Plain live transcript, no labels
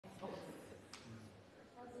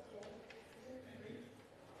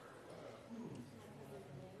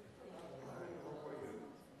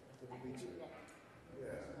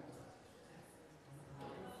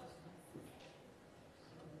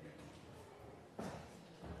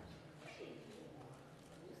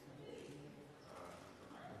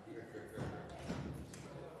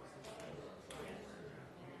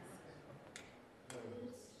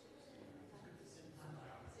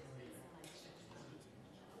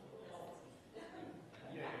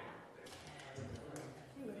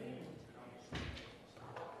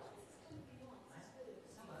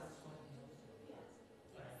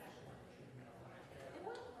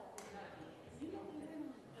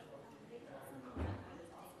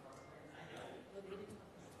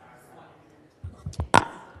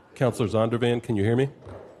Councilor Zondervan, can you hear me?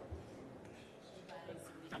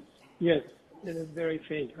 Yes, it is very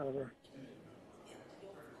faint, however.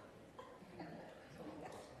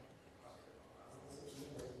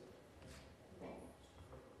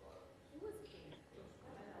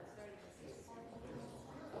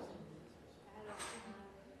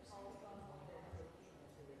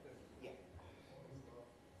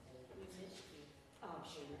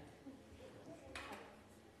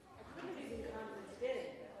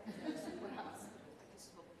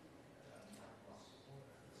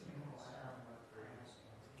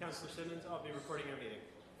 Councilor Simmons, I'll be recording your meeting.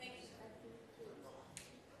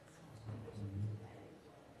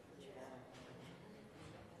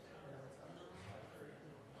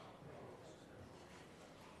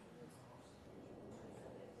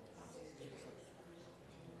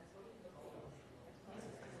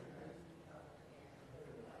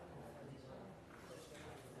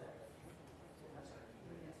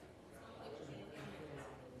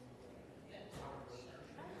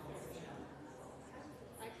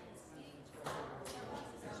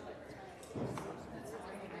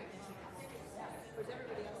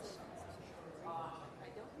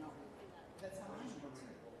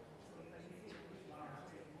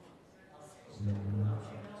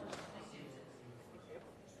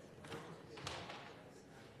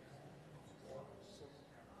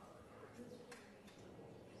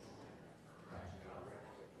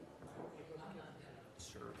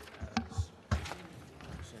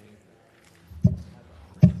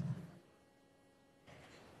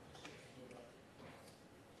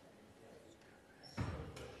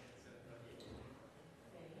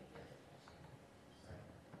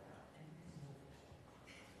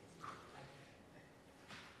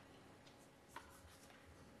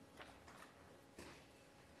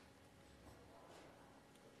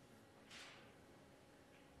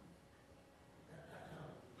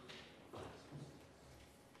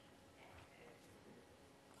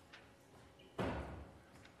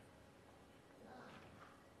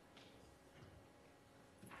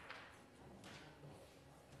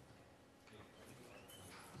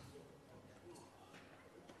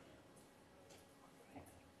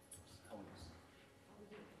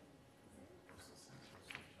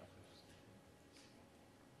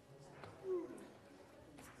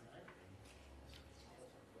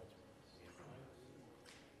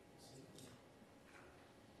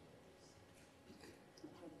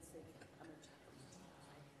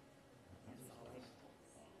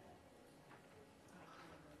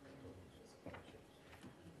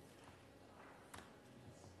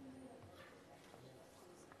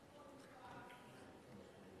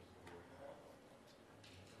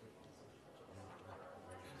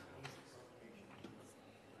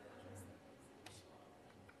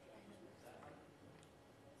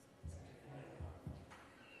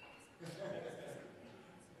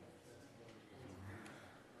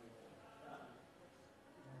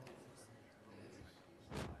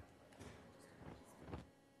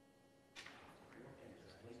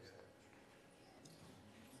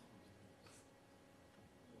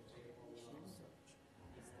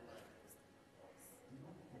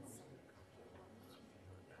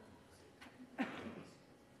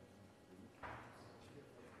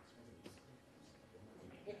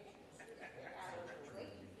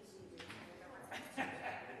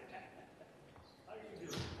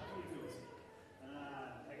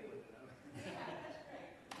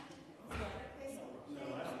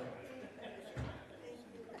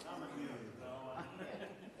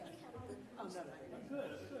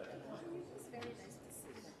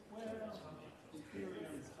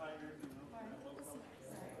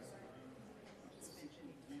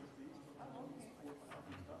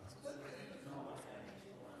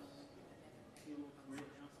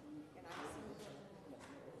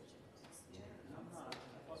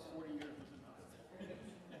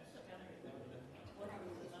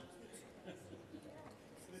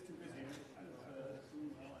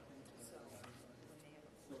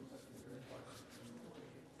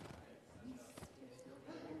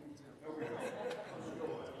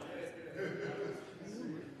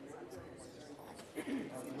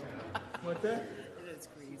 What's that? It is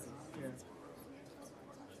crazy. Yeah.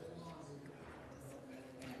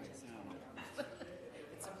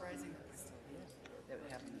 It's surprising that it's still here. That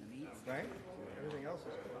would happen in the meeting. Right? Everything else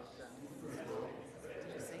is closed down.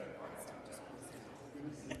 Just saying, stuff just goes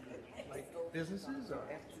down. Like businesses or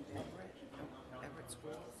Everett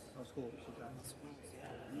schools. oh, schools? Okay. Schools, yeah.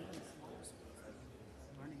 Even smaller schools.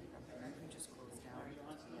 Learning, everything just closed down at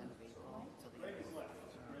the end of April until the end of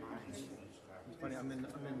March. It's funny. I'm in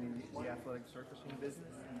the athletic circusing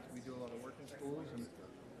business, and we do a lot of work in schools, and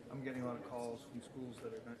I'm getting a lot of calls from schools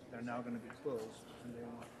that are now going to be closed, and they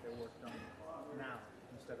want their work done now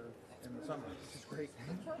instead of in the summer, which is great.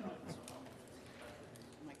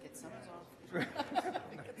 Might get summers off.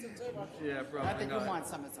 Yeah, probably Not that not. you want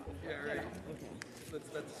summers off. Yeah, right.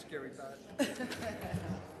 That's a scary thought.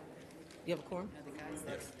 You have a quorum? Now, the guys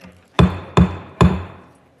that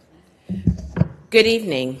Good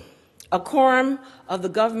evening. A quorum of the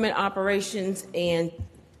Government Operations and,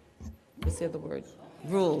 what's the other word?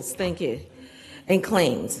 Rules, thank you, and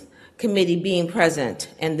Claims Committee being present,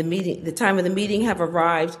 and the time of the meeting have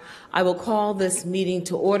arrived. I will call this meeting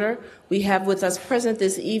to order. We have with us present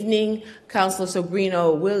this evening Councilor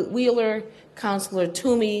Sobrino Wheeler, Councilor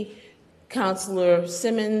Toomey, Councilor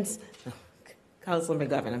Simmons, Councilor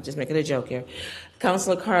McGovern, I'm just making a joke here,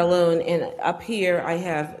 Councilor Carlone, and up here I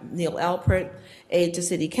have Neil Alpert, aide to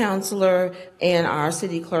City Councilor, and our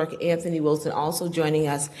City Clerk, Anthony Wilson. Also joining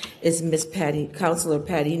us is Miss Councilor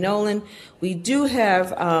Patty Nolan. We do have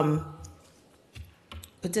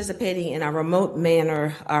participating in a remote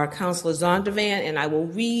manner our Councilor Zondervan, and I will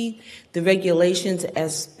read the regulations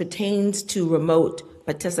as pertains to remote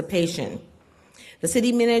participation. The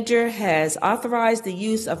city manager has authorized the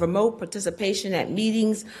use of remote participation at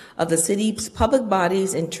meetings of the city's public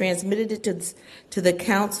bodies and transmitted it to the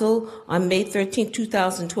council on May 13,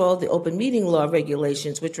 2012, the open meeting law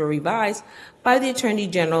regulations, which were revised by the Attorney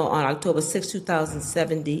General on October 6,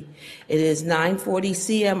 2070. It is 940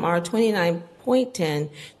 CMR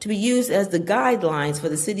 29.10 to be used as the guidelines for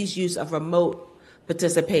the city's use of remote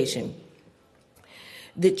participation.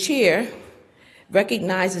 The chair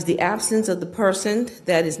recognizes the absence of the person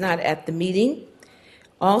that is not at the meeting.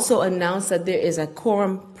 Also announce that there is a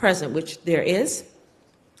quorum present, which there is.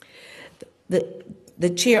 The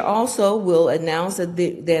chair also will announce that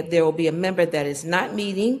there will be a member that is not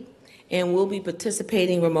meeting and will be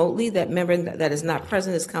participating remotely. That member that is not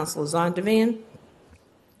present is Councilor Zondervan,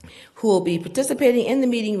 who will be participating in the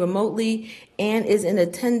meeting remotely and is in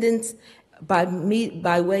attendance by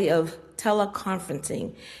way of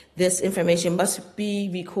teleconferencing. This information must be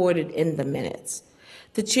recorded in the minutes.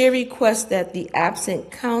 The chair requests that the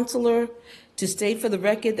absent councilor to state for the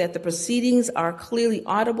record that the proceedings are clearly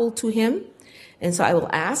audible to him. And so I will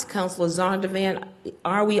ask Councilor Zondervan,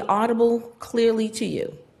 are we audible clearly to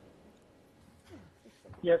you?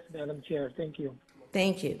 Yes, Madam Chair. Thank you.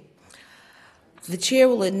 Thank you. The chair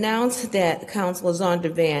will announce that Councilor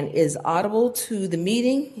Zondervan is audible to the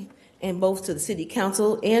meeting and both to the City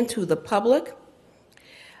Council and to the public,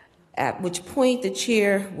 at which point the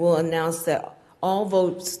chair will announce that all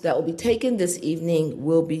votes that will be taken this evening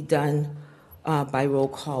will be done by roll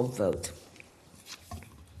call vote.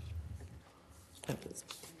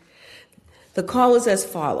 The call is as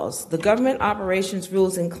follows. The Government Operations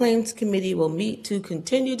Rules and Claims Committee will meet to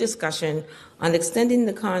continue discussion on extending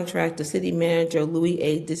the contract to City Manager Louis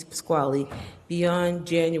A. DePasquale beyond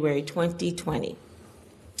January 2020.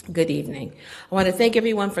 Good evening. I want to thank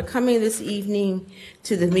everyone for coming this evening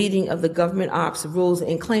to the meeting of the Government Ops Rules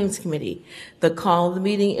and Claims Committee. The call of the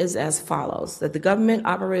meeting is as follows, that the Government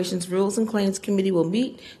Operations Rules and Claims Committee will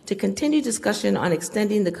meet to continue discussion on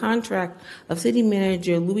extending the contract of City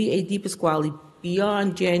Manager Louis A. DePasquale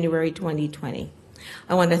beyond January 2020.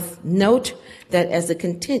 I want to note that as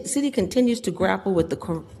the city continues to grapple with the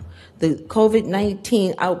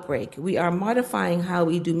COVID-19 outbreak, we are modifying how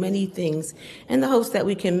we do many things in the hopes that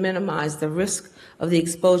we can minimize the risk of the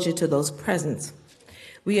exposure to those present.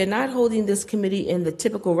 We are not holding this committee in the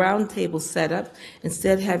typical roundtable setup,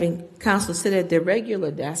 instead having council sit at their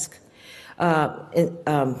regular desk,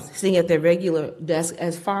 sitting at their regular desk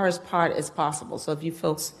as far apart as possible. So if you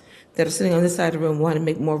folks that are sitting on this side of the room want to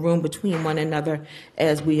make more room between one another,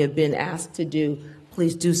 as we have been asked to do,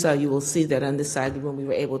 please do so. You will see that on this side of the room we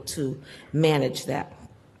were able to manage that.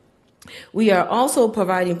 We are also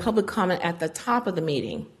providing public comment at the top of the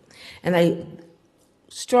meeting. And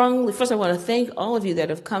first I want to thank all of you that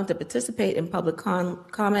have come to participate in public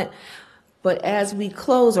comment. But as we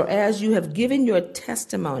close, or as you have given your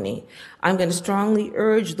testimony, I'm going to strongly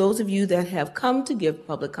urge those of you that have come to give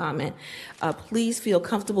public comment, please feel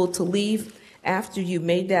comfortable to leave after you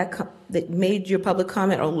made made your public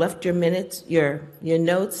comment or left your minutes, your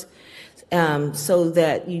notes, so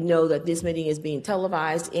that you know that this meeting is being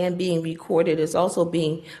televised and being recorded. It's also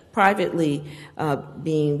being privately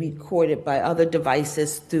being recorded by other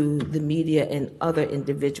devices through the media and other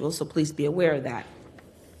individuals, so please be aware of that.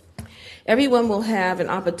 Everyone will have an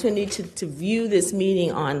opportunity to view this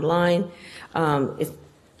meeting online.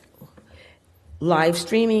 live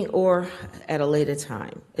streaming or at a later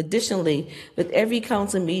time. Additionally, with every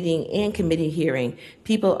council meeting and committee hearing,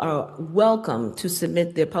 people are welcome to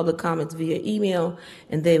submit their public comments via email,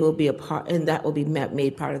 and they will be that will be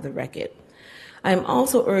made part of the record. I am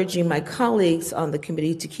also urging my colleagues on the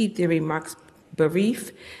committee to keep their remarks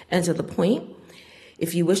brief and to the point.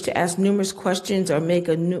 If you wish to ask numerous questions or make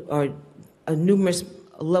a numerous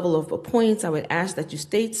level of points, I would ask that you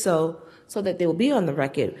state so that they will be on the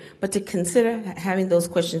record, but to consider having those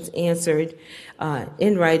questions answered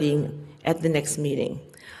in writing at the next meeting.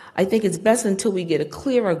 I think it's best until we get a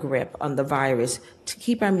clearer grip on the virus to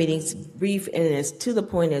keep our meetings brief and as to the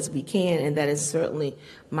point as we can, and that is certainly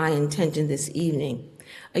my intention this evening.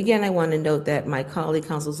 Again, I want to note that my colleague,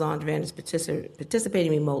 Council Zondran, is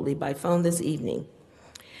participating remotely by phone this evening.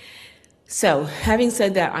 So, having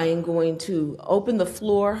said that, I am going to open the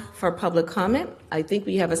floor for public comment. I think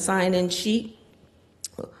we have a sign-in sheet,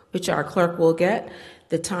 which our clerk will get.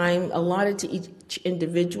 The time allotted to each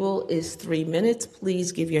individual is 3 minutes.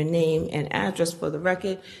 Please give your name and address for the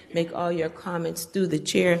record. Make all your comments through the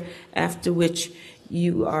chair, after which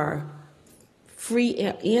you are free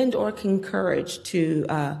and or encouraged to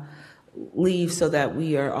leave so that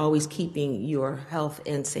we are always keeping your health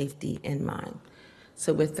and safety in mind.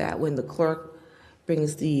 So with that, when the clerk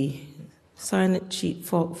brings the sign-in sheet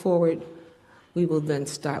forward, we will then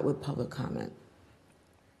start with public comment.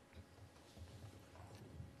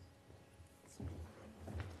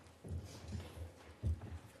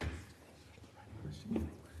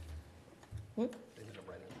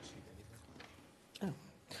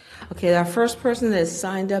 Okay, our first person that is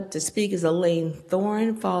signed up to speak is Elaine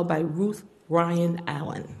Thorne, followed by Ruth Ryan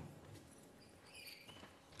Allen.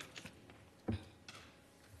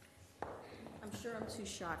 I'm sure I'm too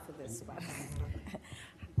short for this, but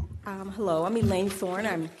hello, I'm Elaine Thorne.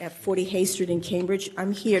 I'm at 40 Hay Street in Cambridge.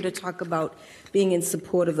 I'm here to talk about being in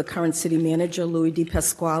support of the current city manager, Louis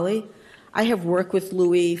DePasquale. I have worked with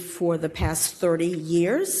Louis for the past 30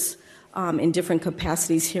 years in different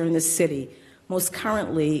capacities here in the city, most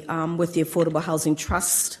currently with the Affordable Housing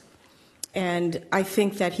Trust. And I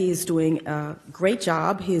think that he is doing a great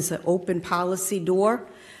job. He's an open policy door.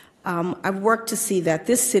 I've worked to see that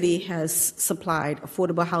this city has supplied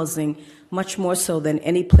affordable housing much more so than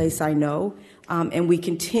any place I know, and we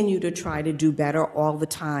continue to try to do better all the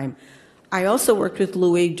time. I also worked with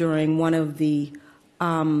Louis during one of the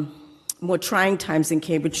more trying times in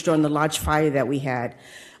Cambridge during the large fire that we had.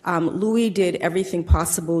 Louis did everything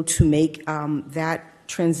possible to make that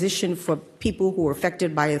transition for people who were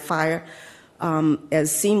affected by a fire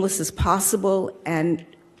as seamless as possible, and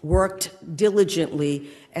worked diligently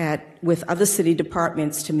with other city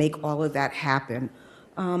departments to make all of that happen.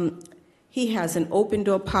 He has an open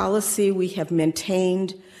door policy. We have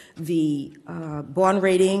maintained the bond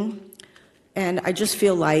rating, and I just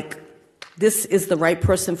feel like this is the right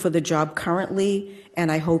person for the job currently,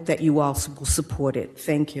 and I hope that you also will support it.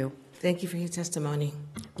 Thank you. Thank you for your testimony.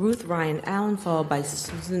 Ruth Ryan Allen, followed by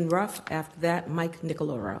Susan Ruff. After that, Mike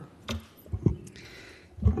Nicoloro.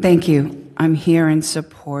 Thank you. I'm here in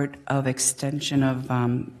support of extension of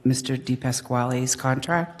Mr. DePasquale's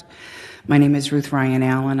contract. My name is Ruth Ryan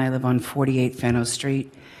Allen. I live on 48 Fenno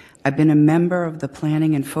Street. I've been a member of the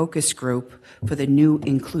planning and focus group for the new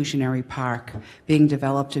inclusionary park being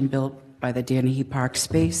developed and built by the Dennehy Park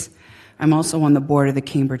space. I'm also on the board of the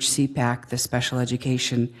Cambridge CPAC, the Special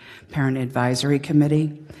Education Parent Advisory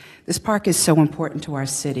Committee. This park is so important to our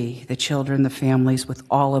city, the children, the families with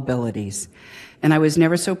all abilities. And I was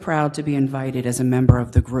never so proud to be invited as a member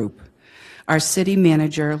of the group. Our city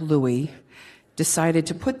manager, Louis, decided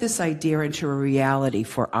to put this idea into a reality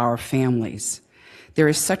for our families. There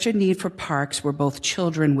is such a need for parks where both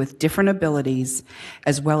children with different abilities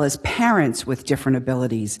as well as parents with different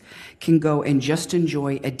abilities can go and just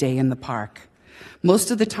enjoy a day in the park. Most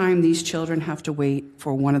of the time, these children have to wait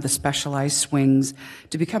for one of the specialized swings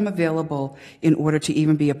to become available in order to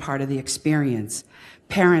even be a part of the experience.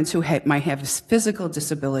 Parents who might have a physical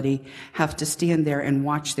disability have to stand there and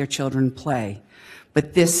watch their children play.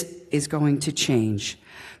 But this is going to change.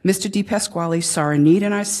 Mr. DePasquale saw a need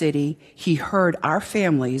in our city. He heard our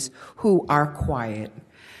families who are quiet,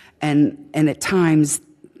 and at times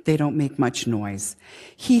they don't make much noise.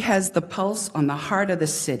 He has the pulse on the heart of the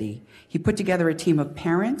city. He put together a team of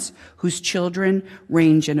parents whose children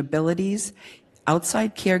range in abilities,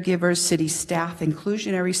 outside caregivers, city staff,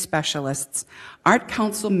 inclusionary specialists, art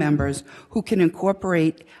council members who can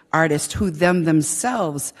incorporate artists who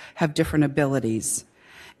themselves have different abilities.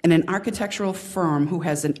 and an architectural firm who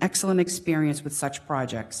has an excellent experience with such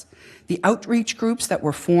projects. The outreach groups that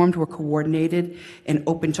were formed were coordinated and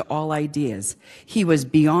open to all ideas. He was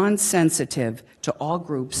beyond sensitive to all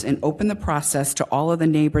groups and opened the process to all of the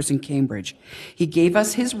neighbors in Cambridge. He gave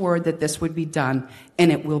us his word that this would be done,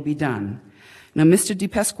 and it will be done. Now, Mr.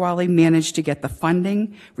 DePasquale managed to get the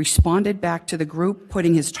funding, responded back to the group,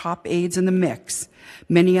 putting his top aides in the mix.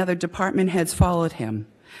 Many other department heads followed him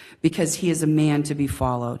because he is a man to be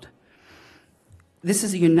followed. This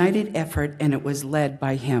is a united effort, and it was led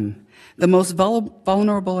by him. The most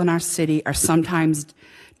vulnerable in our city are sometimes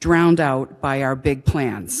drowned out by our big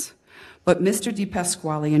plans. But Mr.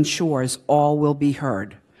 DePasquale ensures all will be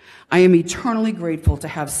heard. I am eternally grateful to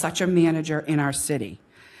have such a manager in our city.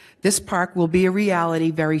 This park will be a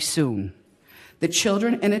reality very soon. The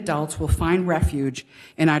children and adults will find refuge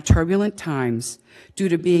in our turbulent times due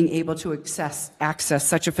to being able to access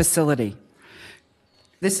such a facility.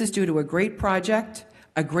 This is due to a great project,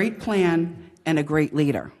 a great plan, and a great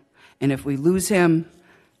leader. And if we lose him,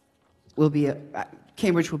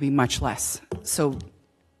 Cambridge will be much less. So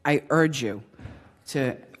I urge you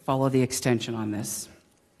to follow the extension on this.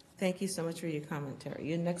 Thank you so much for your commentary.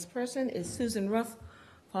 Your next person is Susan Ruff,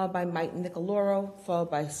 followed by Mike Nicoloro, followed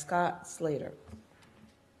by Scott Slater.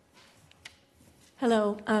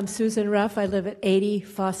 Hello, I'm Susan Ruff. I live at 80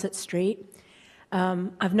 Fawcett Street.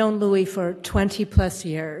 I've known Louis for 20 plus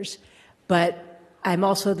years, but I'm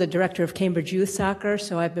also the director of Cambridge Youth Soccer,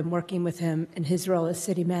 so I've been working with him in his role as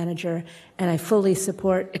city manager, and I fully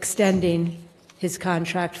support extending his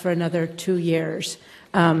contract for another 2 years.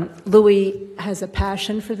 Louis has a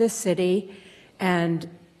passion for this city, and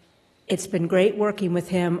it's been great working with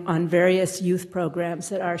him on various youth programs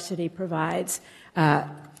that our city provides.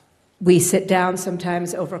 We sit down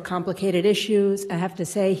sometimes over complicated issues. I have to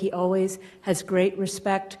say he always has great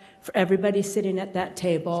respect for everybody sitting at that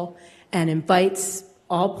table and invites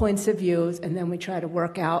all points of views, and then we try to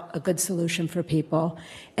work out a good solution for people.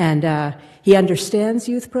 And he understands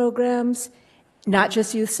youth programs, not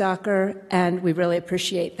just youth soccer, and we really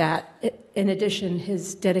appreciate that. In addition,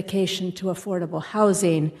 his dedication to affordable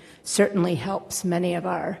housing certainly helps many of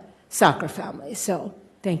our soccer families. So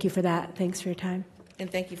thank you for that. Thanks for your time.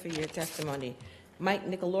 And thank you for your testimony. Mike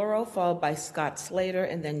Nicoloro, followed by Scott Slater,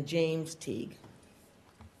 and then James Teague.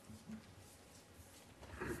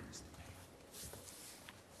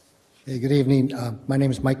 Hey, good evening. My name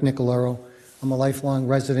is Mike Nicoloro. I'm a lifelong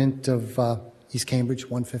resident of East Cambridge,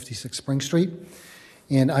 156 Spring Street,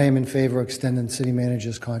 and I am in favor of extending the city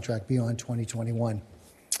manager's contract beyond 2021.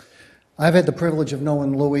 I've had the privilege of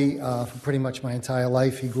knowing Louis for pretty much my entire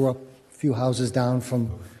life. He grew up a few houses down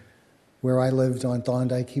from where I lived on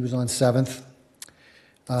Thorndike. He was on 7th.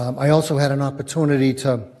 I also had an opportunity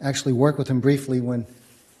to actually work with him briefly when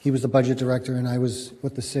he was the budget director and I was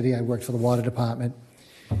with the city. I worked for the water department.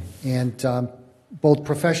 And both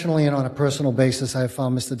professionally and on a personal basis, I have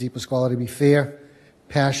found Mr. DePasquale to be fair,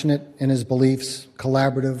 passionate in his beliefs,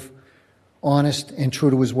 collaborative, honest, and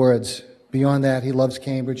true to his words. Beyond that, he loves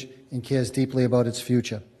Cambridge and cares deeply about its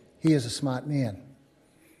future. He is a smart man,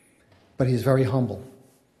 but he is very humble.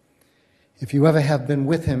 If you ever have been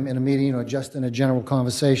with him in a meeting or just in a general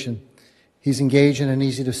conversation, he's engaging and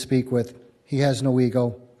easy to speak with. He has no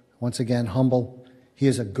ego. Once again, humble. He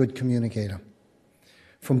is a good communicator.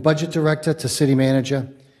 From budget director to city manager,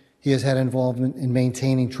 he has had involvement in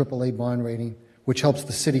maintaining AAA bond rating, which helps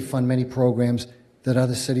the city fund many programs that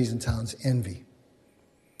other cities and towns envy.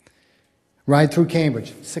 Ride through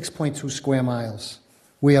Cambridge, 6.2 square miles.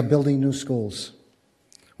 We are building new schools.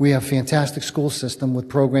 We have a fantastic school system with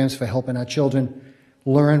programs for helping our children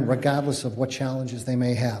learn regardless of what challenges they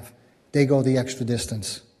may have. They go the extra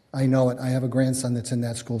distance. I know it. I have a grandson that's in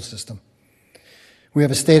that school system. We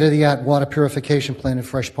have a state-of-the-art water purification plant in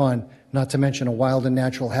Fresh Pond, not to mention a wild and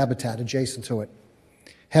natural habitat adjacent to it.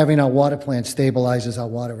 Having our water plant stabilizes our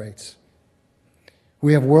water rates.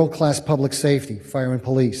 We have world-class public safety, fire and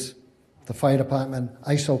police. The fire department,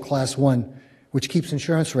 ISO Class 1, which keeps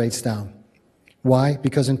insurance rates down. Why?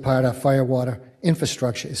 Because in part our fire water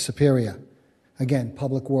infrastructure is superior. Again,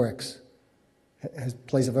 public works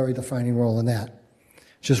plays a very defining role in that.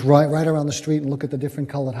 Just right around the street and look at the different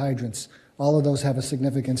colored hydrants. All of those have a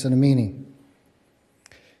significance and a meaning.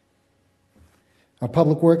 Our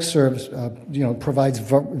public works service, provides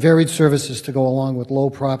varied services to go along with low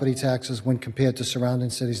property taxes when compared to surrounding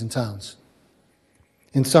cities and towns.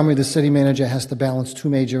 In summary, the city manager has to balance two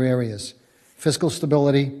major areas: fiscal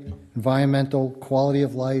stability, environmental, quality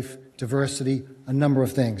of life, diversity, a number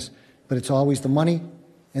of things. But it's always the money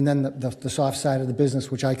and then the soft side of the business,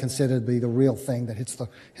 which I consider to be the real thing that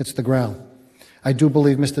hits the ground. I do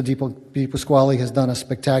believe Mr. DePasquale has done a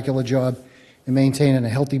spectacular job in maintaining a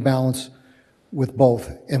healthy balance with both,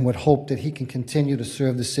 and would hope that he can continue to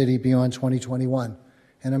serve the city beyond 2021.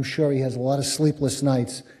 And I'm sure he has a lot of sleepless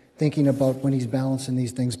nights thinking about when he's balancing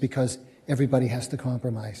these things, because everybody has to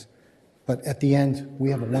compromise. But at the end,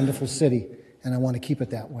 we have a wonderful city, and I want to keep it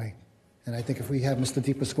that way. And I think if we have Mr.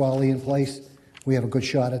 DePasquale in place, we have a good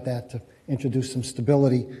shot at that to introduce some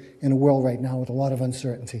stability in a world right now with a lot of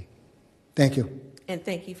uncertainty. Thank you. And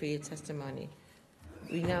thank you for your testimony.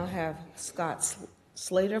 We now have Scott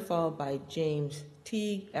Slater, followed by James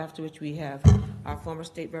Teague, after which we have our former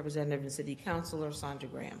state representative and city councilor, Sandra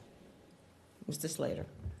Graham. Mr. Slater.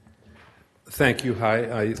 Thank you. Hi,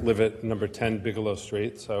 I live at number 10 Bigelow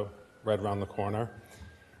Street, so right around the corner.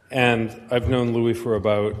 And I've known Louis for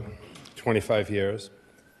about 25 years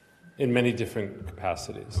in many different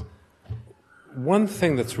capacities. One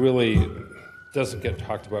thing that's really doesn't get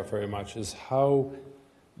talked about very much is how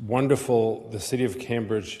wonderful the city of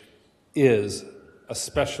Cambridge is,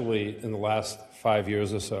 especially in the last 5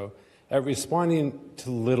 years or so, at responding to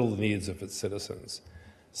little needs of its citizens,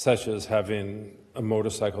 such as having a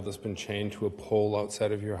motorcycle that's been chained to a pole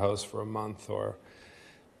outside of your house for a month, or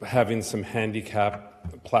having some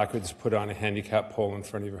handicap placards put on a handicap pole in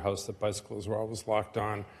front of your house that bicycles were always locked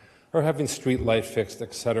on, or having street light fixed,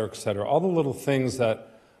 et cetera, et cetera. All the little things that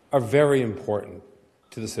are very important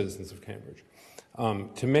to the citizens of Cambridge,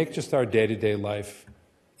 to make just our day-to-day life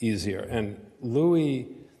easier. And Louis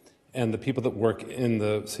and the people that work in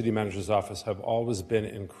the city manager's office have always been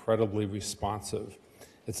incredibly responsive.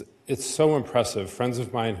 It's so impressive. Friends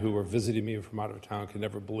of mine who are visiting me from out of town can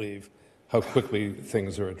never believe how quickly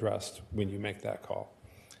things are addressed when you make that call.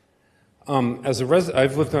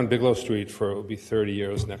 I've lived on Bigelow Street for, it will be 30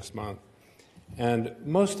 years next month, and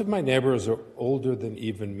most of my neighbors are older than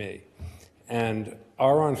even me, and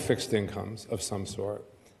are on fixed incomes of some sort,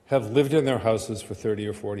 have lived in their houses for 30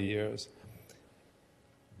 or 40 years,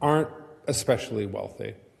 aren't especially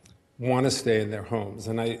wealthy, want to stay in their homes.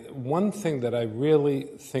 And one thing that I really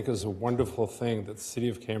think is a wonderful thing that the city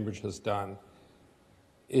of Cambridge has done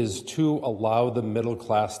is to allow the middle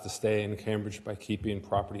class to stay in Cambridge by keeping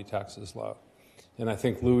property taxes low. And I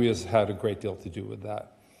think Louis has had a great deal to do with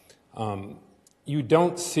that. You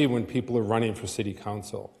don't see when people are running for city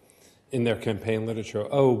council in their campaign literature,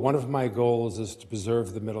 oh, one of my goals is to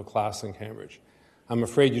preserve the middle class in Cambridge. I'm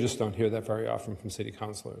afraid you just don't hear that very often from city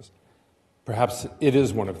councilors. Perhaps it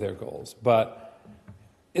is one of their goals, but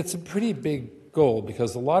it's a pretty big goal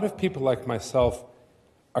because a lot of people like myself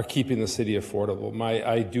are keeping the city affordable.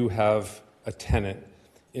 I do have a tenant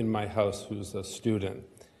in my house who's a student,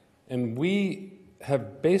 and we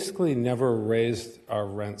have basically never raised our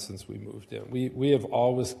rent since we moved in. We have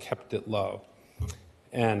always kept it low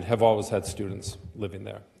and have always had students living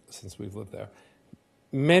there since we've lived there.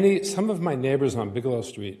 Some of my neighbors on Bigelow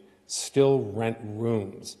Street still rent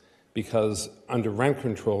rooms because under rent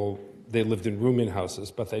control, they lived in rooming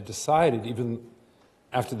houses, but they decided, even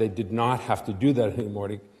after they did not have to do that anymore,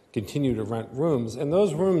 to continue to rent rooms. And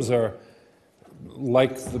those rooms are,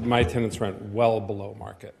 like my tenants rent, well below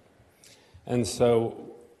market. And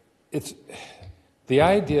so the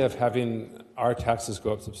idea of having our taxes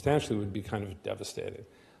go up substantially would be kind of devastating.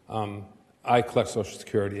 I collect Social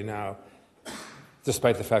Security now,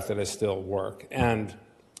 despite the fact that I still work. And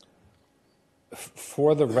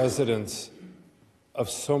for the residents of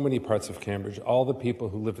so many parts of Cambridge, all the people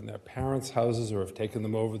who live in their parents' houses or have taken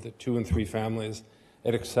them over, the 2 and 3 families,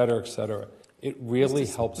 et cetera, it really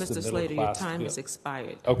helps the middle Slater, class. Your time has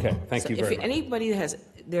expired. Okay, thank you very much. If anybody has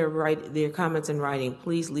their comments in writing,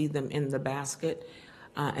 please leave them in the basket,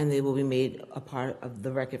 and they will be made a part of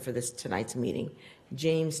the record for tonight's meeting.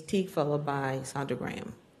 James Teague, followed by Sandra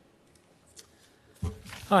Graham.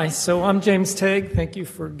 Hi, so I'm James Teague. Thank you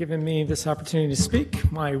for giving me this opportunity to speak.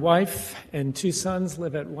 My wife and 2 sons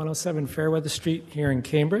live at 107 Fairweather Street here in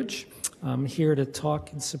Cambridge. I'm here to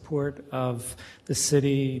talk in support of the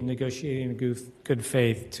city negotiating in good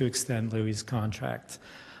faith to extend Louis' contract.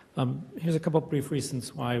 Here's a couple of brief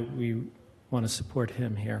reasons why we want to support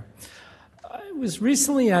him here. I was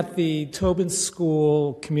recently at the Tobin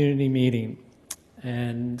School community meeting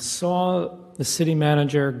and saw the city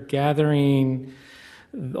manager gathering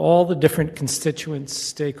all the different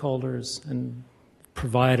constituents, stakeholders, and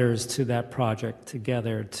providers to that project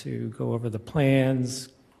together to go over the plans,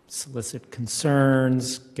 solicit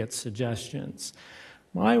concerns, get suggestions.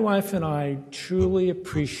 My wife and I truly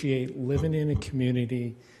appreciate living in a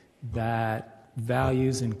community that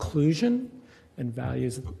values inclusion and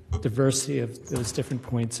values diversity of those different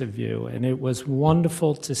points of view. And it was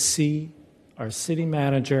wonderful to see our city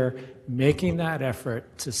manager making that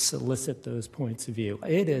effort to solicit those points of view.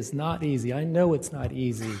 It is not easy. I know it's not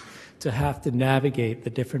easy to have to navigate the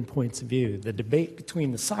different points of view. The debate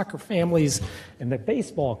between the soccer families and the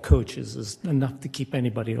baseball coaches is enough to keep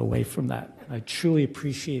anybody away from that. I truly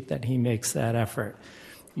appreciate that he makes that effort.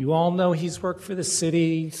 You all know he's worked for the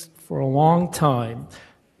city for a long time.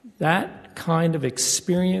 That kind of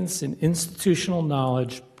experience and institutional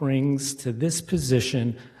knowledge brings to this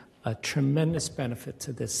position a tremendous benefit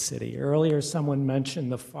to this city. Earlier, someone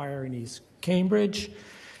mentioned the fire in East Cambridge,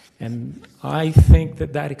 and I think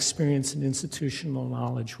that that experience and institutional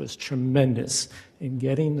knowledge was tremendous in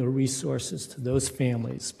getting the resources to those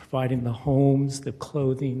families, providing the homes, the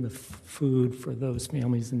clothing, the food for those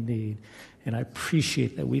families in need. And I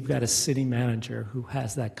appreciate that we've got a city manager who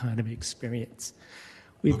has that kind of experience.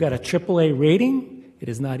 We've got a AAA rating. It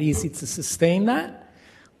is not easy to sustain that.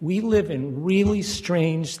 We live in really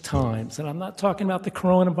strange times, and I'm not talking about the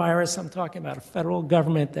coronavirus. I'm talking about a federal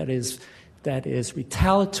government that is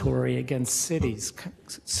retaliatory against cities,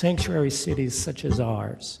 sanctuary cities such as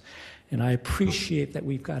ours. And I appreciate that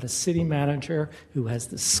we've got a city manager who has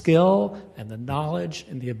the skill and the knowledge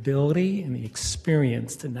and the ability and the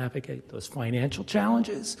experience to navigate those financial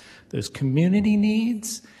challenges, those community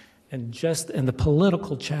needs, and the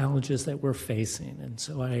political challenges that we're facing. And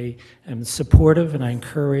so I am supportive, and I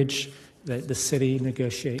encourage that the city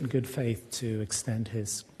negotiate in good faith to extend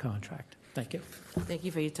his contract. Thank you. Thank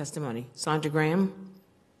you for your testimony. Sandra Graham?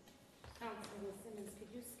 Councilman Simmons, could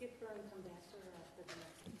you skip her and come back to her after the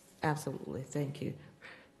next piece? Absolutely, thank you.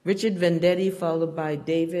 Richard Vendetti, followed by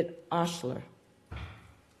David Altshuler.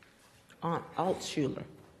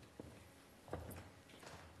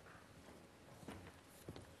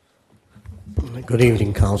 Good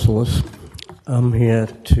evening, councilors. I'm here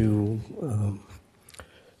to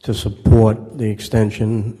support the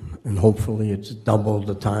extension, and hopefully it's double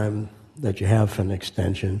the time that you have for an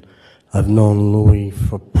extension. I've known Louis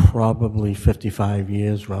for probably 55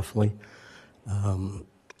 years, roughly.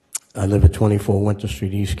 I live at 24 Winter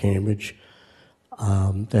Street, East Cambridge.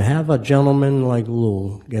 To have a gentleman like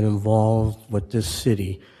Lou get involved with this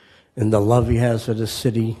city, and the love he has for this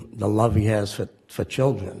city, the love he has for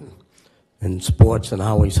children, and sports, and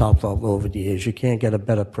how he's helped out over the years, you can't get a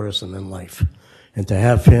better person in life. And to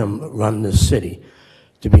have him run this city,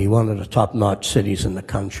 to be one of the top-notch cities in the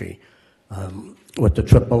country, with the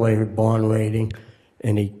AAA bond rating,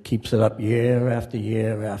 and he keeps it up year after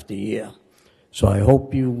year after year. So I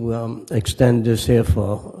hope you extend this here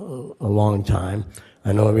for a long time.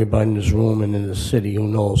 I know everybody in this room and in the city who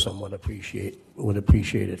knows him would appreciate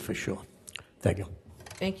it for sure. Thank you.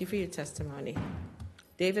 Thank you for your testimony.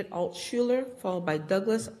 David Altshuler, followed by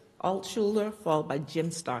Douglas Altshuler, followed by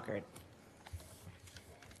Jim Stockard.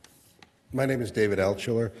 My name is David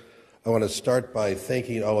Altshuler. I want to start by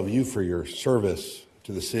thanking all of you for your service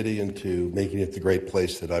to the city and to making it the great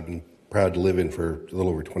place that I've been proud to live in for a little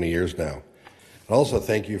over 20 years now. And also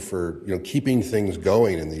thank you for keeping things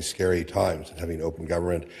going in these scary times and having open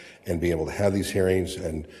government and being able to have these hearings.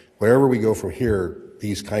 And wherever we go from here,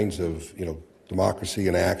 these kinds of democracy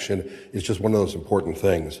in action is just one of those important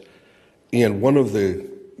things. And one of the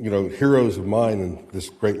heroes of mine in this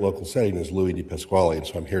great local setting is Louis DePasquale, and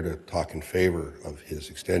so I'm here to talk in favor of his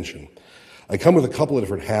extension. I come with a couple of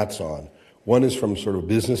different hats on. One is from sort of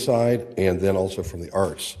business side, and then also from the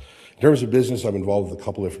arts. In terms of business, I'm involved with a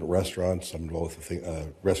couple of different restaurants. I'm involved with a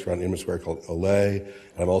restaurant in Inman Square called Olay,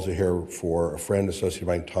 and I'm also here for a friend, associate of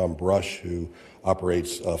mine, Tom Brush, who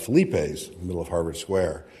operates Felipe's in the middle of Harvard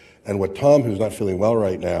Square. And what Tom, who's not feeling well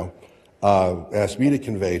right now, asked me to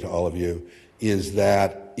convey to all of you is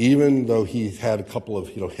that even though he's had a couple of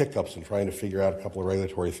hiccups in trying to figure out a couple of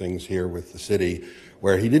regulatory things here with the city,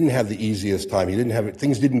 where he didn't have the easiest time,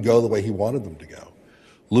 things didn't go the way he wanted them to go.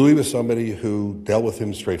 Louis was somebody who dealt with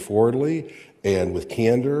him straightforwardly and with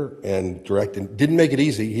candor and direct, and didn't make it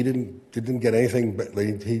easy. He didn't get anything, but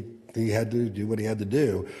he had to do what he had to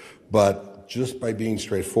do. But just by being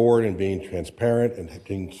straightforward and being transparent and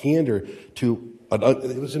being candor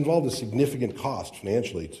it was involved a significant cost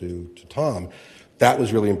financially to Tom. That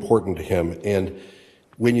was really important to him. And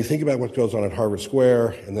when you think about what goes on at Harvard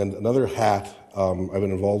Square, and then another hat, I've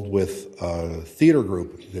been involved with a theater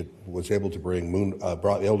group that was able to bring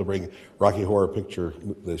Rocky Horror Picture,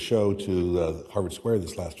 the show, to Harvard Square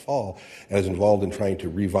this last fall, and is involved in trying to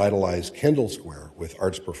revitalize Kendall Square with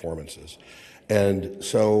arts performances. And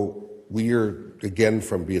so we are, again,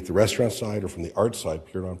 from be it the restaurant side or from the art side,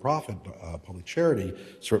 pure nonprofit, public charity,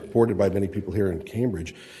 supported by many people here in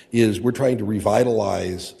Cambridge, is we're trying to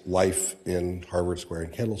revitalize life in Harvard Square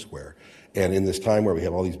and Kendall Square. And in this time where we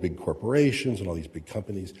have all these big corporations and all these big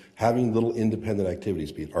companies, having little independent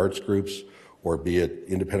activities, be it arts groups or be it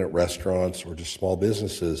independent restaurants or just small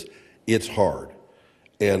businesses, it's hard.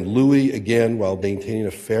 And Louis, again, while maintaining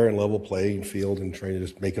a fair and level playing field and trying to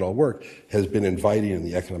just make it all work, has been inviting in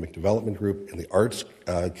the Economic Development Group and the Arts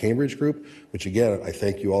Cambridge Group, which again, I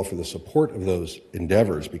thank you all for the support of those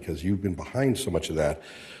endeavors because you've been behind so much of that.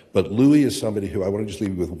 But Louis is somebody who, I want to just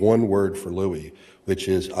leave you with one word for Louis, which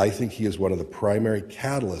is I think he is one of the primary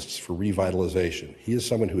catalysts for revitalization. He is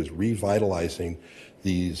someone who is revitalizing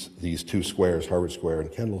these two squares, Harvard Square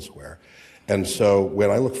and Kendall Square. And so when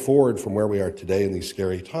I look forward from where we are today in these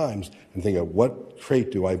scary times and think of what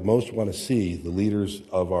trait do I most want to see the leaders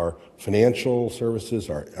of our financial services,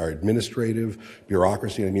 our administrative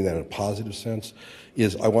bureaucracy, and I mean that in a positive sense,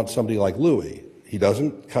 is I want somebody like Louis. He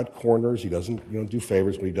doesn't cut corners, he doesn't do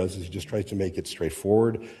favors. What he does is he just tries to make it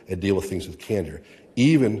straightforward and deal with things with candor.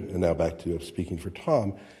 Even, and now back to speaking for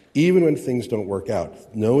Tom, even when things don't work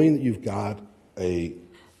out, knowing that you've got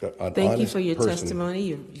Thank you for your person. testimony.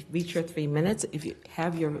 You've reached your 3 minutes. If you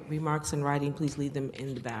have your remarks in writing, please leave them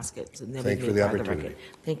in the baskets. And Thank you for the opportunity.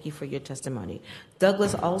 Thank you for your testimony.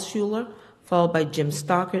 Douglas Altshuler, followed by Jim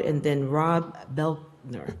Stockard, and then Rob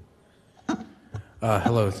Belkner.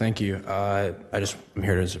 Hello, thank you. I'm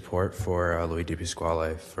here to support for Louis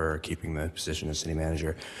DePasquale for keeping the position as city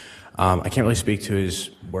manager. I can't really speak to his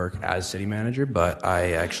work as city manager, but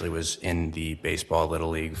I actually was in the baseball Little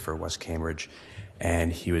League for West Cambridge,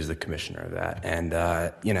 and he was the commissioner of that. And,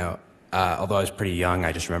 although I was pretty young,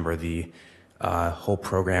 I just remember the whole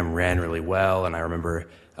program ran really well, and I remember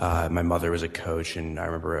my mother was a coach, and I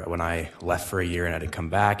remember when I left for a year and had to come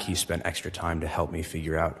back, he spent extra time to help me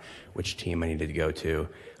figure out which team I needed to go to.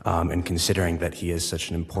 And considering that he has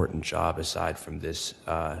such an important job aside from this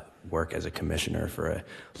work as a commissioner for a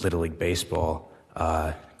Little League baseball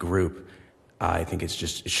group, I think it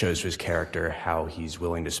shows his character how he's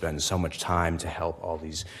willing to spend so much time to help all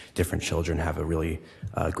these different children have a really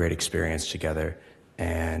great experience together.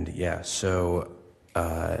 And yeah, so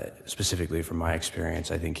specifically from my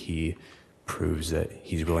experience, I think he proves that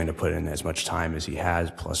he's willing to put in as much time as he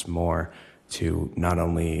has, plus more, to not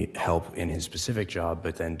only help in his specific job,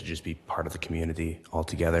 but then to just be part of the community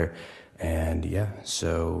altogether. And yeah,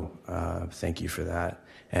 so thank you for that.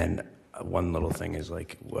 And one little thing is I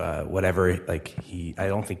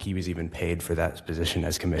don't think he was even paid for that position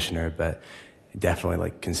as commissioner, but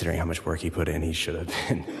definitely considering how much work he put in, he should have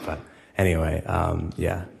been. But anyway,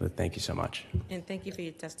 but thank you so much. And thank you for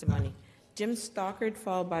your testimony. Jim Stockard,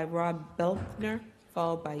 followed by Rob Belkner,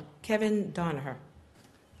 followed by Kevin Donaher.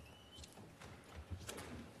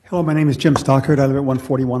 Hello, my name is Jim Stockard. I live at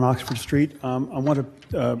 141 Oxford Street. I want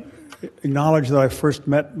to acknowledge that I first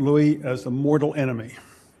met Louis as a mortal enemy.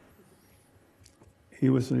 He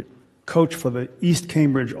was a coach for the East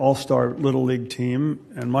Cambridge All-Star Little League team,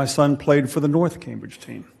 and my son played for the North Cambridge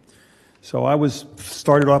team. So I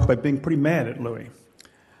started off by being pretty mad at Louis.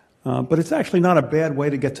 But it's actually not a bad way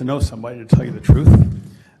to get to know somebody, to tell you the truth.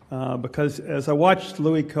 Because as I watched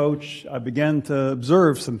Louis coach, I began to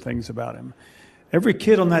observe some things about him. Every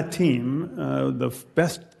kid on that team, the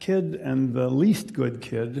best kid and the least good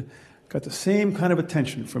kid, got the same kind of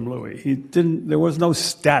attention from Louis. There was no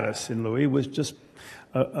status in Louis. He was just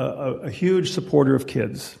a huge supporter of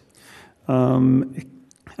kids. And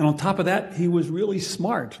on top of that, he was really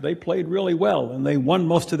smart. They played really well, and they won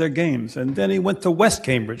most of their games. And then he went to West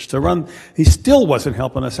Cambridge to run. He still wasn't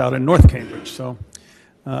helping us out in North Cambridge. So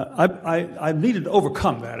I needed to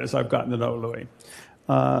overcome that as I've gotten to know Louis.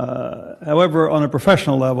 However, on a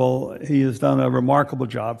professional level, he has done a remarkable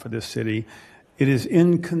job for this city. It is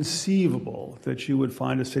inconceivable that you would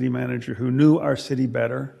find a city manager who knew our city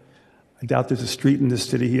better. I doubt there's a street in this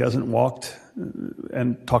city he hasn't walked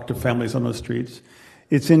and talked to families on those streets.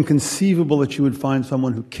 It's inconceivable that you would find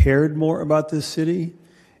someone who cared more about this city.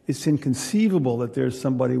 It's inconceivable that there's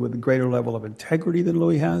somebody with a greater level of integrity than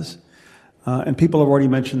Louis has. And people have already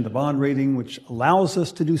mentioned the bond rating, which allows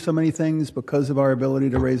us to do so many things because of our ability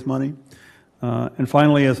to raise money. And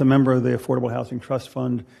finally, as a member of the Affordable Housing Trust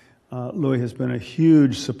Fund, Louis has been a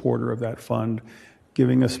huge supporter of that fund,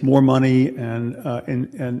 giving us more money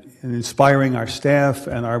and inspiring our staff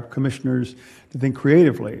and our commissioners to think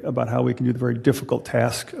creatively about how we can do the very difficult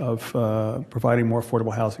task of providing more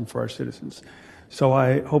affordable housing for our citizens. So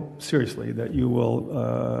I hope seriously that you will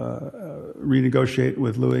renegotiate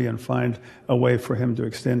with Louis and find a way for him to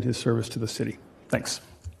extend his service to the city. Thanks.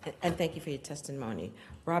 And thank you for your testimony.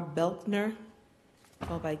 Rob Belkner,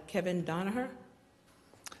 followed by Kevin Donaher.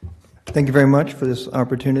 Thank you very much for this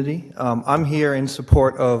opportunity. I'm here in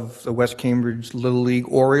support of the West Cambridge Little League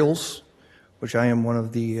Orioles, which I am one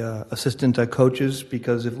of the assistant coaches,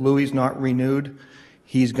 because if Louie's not renewed,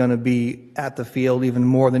 he's going to be at the field even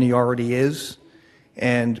more than he already is.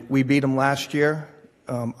 And we beat him last year.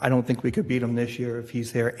 I don't think we could beat him this year if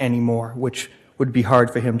he's there anymore, which would be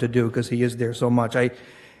hard for him to do because he is there so much. I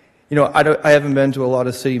haven't been to a lot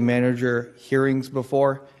of city manager hearings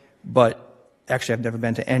before, but actually I've never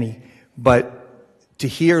been to any. But to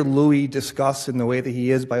hear Louis discuss in the way that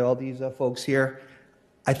he is by all these folks here,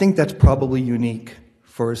 I think that's probably unique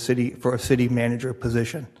for a city manager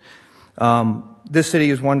position. This city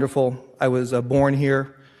is wonderful. I was born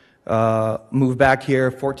here, moved back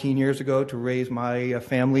here 14 years ago to raise my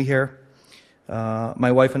family here.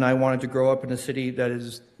 My wife and I wanted to grow up in a city that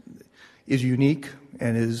is unique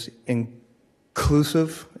and is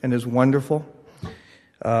inclusive and is wonderful.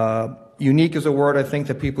 Unique is a word I think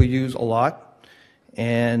that people use a lot,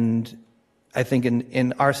 and I think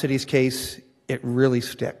in our city's case, it really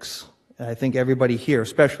sticks. And I think everybody here,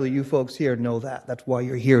 especially you folks here, know that. That's why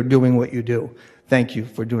you're here doing what you do. Thank you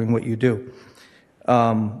for doing what you do.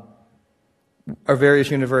 Our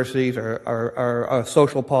various universities, our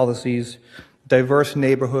social policies, diverse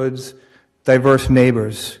neighborhoods, diverse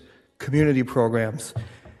neighbors, community programs.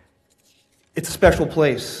 It's a special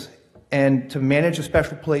place. And to manage a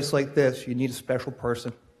special place like this, you need a special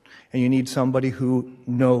person. And you need somebody who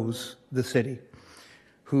knows the city,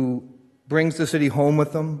 who brings the city home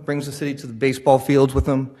with them, brings the city to the baseball fields with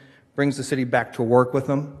them, brings the city back to work with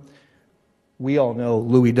them. We all know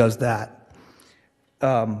Louis does that.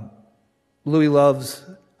 Louis loves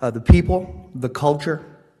the people, the culture.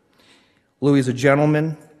 Louis is a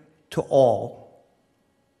gentleman to all,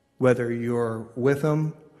 whether you're with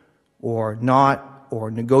him or not, or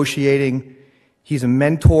negotiating. He's a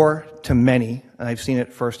mentor to many, and I've seen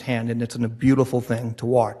it firsthand, and it's a beautiful thing to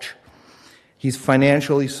watch. He's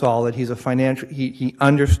financially solid. He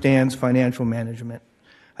understands financial management.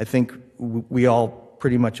 I think we all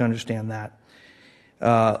pretty much understand that.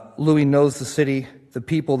 Louis knows the city, the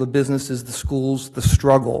people, the businesses, the schools, the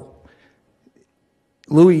struggle.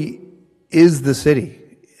 Louis is the city,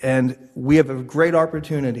 and we have a great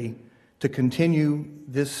opportunity to continue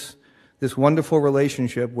this wonderful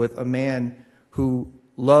relationship with a man who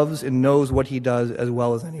loves and knows what he does as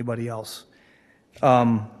well as anybody else.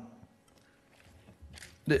 I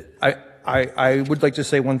would like to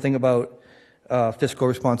say one thing about fiscal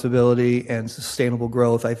responsibility and sustainable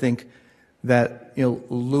growth. I think that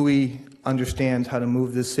Louis understands how to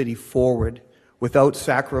move this city forward without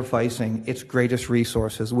sacrificing its greatest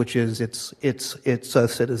resources, which is its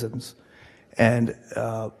citizens. And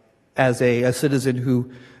as a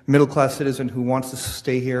citizen middle-class citizen who wants to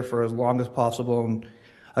stay here for as long as possible and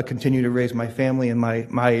continue to raise my family and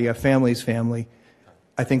my family's family,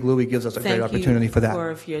 I think Louis gives us a great opportunity for that. Thank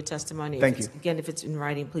you for your testimony. Thank you. Again, if it's in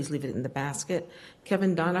writing, please leave it in the basket.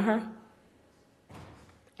 Kevin Donaher,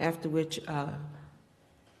 after which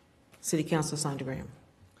City Councilor Sandra Graham.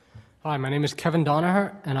 Hi, my name is Kevin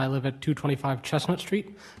Donaher, and I live at 225 Chestnut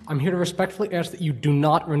Street. I'm here to respectfully ask that you do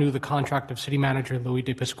not renew the contract of City Manager Louis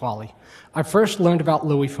DePasquale. I first learned about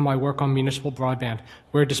Louis from my work on municipal broadband,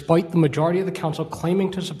 where despite the majority of the council claiming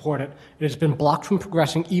to support it, it has been blocked from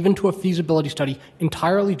progressing even to a feasibility study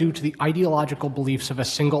entirely due to the ideological beliefs of a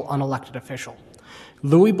single unelected official.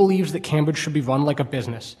 Louis believes that Cambridge should be run like a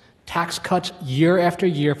business. Tax cuts year after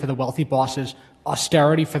year for the wealthy bosses,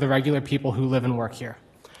 austerity for the regular people who live and work here.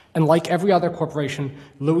 And like every other corporation,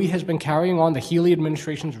 Louis has been carrying on the Healy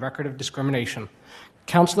administration's record of discrimination.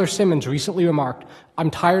 Councillor Simmons recently remarked,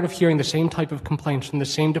 "I'm tired of hearing the same type of complaints from the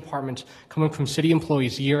same departments coming from city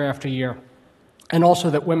employees year after year," and also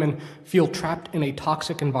that women feel trapped in a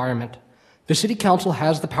toxic environment. The City Council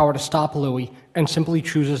has the power to stop Louis and simply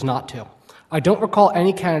chooses not to. I don't recall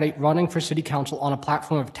any candidate running for City Council on a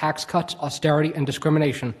platform of tax cuts, austerity, and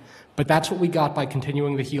discrimination, but that's what we got by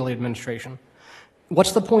continuing the Healy administration.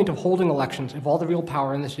 What's the point of holding elections if all the real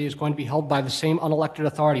power in the city is going to be held by the same unelected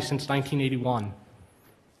authority since 1981?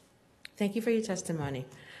 Thank you for your testimony.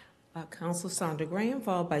 Councilor Sandra Graham,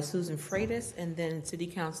 followed by Susan Freitas, and then City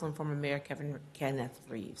Council and former Mayor Kenneth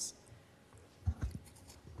Reeves.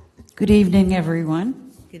 Good evening,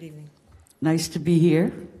 everyone. Good evening. Nice to be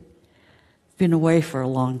here. Been away for a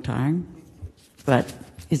long time, but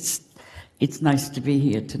it's nice to be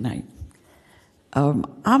here tonight.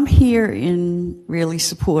 I'm here in really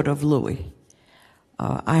support of Louis.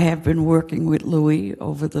 I have been working with Louis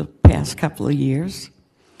over the past couple of years.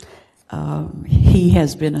 He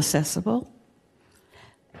has been accessible,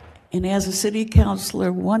 And as a city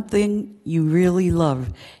councilor, one thing you really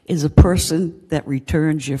love is a person that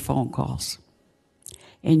returns your phone calls.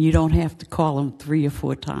 And you don't have to call him 3 or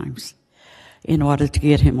 4 times in order to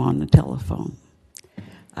get him on the telephone.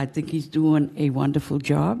 I think he's doing a wonderful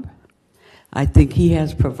job. I think he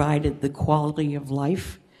has provided the quality of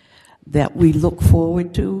life that we look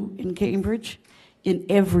forward to in Cambridge, in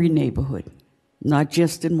every neighborhood, not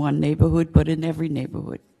just in one neighborhood, but in every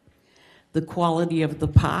neighborhood. The quality of the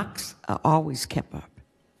parks are always kept up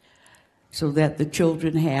so that the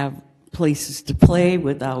children have places to play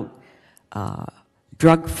without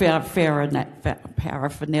drug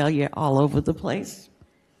paraphernalia all over the place.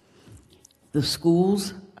 The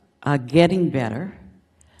schools are getting better.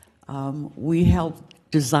 We helped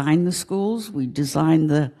design the schools. We designed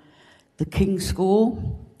the King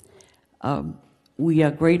School. We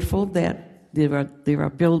are grateful that there are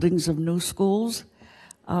buildings of new schools.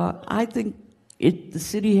 I think the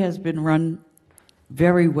city has been run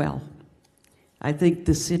very well. I think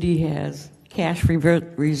the city has cash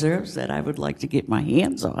reserves that I would like to get my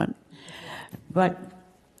hands on, but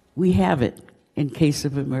we have it in case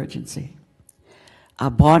of emergency.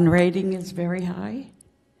 Our bond rating is very high,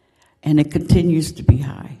 and it continues to be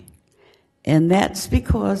high. And that's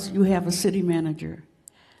because you have a city manager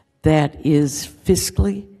that is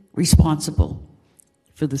fiscally responsible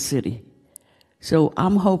for the city. So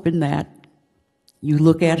I'm hoping that you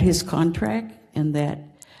look at his contract and that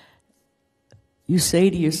you say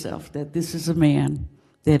to yourself that this is a man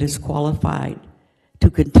that is qualified to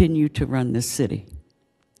continue to run this city.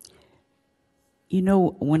 You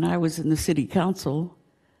know, when I was in the city council,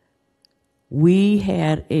 we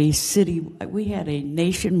had a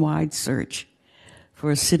nationwide search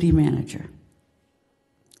for a city manager.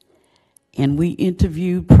 And we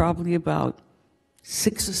interviewed probably about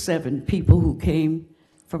 6 or 7 people who came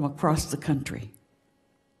from across the country.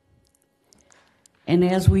 And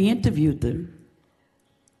as we interviewed them,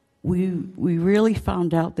 we really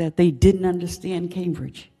found out that they didn't understand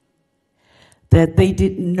Cambridge, that they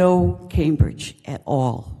didn't know Cambridge at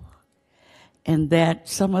all, and that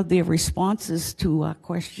some of their responses to our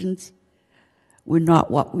questions were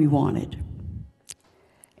not what we wanted.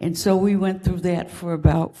 And so we went through that for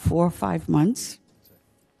about 4 or 5 months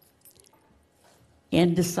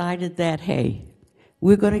and decided that, hey,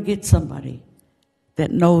 we're going to get somebody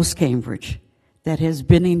that knows Cambridge, that has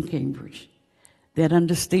been in Cambridge, that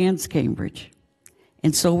understands Cambridge.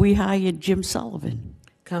 And so we hired Jim Sullivan.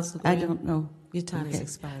 Councilor I Graham, don't know. your time has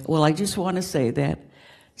expired. Well, I just want to say that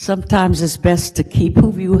sometimes it's best to keep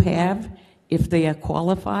who you have if they are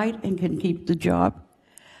qualified and can keep the job,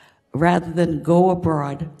 rather than go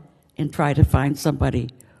abroad and try to find somebody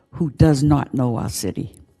who does not know our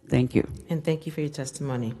city. Thank you. And thank you for your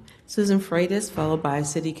testimony. Susan Freitas, followed by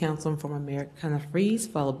City Councilman former Mayor Kenneth Reeves,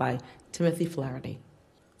 followed by Timothy Flaherty.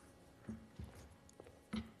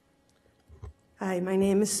 Hi, my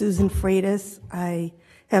name is Susan Freitas. I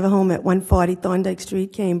have a home at 140 Thorndike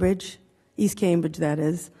Street, Cambridge, East Cambridge, that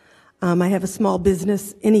is. I have a small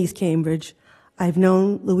business in East Cambridge. I've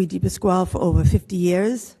known Louis DePasquale for over 50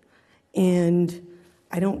 years, and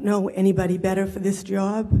I don't know anybody better for this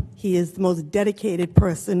job. He is the most dedicated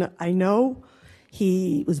person I know.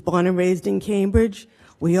 He was born and raised in Cambridge.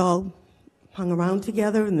 We all hung around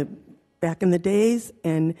together back in the days,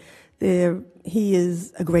 and he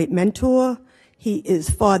is a great mentor. He is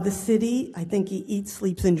for the city. I think he eats,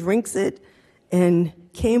 sleeps, and drinks it. And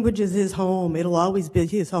Cambridge is his home. It'll always be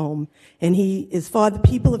his home. And he is for the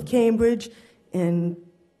people of Cambridge, and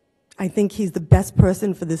I think he's the best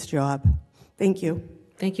person for this job. Thank you.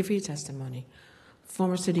 Thank you for your testimony.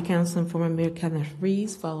 Former City Councilman, former Mayor Kenneth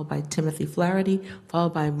Reeves, followed by Timothy Flaherty,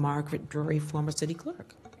 followed by Margaret Drury, former City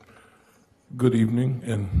Clerk. Good evening,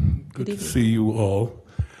 and good to see you all.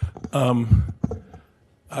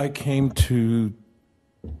 I came to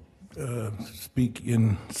speak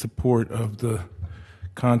in support of the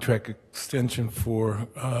contract extension for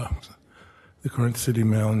the current city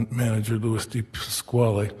manager, Louis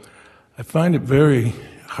DePasquale. I find it very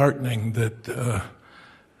heartening that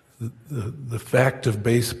the fact of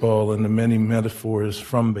baseball and the many metaphors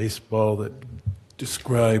from baseball that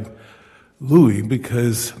describe Louis,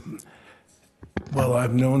 because while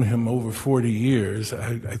I've known him over 40 years,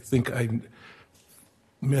 I think I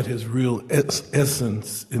met his real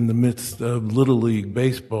essence in the midst of Little League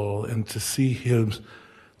baseball, and to see his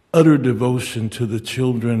utter devotion to the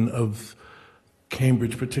children of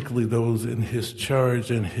Cambridge, particularly those in his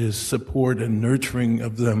charge, and his support and nurturing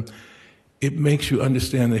of them, it makes you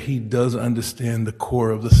understand that he does understand the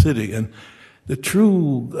core of the city. And the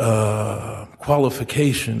true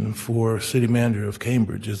qualification for city manager of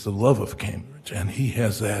Cambridge is the love of Cambridge. Cambridge, and he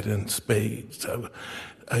has that in spades.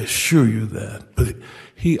 I assure you that. But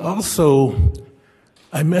he also,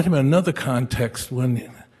 I met him in another context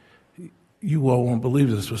when, you all won't believe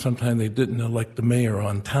this, but sometimes they didn't elect the mayor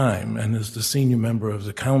on time. And as the senior member of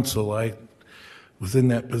the council, I was in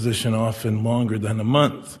that position often longer than a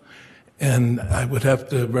month. And I would have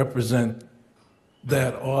to represent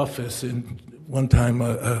that office. In one time,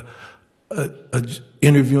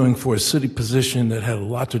 interviewing for a city position that had a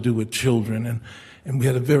lot to do with children. And we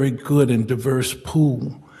had a very good and diverse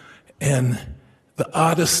pool. And the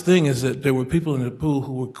oddest thing is that there were people in the pool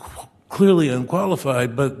who were clearly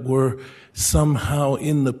unqualified, but were somehow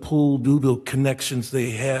in the pool due to connections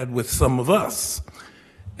they had with some of us.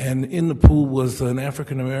 And in the pool was an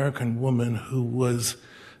African-American woman who was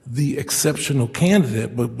the exceptional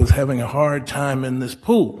candidate, but was having a hard time in this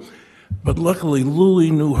pool. But luckily, Louis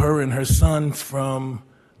knew her and her son from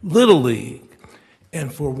Little League.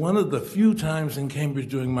 And for one of the few times in Cambridge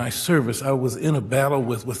during my service, I was in a battle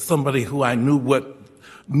with somebody who I knew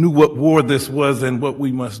what war this was and what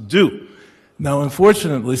we must do. Now,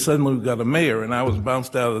 unfortunately, suddenly we got a mayor, and I was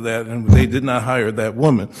bounced out of that, and they did not hire that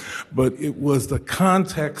woman. But it was the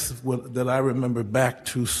context that I remember back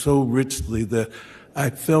to so richly that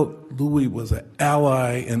I felt Louis was an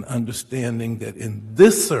ally in understanding that in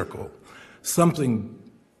this circle, something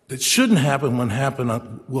that shouldn't happen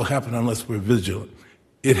will happen unless we're vigilant.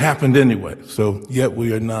 It happened anyway, so yet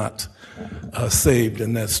we are not saved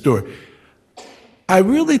in that story. I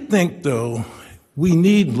really think, though, we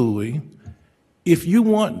need Louis. If you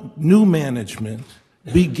want new management,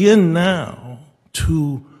 begin now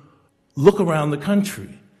to look around the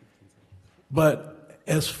country. But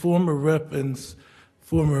as former rep and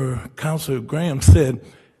former Councilor Graham said,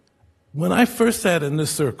 when I first sat in this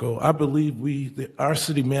circle, I believed our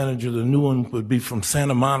city manager, the new one, would be from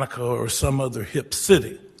Santa Monica or some other hip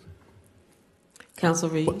city. Councilor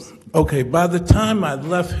Reeves. Okay, by the time I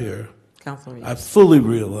left here, I fully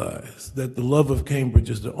realized that the love of Cambridge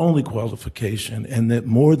is the only qualification, and that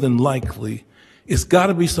more than likely, it's got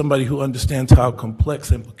to be somebody who understands how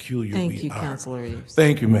complex and peculiar we are. Thank you, Councilor Reeves.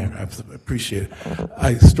 Thank you, Mayor. I appreciate it.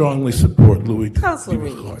 I strongly support Louis. Councilor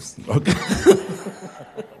Reeves. Okay.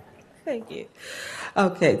 Thank you.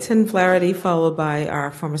 Okay, Tim Flaherty, followed by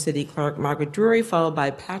our former city clerk, Margaret Drury, followed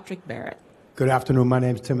by Patrick Barrett. Good afternoon. My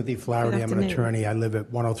name is Timothy Flaherty. Good I'm an afternoon. attorney. I live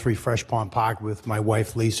at 103 Fresh Pond Park with my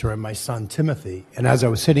wife, Lisa, and my son, Timothy. And as I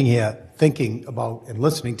was sitting here thinking about and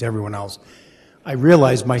listening to everyone else, I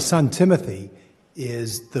realized my son, Timothy,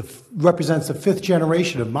 represents the fifth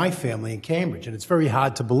generation of my family in Cambridge. And it's very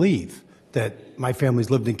hard to believe that my family's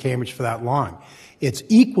lived in Cambridge for that long. It's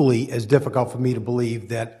equally as difficult for me to believe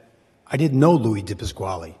that I didn't know Louis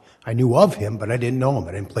DePasquale. I knew of him, but I didn't know him.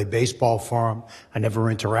 I didn't play baseball for him. I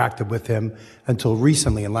never interacted with him until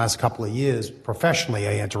recently, in the last couple of years, professionally,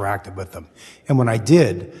 I interacted with him. And when I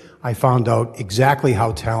did, I found out exactly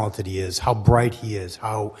how talented he is, how bright he is,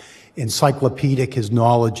 how encyclopedic his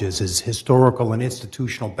knowledge is, his historical and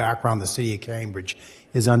institutional background in the city of Cambridge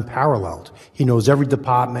is unparalleled. He knows every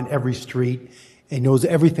department, every street, and he knows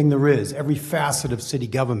everything there is, every facet of city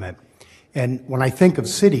government. And when I think of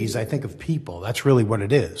cities, I think of people. That's really what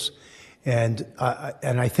it is. And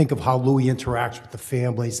I think of how Louis interacts with the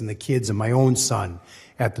families and the kids and my own son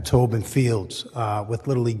at the Tobin Fields with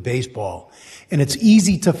Little League Baseball. And it's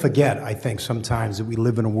easy to forget, I think, sometimes that we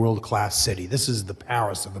live in a world-class city. This is the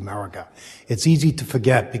Paris of America. It's easy to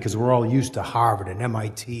forget because we're all used to Harvard and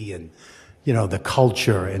MIT and, you know, the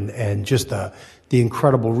culture and just the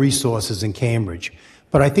incredible resources in Cambridge.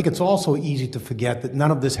 But I think it's also easy to forget that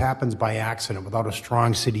none of this happens by accident without a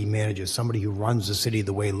strong city manager, somebody who runs the city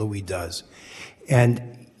the way Louis does.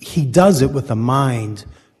 And he does it with a mind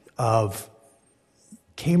of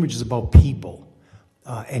Cambridge is about people.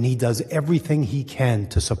 And he does everything he can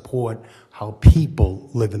to support how people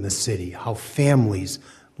live in the city, how families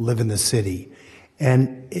live in the city.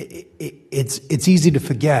 And it's easy to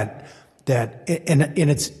forget that, and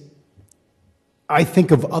it's, I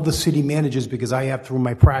think of other city managers because I have, through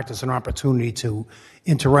my practice, an opportunity to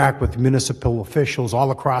interact with municipal officials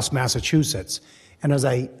all across Massachusetts. And as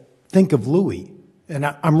I think of Louis,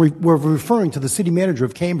 and we're referring to the city manager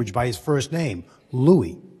of Cambridge by his first name,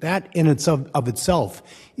 Louis. That in of itself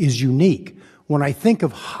is unique. When I think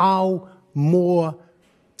of how more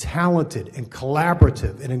talented and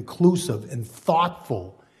collaborative and inclusive and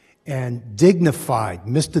thoughtful and dignified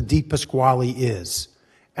Mr. DePasquale is,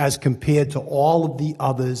 as compared to all of the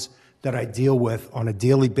others that I deal with on a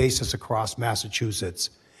daily basis across Massachusetts,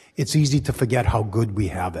 it's easy to forget how good we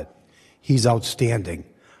have it. He's outstanding.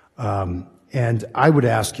 And I would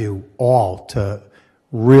ask you all to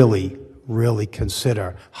really, really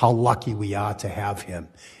consider how lucky we are to have him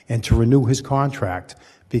and to renew his contract,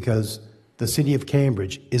 because the city of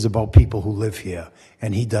Cambridge is about people who live here,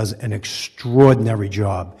 and he does an extraordinary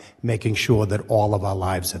job making sure that all of our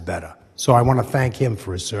lives are better. So I want to thank him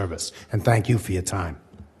for his service, and thank you for your time.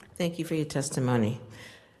 Thank you for your testimony.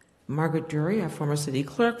 Margaret Drury, our former city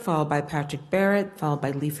clerk, followed by Patrick Barrett, followed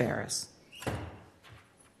by Lee Ferris.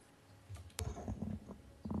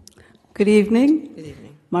 Good evening. Good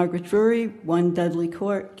evening. Margaret Drury, 1 Dudley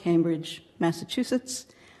Court, Cambridge, Massachusetts.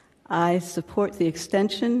 I support the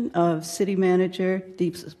extension of City Manager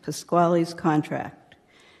DePasquale's contract.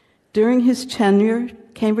 During his tenure,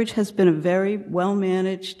 Cambridge has been a very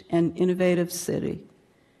well-managed and innovative city.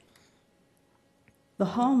 The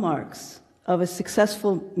hallmarks of a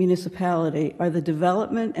successful municipality are the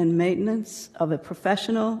development and maintenance of a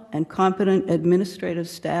professional and competent administrative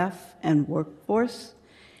staff and workforce,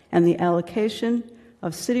 and the allocation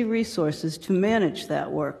of city resources to manage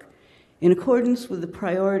that work in accordance with the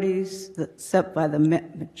priorities set by the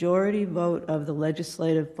majority vote of the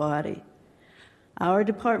legislative body. Our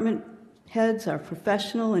department heads are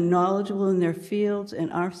professional and knowledgeable in their fields,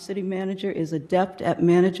 and our city manager is adept at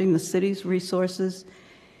managing the city's resources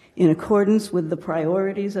in accordance with the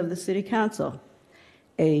priorities of the City Council.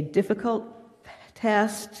 A difficult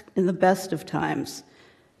task in the best of times,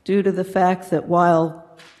 due to the fact that while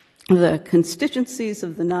the constituencies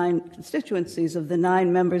of the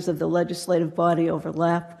nine members of the legislative body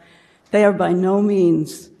overlap, they are by no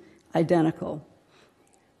means identical.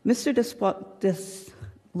 Mr.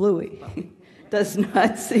 Louis does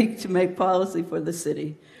not seek to make policy for the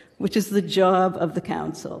city, which is the job of the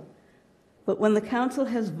council. But when the council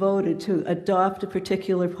has voted to adopt a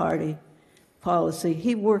particular policy,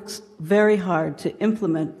 he works very hard to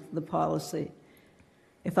implement the policy.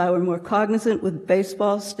 If I were more cognizant with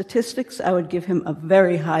baseball statistics, I would give him a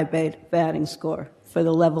very high batting score for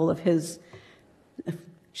the level of his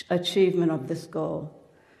achievement of this goal.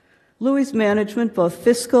 Louis's management, both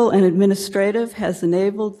fiscal and administrative, has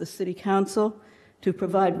enabled the City Council to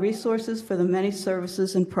provide resources for the many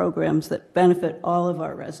services and programs that benefit all of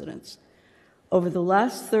our residents. Over the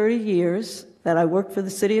last 30 years that I worked for the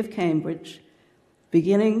City of Cambridge,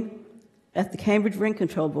 beginning at the Cambridge Rent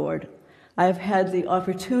Control Board, I have had the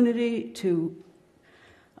opportunity to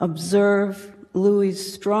observe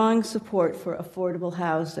Louis's strong support for affordable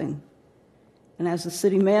housing. And as the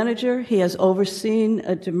city manager, he has overseen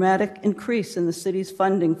a dramatic increase in the city's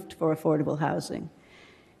funding for affordable housing.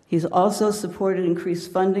 He's also supported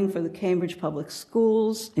increased funding for the Cambridge Public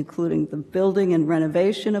Schools, including the building and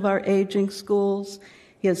renovation of our aging schools.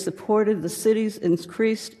 He has supported the city's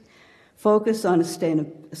increased focus on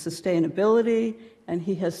sustainability, and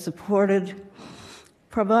he has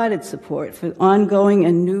provided support for ongoing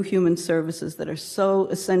and new human services that are so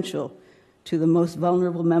essential to the most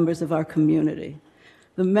vulnerable members of our community.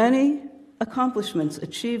 The many accomplishments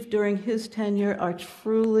achieved during his tenure are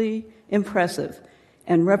truly impressive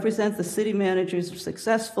and represent the city manager's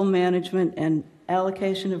successful management and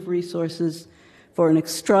allocation of resources for an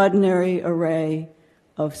extraordinary array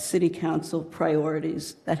of city council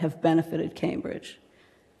priorities that have benefited Cambridge.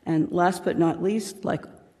 And last but not least, like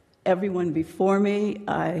everyone before me,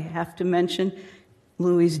 I have to mention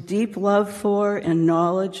Louis's deep love for and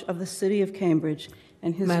knowledge of the city of Cambridge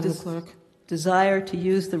and his desire to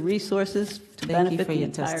use the resources to benefit the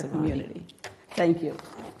entire community. Thank you.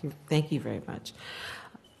 Thank you very much.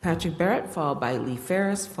 Patrick Barrett, followed by Lee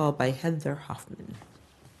Ferris, followed by Heather Hoffman.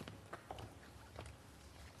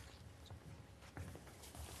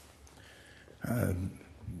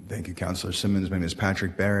 Thank you, Councilor Simmons. My name is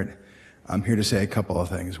Patrick Barrett. I'm here to say a couple of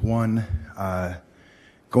things. One,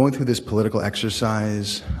 going through this political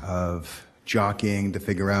exercise of jockeying to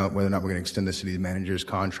figure out whether or not we're going to extend the city manager's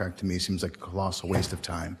contract, to me seems like a colossal waste of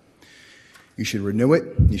time. You should renew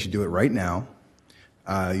it. You should do it right now.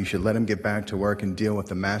 You should let him get back to work and deal with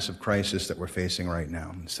the massive crisis that we're facing right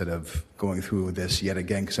now, instead of going through this yet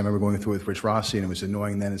again, because I remember going through it with Rich Rossi, and it was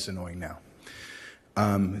annoying then, it's annoying now.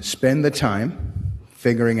 Spend the time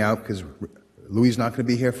figuring out, because Louis is not going to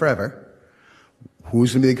be here forever,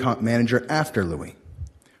 who's going to be the manager after Louis?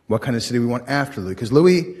 What kind of city we want after Louis? Because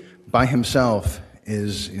Louis by himself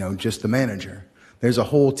is, just the manager. There's a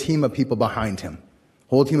whole team of people behind him,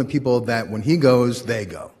 whole team of people that when he goes, they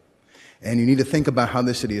go. And you need to think about how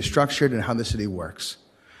the city is structured and how the city works.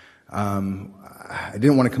 I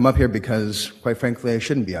didn't want to come up here because, quite frankly, I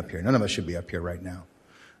shouldn't be up here. None of us should be up here right now.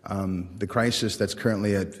 The crisis that's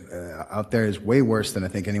currently out there is way worse than I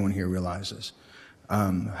think anyone here realizes.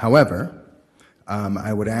 However,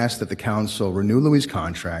 I would ask that the council renew Louis'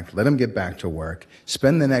 contract, let him get back to work,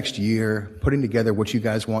 spend the next year putting together what you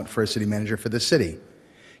guys want for a city manager for the city.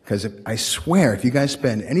 Because I swear, if you guys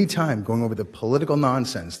spend any time going over the political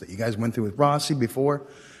nonsense that you guys went through with Rossi before,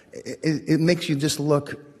 it makes you just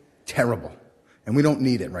look terrible. And we don't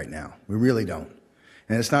need it right now. We really don't.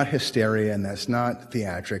 And it's not hysteria and that's not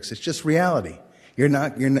theatrics. It's just reality. You're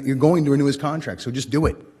going to renew his contract, so just do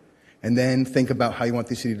it. And then think about how you want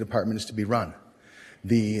these city departments to be run.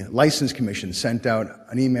 The License Commission sent out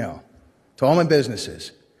an email to all my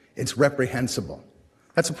businesses. It's reprehensible.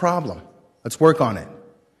 That's a problem. Let's work on it.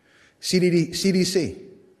 CDD,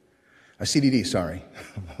 sorry.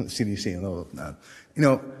 CDC,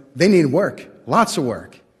 they need work, lots of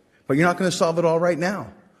work, but you're not going to solve it all right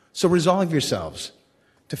now. So resolve yourselves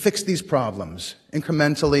to fix these problems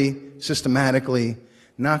incrementally, systematically,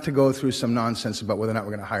 not to go through some nonsense about whether or not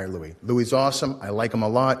we're going to hire Louis. Louis is awesome. I like him a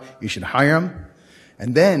lot. You should hire him.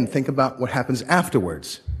 And then think about what happens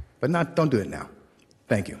afterwards, but don't do it now.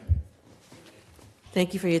 Thank you.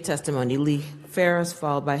 Thank you for your testimony. Lee Ferris,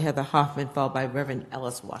 followed by Heather Hoffman, followed by Reverend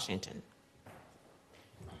Ellis Washington.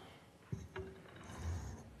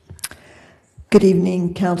 Good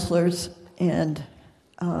evening, councilors, and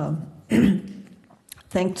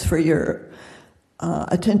thanks for your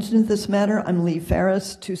attention to this matter. I'm Lee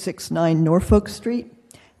Ferris, 269 Norfolk Street,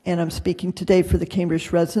 and I'm speaking today for the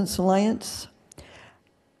Cambridge Residents Alliance.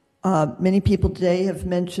 Many people today have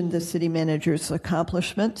mentioned the city manager's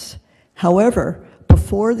accomplishments. However,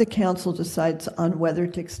 before the council decides on whether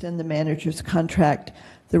to extend the manager's contract,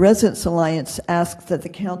 the Residents Alliance asks that the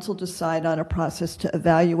council decide on a process to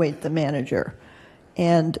evaluate the manager.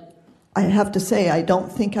 And I have to say, I don't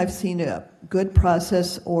think I've seen a good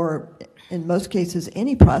process, or in most cases,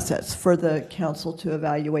 any process for the council to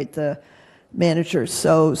evaluate the manager.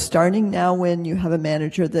 So starting now, when you have a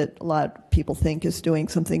manager that a lot of people think is doing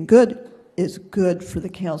something good, is good for the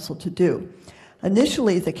council to do.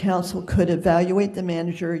 Initially, the council could evaluate the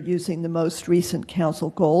manager using the most recent council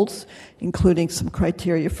goals, including some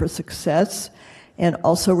criteria for success, and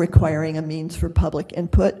also requiring a means for public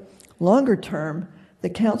input. Longer term, the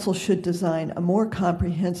council should design a more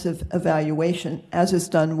comprehensive evaluation, as is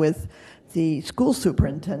done with the school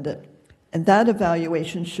superintendent. And that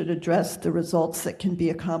evaluation should address the results that can be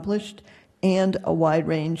accomplished and a wide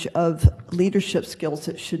range of leadership skills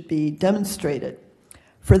that should be demonstrated.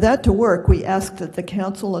 For that to work, we ask that the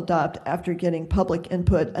council adopt, after getting public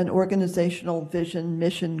input, an organizational vision,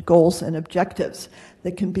 mission, goals, and objectives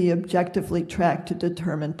that can be objectively tracked to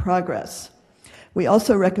determine progress. We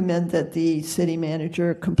also recommend that the city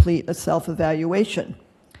manager complete a self-evaluation.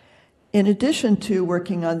 In addition to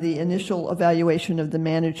working on the initial evaluation of the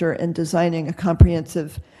manager and designing a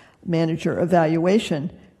comprehensive manager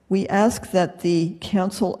evaluation, we ask that the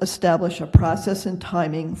council establish a process and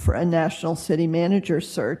timing for a national city manager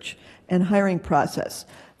search and hiring process.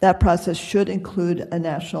 That process should include a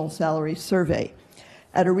national salary survey.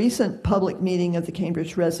 At a recent public meeting of the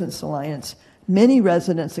Cambridge Residents Alliance, many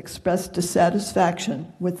residents expressed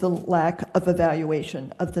dissatisfaction with the lack of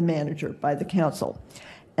evaluation of the manager by the council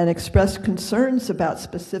and expressed concerns about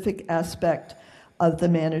specific aspect of the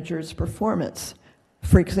manager's performance.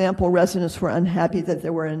 For example, residents were unhappy that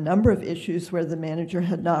there were a number of issues where the manager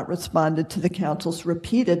had not responded to the council's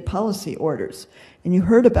repeated policy orders. And you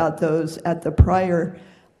heard about those at the prior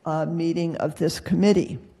meeting of this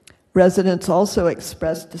committee. Residents also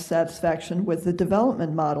expressed dissatisfaction with the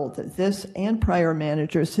development model that this and prior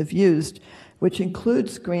managers have used, which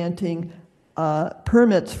includes granting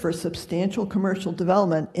permits for substantial commercial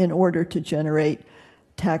development in order to generate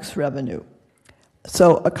tax revenue.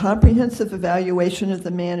 So a comprehensive evaluation of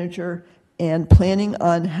the manager and planning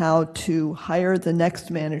on how to hire the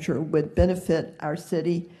next manager would benefit our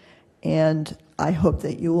city, and I hope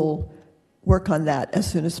that you will work on that as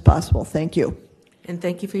soon as possible. Thank you. And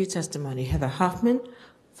thank you for your testimony. Heather Hoffman,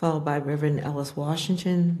 followed by Reverend Ellis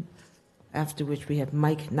Washington, after which we have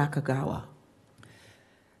Mike Nakagawa.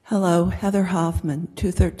 Hello, Heather Hoffman,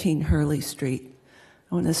 213 Hurley Street.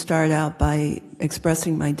 I want to start out by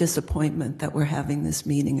expressing my disappointment that we're having this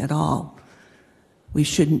meeting at all. We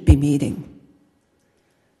shouldn't be meeting.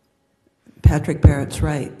 Patrick Barrett's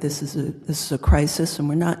right. This is a crisis, and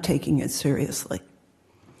we're not taking it seriously.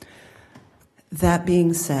 That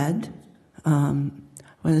being said, I want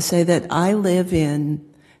to say that I live in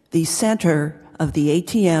the center of the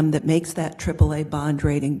ATM that makes that AAA bond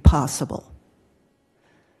rating possible.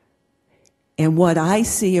 And what I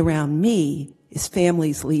see around me is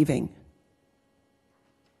families leaving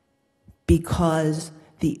because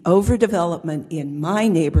the overdevelopment in my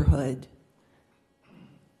neighborhood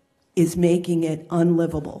is making it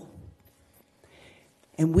unlivable.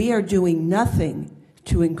 And we are doing nothing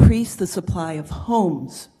to increase the supply of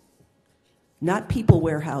homes, not people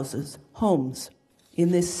warehouses, homes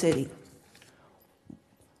in this city.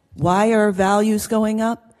 Why are values going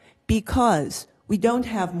up? Because we don't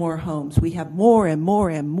have more homes. We have more and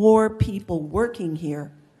more and more people working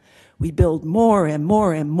here. We build more and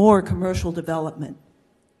more and more commercial development.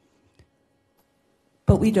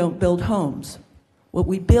 But we don't build homes. What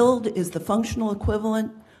we build is the functional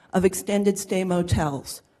equivalent of extended stay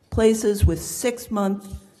motels, places with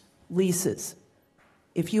 6-month leases.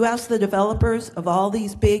 If you ask the developers of all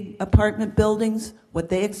these big apartment buildings what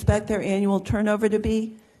they expect their annual turnover to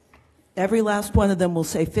be, every last one of them will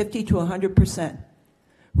say 50 to 100%.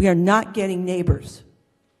 We are not getting neighbors.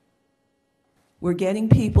 We're getting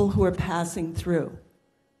people who are passing through.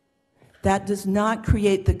 That does not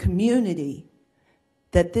create the community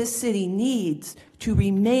that this city needs to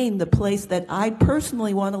remain the place that I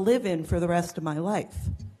personally want to live in for the rest of my life.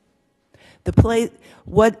 The place,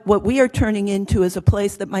 what we are turning into is a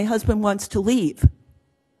place that my husband wants to leave,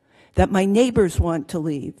 that my neighbors want to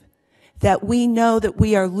leave, that we know that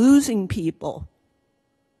we are losing people.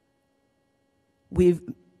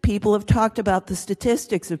 People have talked about the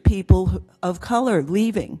statistics of people of color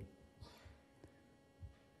leaving.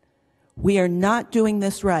 We are not doing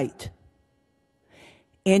this right.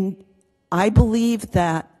 And I believe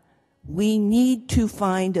that we need to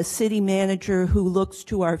find a city manager who looks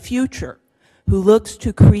to our future, who looks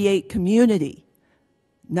to create community,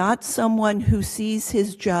 not someone who sees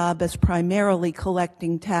his job as primarily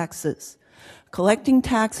collecting taxes. Collecting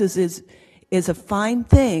taxes is a fine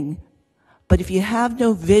thing, but if you have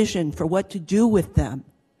no vision for what to do with them,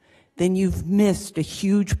 then you've missed a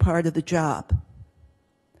huge part of the job.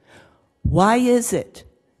 Why is it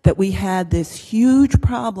that we had this huge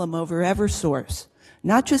problem over Eversource,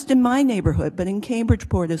 not just in my neighborhood, but in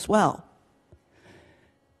Cambridgeport as well?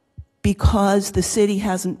 Because the city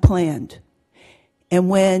hasn't planned. And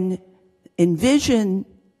when in the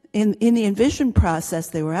Envision process,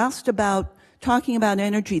 they were asked about talking about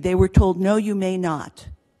energy, they were told, no, you may not.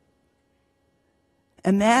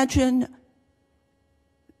 Imagine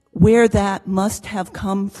where that must have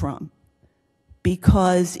come from,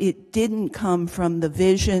 because it didn't come from the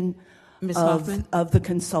vision of the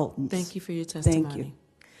consultants. Thank you for your testimony. Thank you.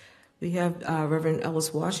 We have Reverend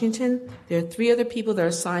Ellis Washington. There are 3 other people that are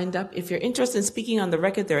signed up. If you're interested in speaking on the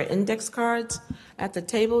record, there are index cards at the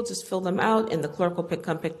table. Just fill them out, and the clerk will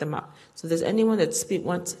come pick them up. So if there's anyone that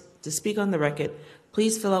wants to speak on the record,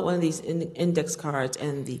 please fill out one of these index cards,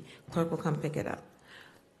 and the clerk will come pick it up.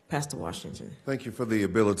 Pastor Washington. Thank you for the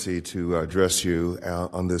ability to address you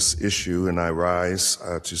on this issue, and I rise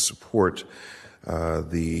to support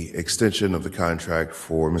the extension of the contract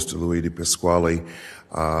for Mr. Louis DePasquale.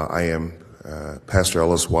 I am Pastor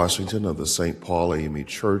Ellis Washington of the St. Paul AME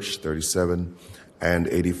Church, 37 and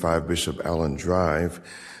 85 Bishop Allen Drive.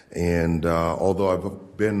 And although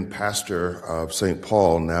I've been pastor of St.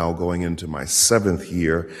 Paul now going into my 7th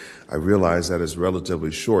year, I realize that is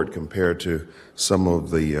relatively short compared to some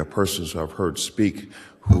of the persons who I've heard speak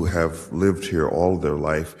who have lived here all of their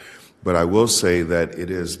life. But I will say that it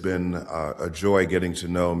has been a joy getting to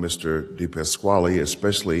know Mr. DePasquale,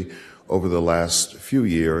 especially over the last few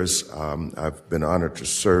years. I've been honored to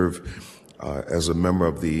serve as a member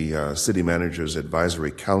of the City Managers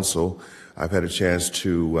Advisory Council. I've had a chance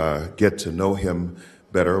to get to know him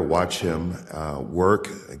better, watch him work,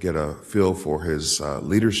 get a feel for his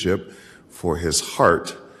leadership, for his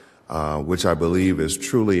heart, which I believe is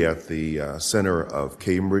truly at the center of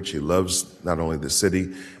Cambridge. He loves not only the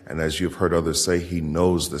city, and as you've heard others say, he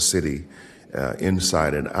knows the city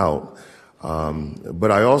inside and out.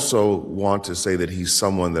 But I also want to say that he's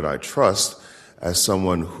someone that I trust as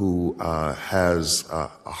someone who has a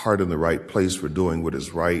heart in the right place for doing what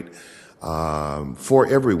is right for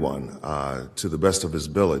everyone to the best of his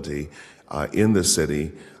ability in the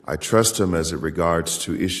city. I trust him as it regards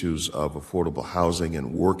to issues of affordable housing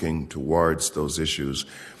and working towards those issues.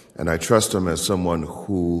 And I trust him as someone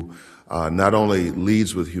who not only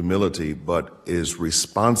leads with humility, but is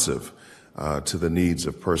responsive to the needs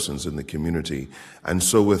of persons in the community. And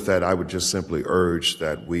so with that, I would just simply urge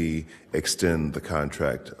that we extend the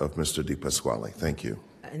contract of Mr. DePasquale. Thank you.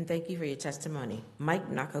 And thank you for your testimony. Mike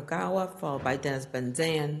Nakagawa, followed by Dennis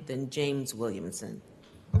Benzan, then James Williamson.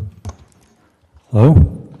 Hello,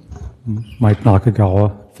 Mike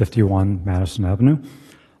Nakagawa, 51 Madison Avenue.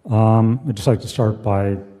 I'd just like to start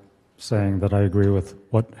by saying that I agree with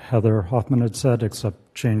what Heather Hoffman had said,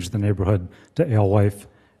 except change the neighborhood to Alewife,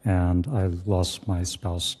 and I lost my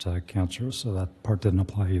spouse to cancer, so that part didn't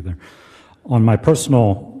apply either. On my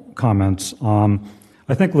personal comments, I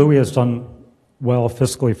think Louis has done well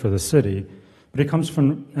fiscally for the city, but he comes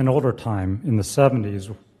from an older time in the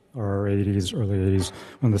 70s or 80s, early 80s,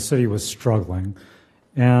 when the city was struggling.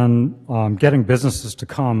 And getting businesses to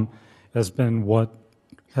come has been what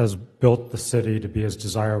has built the city to be as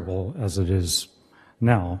desirable as it is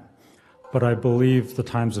now. But I believe the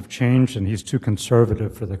times have changed, and he's too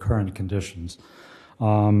conservative for the current conditions.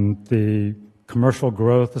 The commercial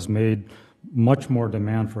growth has made much more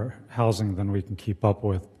demand for housing than we can keep up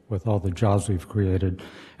with all the jobs we've created,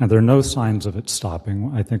 and there are no signs of it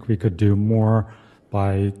stopping. I think we could do more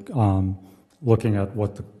by looking at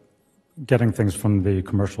getting things from the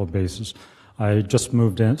commercial basis. I just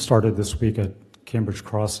started this week at Cambridge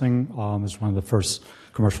Crossing as one of the first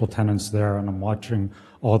commercial tenants there, and I'm watching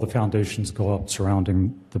all the foundations go up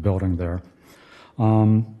surrounding the building there.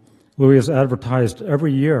 Louis has advertised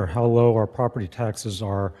every year how low our property taxes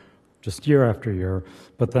are, just year after year,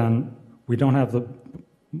 but then we don't have the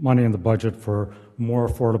money in the budget for more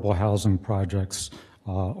affordable housing projects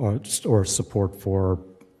or support for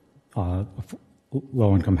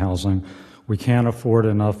low-income housing. We can't afford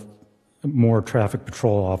enough more traffic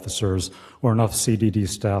patrol officers or enough CDD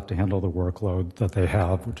staff to handle the workload that they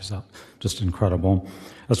have, which is just incredible.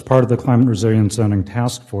 As part of the Climate Resilience Zoning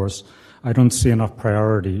Task Force, I don't see enough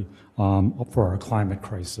priority for our climate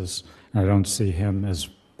crisis, and I don't see him as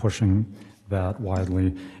pushing that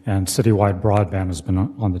widely, and citywide broadband has been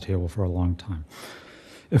on the table for a long time.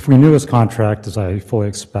 If we knew his contract, as I fully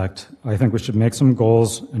expect, I think we should make some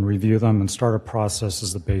goals and review them and start a process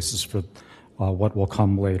as the basis for what will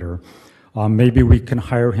come later. Maybe we can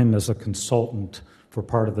hire him as a consultant for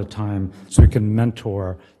part of the time so he can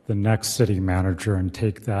mentor the next city manager and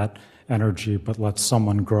take that energy, but let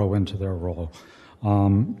someone grow into their role.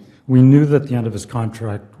 We knew that the end of his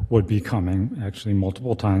contract would be coming, actually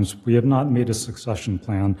multiple times. We have not made a succession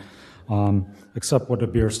plan, except what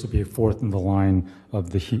appears to be fourth in the line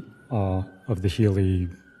of the Healy,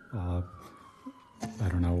 I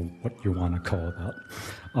don't know what you want to call that.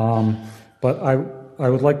 But I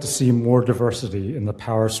would like to see more diversity in the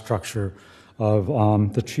power structure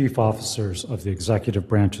of the chief officers of the executive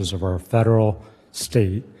branches of our federal,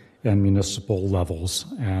 state, and municipal levels,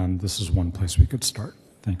 and this is one place we could start.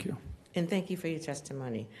 Thank you. And thank you for your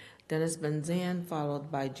testimony. Dennis Benzan,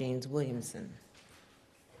 followed by James Williamson.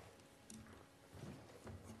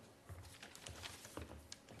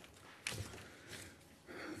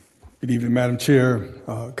 Good evening, Madam Chair,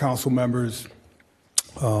 council members.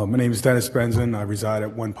 My name is Dennis Benzan. I reside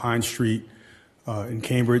at 1 Pine Street in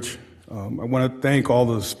Cambridge. I want to thank all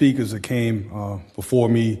the speakers that came before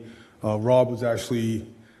me. Rob was actually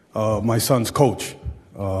my son's coach,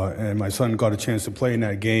 and my son got a chance to play in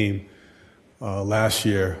that game last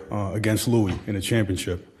year against Louis in a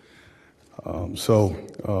championship. I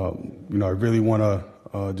really want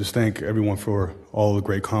to just thank everyone for all the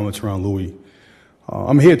great comments around Louis.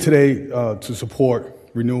 I'm here today to support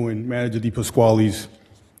renewing Manager DePasquale's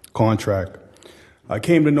contract. I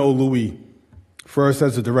came to know Louis first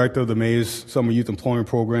as the director of the Mayor's Summer Youth Employment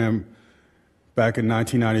Program back in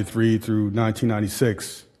 1993 through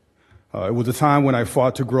 1996. It was a time when I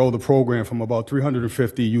fought to grow the program from about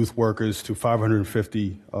 350 youth workers to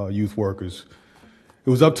 550 youth workers. It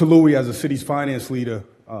was up to Louis as the city's finance leader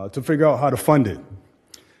to figure out how to fund it,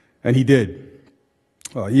 and he did.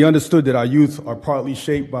 He understood that our youth are partly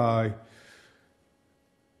shaped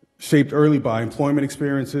early by employment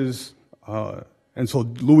experiences, and so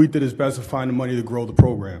Louis did his best to find the money to grow the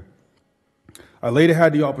program. I later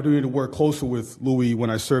had the opportunity to work closer with Louis when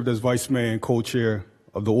I served as vice mayor and co-chair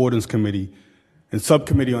of the Ordinance Committee and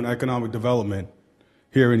Subcommittee on Economic Development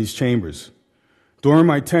here in these chambers. During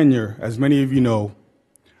my tenure, as many of you know,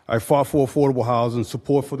 I fought for affordable housing,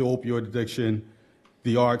 support for the opioid addiction,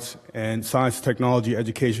 the arts, and science, technology,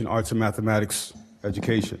 education, arts, and mathematics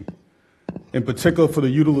education. In particular, for the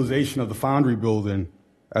utilization of the Foundry building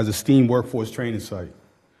as a STEAM workforce training site.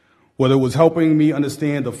 Whether it was helping me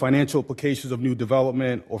understand the financial implications of new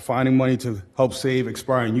development, or finding money to help save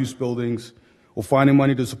expiring use buildings, or finding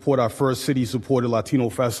money to support our first city-supported Latino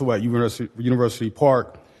festival at University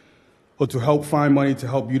Park, or to help find money to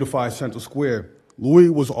help beautify Central Square, Louis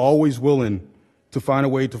was always willing to find a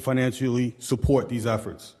way to financially support these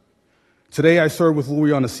efforts. Today, I serve with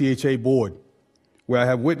Louis on the CHA board, where I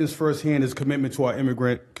have witnessed firsthand his commitment to our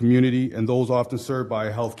immigrant community and those often served by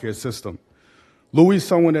a healthcare system. Louis is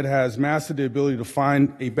someone that has mastered the ability to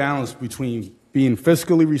find a balance between being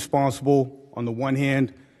fiscally responsible on the one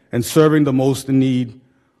hand and serving the most in need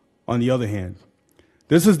on the other hand.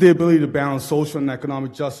 This is the ability to balance social and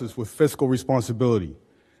economic justice with fiscal responsibility.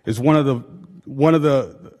 It's one of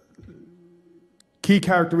the key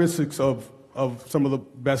characteristics of of some of the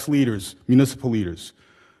best leaders, municipal leaders.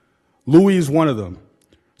 Louis is one of them.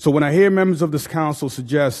 So when I hear members of this council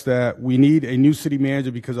suggest that we need a new city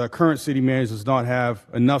manager because our current city manager does not have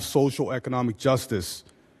enough social economic justice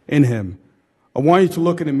in him, I want you to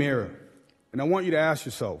look in the mirror and I want you to ask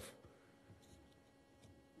yourself,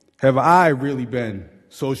 have I really been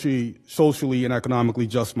socially and economically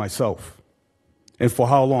just myself? And for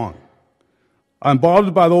how long? I'm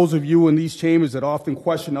bothered by those of you in these chambers that often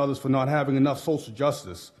question others for not having enough social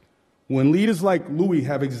justice, when leaders like Louis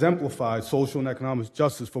have exemplified social and economic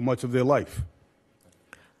justice for much of their life.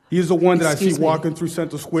 He is the one that I see walking through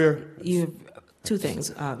Central Square. Two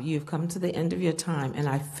things. You've come to the end of your time, and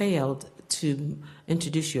I failed to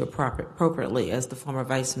introduce you appropriately as the former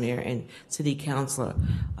vice mayor and city councilor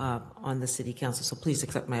on the city council. So please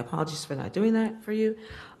accept my apologies for not doing that for you.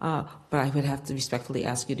 But I would have to respectfully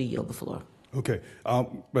ask you to yield the floor. Okay.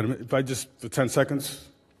 But if I just, for 10 seconds?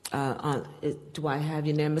 Do I have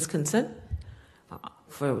unanimous consent?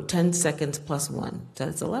 For 10 seconds plus 1.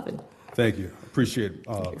 That's 11. Thank you. Appreciate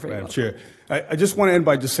it, Madam Chair. I just want to end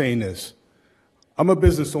by just saying this. I'm a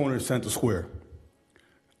business owner in Central Square.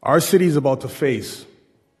 Our city is about to face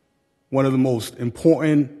one of the most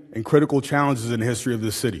important and critical challenges in the history of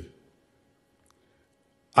this city.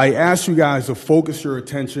 I ask you guys to focus your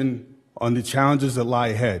attention on the challenges that lie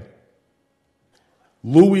ahead.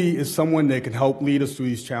 Louis is someone that can help lead us through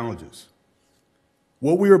these challenges.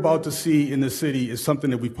 What we're about to see in the city is something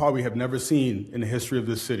that we probably have never seen in the history of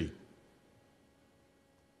this city.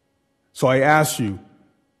 So I ask you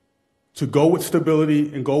to go with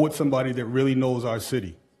stability and go with somebody that really knows our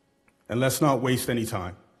city. And let's not waste any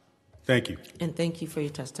time. Thank you. And thank you for your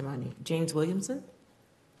testimony. James Williamson.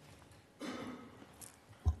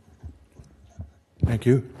 Thank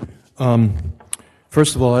you.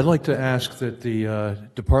 First of all, I'd like to ask that the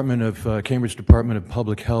Cambridge Department of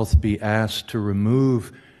Public Health be asked to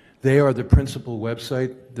remove. They are the principal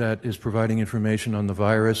website that is providing information on the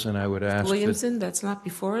virus, and I would ask Williamson, that's not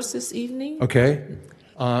before us this evening. Okay.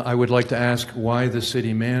 I would like to ask why the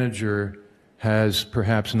city manager has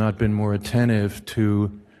perhaps not been more attentive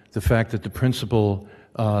to the fact that the principal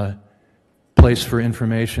place for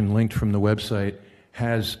information linked from the website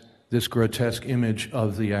has this grotesque image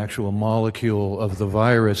of the actual molecule of the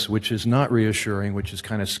virus, which is not reassuring, which is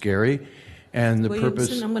kind of scary. And the Williamson,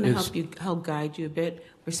 purpose I'm going to is... help guide you a bit.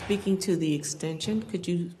 We're speaking to the extension. Could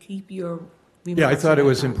you keep your remarks? Yeah, I thought it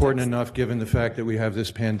was context? important enough, given the fact that we have this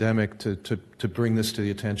pandemic, to bring this to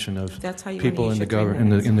the attention of people in the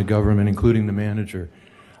government, including the manager.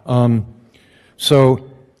 So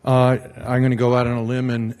I'm going to go out on a limb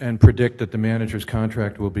and predict that the manager's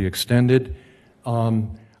contract will be extended.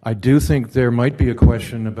 I do think there might be a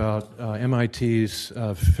question about MIT's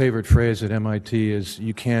favorite phrase at MIT is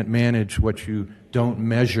you can't manage what you don't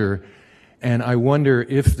measure. And I wonder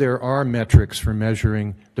if there are metrics for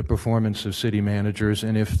measuring the performance of city managers,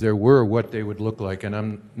 and if there were, what they would look like. And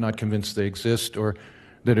I'm not convinced they exist or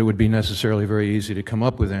that it would be necessarily very easy to come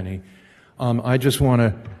up with any. I just want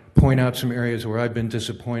to point out some areas where I've been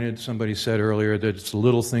disappointed. Somebody said earlier that it's the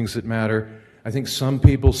little things that matter. I think some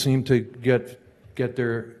people seem to get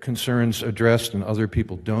their concerns addressed and other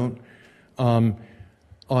people don't.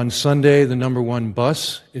 On Sunday, the number 1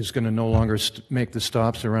 bus is going to no longer make the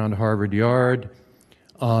stops around Harvard Yard.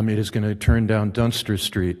 It is going to turn down Dunster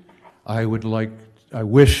Street. I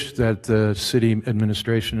wish that the city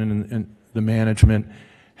administration and the management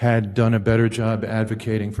had done a better job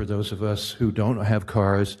advocating for those of us who don't have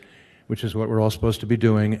cars, which is what we're all supposed to be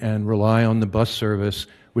doing, and rely on the bus service,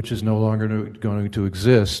 which is no longer going to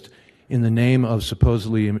exist, in the name of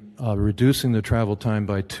supposedly reducing the travel time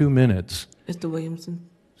by 2 minutes. Mr. Williamson,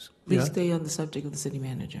 please stay on the subject of the city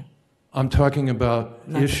manager. I'm talking about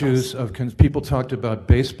issues of, people talked about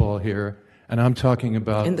baseball here, and I'm talking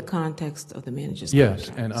about... In the context of the manager's Yes,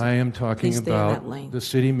 contract. and I am talking Please stay in that about lane. the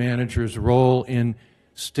city manager's role in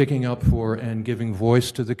sticking up for and giving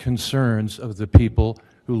voice to the concerns of the people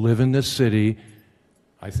who live in this city.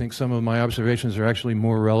 I think some of my observations are actually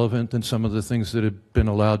more relevant than some of the things that have been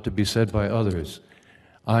allowed to be said by others.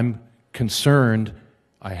 I'm concerned,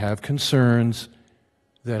 I have concerns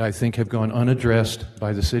that I think have gone unaddressed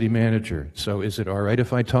by the city manager. So is it all right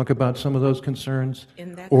if I talk about some of those concerns?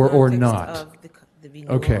 Or not? Of the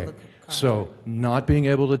renewal of Okay, the contract. so not being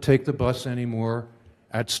able to take the bus anymore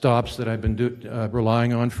at stops that I've been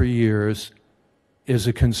relying on for years is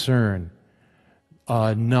a concern.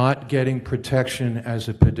 Not getting protection as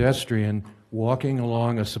a pedestrian walking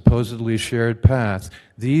along a supposedly shared path.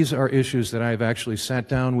 These are issues that I've actually sat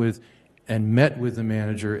down with and met with the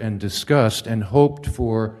manager and discussed and hoped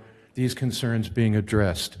for these concerns being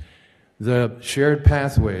addressed. The shared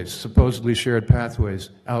pathways, supposedly shared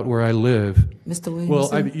pathways, out where I live. Mr. Williamson?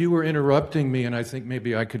 Well, you were interrupting me, and I think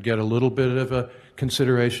maybe I could get a little bit of a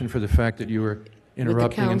consideration for the fact that you were interrupting.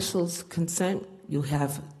 With the council's consent, you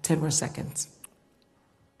have 10 more seconds.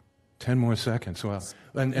 10 more seconds, well.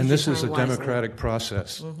 And this is a democratic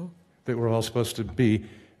process that we're all supposed to be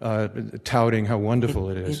touting how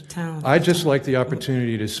wonderful it is. I'd just like the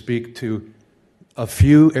opportunity to speak to a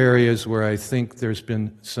few areas where I think there's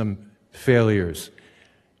been some failures.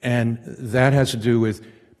 And that has to do with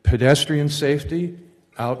pedestrian safety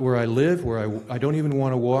out where I live, where I don't even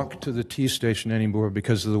want to walk to the T station anymore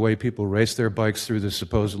because of the way people race their bikes through the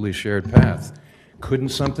supposedly shared path. Couldn't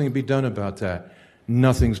something be done about that?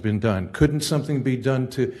 Nothing's been done. Couldn't something be done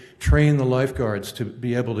to train the lifeguards to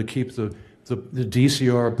be able to keep the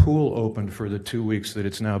DCR pool open for the 2 weeks that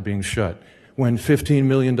it's now being shut, when $15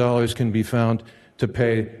 million can be found to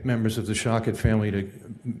pay members of the Shockett family to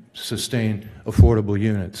sustain affordable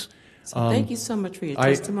units? Thank you so much for your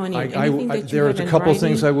testimony. There are a couple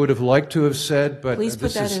things I would have liked to have said, but please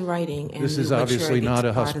put that in writing. This is obviously not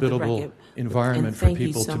a hospitable environment for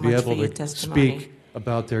people to be able to speak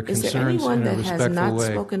about their concerns in a respectful way. Is there anyone that has not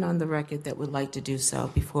spoken on the record that would like to do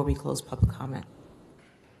so before we close public comment?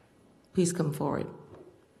 Please come forward.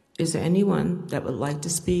 Is there anyone that would like to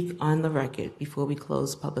speak on the record before we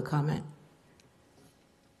close public comment?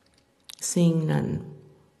 Seeing none.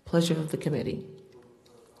 Pleasure of the committee.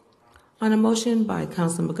 On a motion by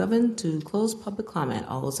Councilor McGovern to close public comment,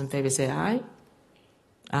 all those in favor say aye.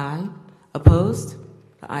 Aye. Opposed?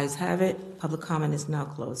 The ayes have it. Public comment is now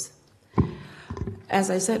closed.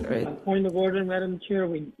 As I said earlier. Point of order, Madam Chair,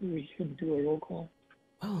 we should do a roll call.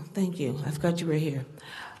 Oh, thank you. I forgot you were here.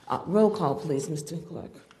 Roll call, please, Mr.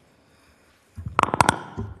 Clerk.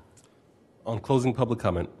 On closing public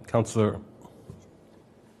comment, Councilor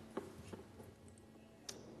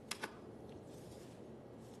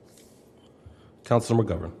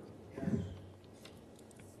McGovern.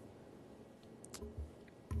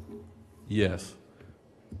 Yes.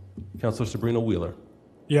 Councilor Sabrina Wheeler.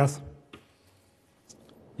 Yes.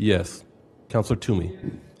 Yes. Councilor Toomey.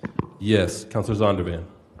 Yes. Councilor Zondervan.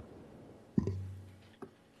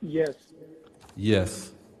 Yes.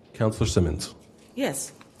 Yes. Councilor Simmons.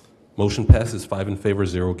 Yes. Motion passes 5 in favor,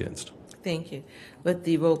 0 against. Thank you. With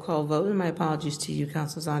the roll call vote, and my apologies to you,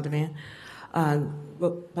 Councilor Zondervan,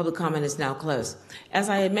 public comment is now closed. As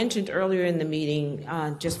I had mentioned earlier in the meeting,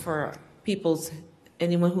 just for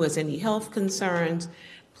anyone who has any health concerns,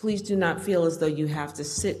 please do not feel as though you have to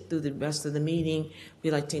sit through the rest of the meeting.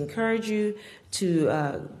 We'd like to encourage you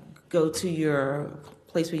to go to your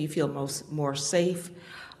place where you feel more safe,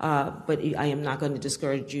 but I am not going to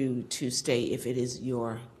discourage you to stay if it is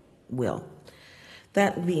your will.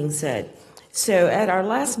 That being said, so at our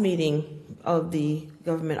last meeting of the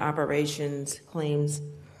government operations claims,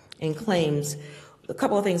 a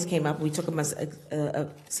couple of things came up. We took them as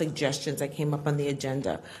suggestions that came up on the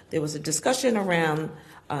agenda. There was a discussion around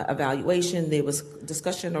evaluation, there was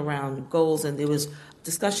discussion around goals, and there was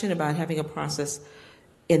discussion about having a process.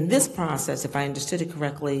 In this process, if I understood it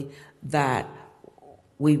correctly, that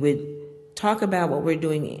we would talk about what we're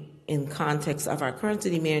doing in context of our current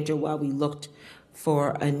city manager while we looked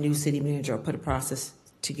for a new city manager or put a process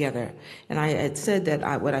together. And I had said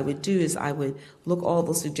that what I would do is I would look all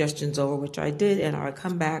those suggestions over, which I did, and I would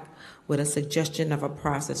come back with a suggestion of a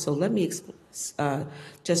process. So let me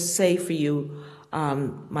just say for you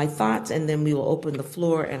my thoughts, and then we will open the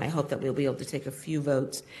floor, and I hope that we'll be able to take a few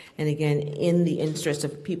votes. And again, in the interest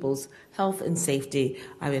of people's health and safety,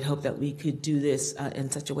 I would hope that we could do this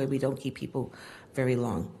in such a way we don't keep people very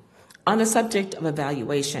long. On the subject of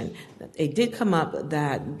evaluation, it did come up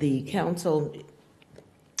that the council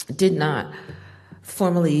did not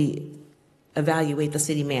formally evaluate the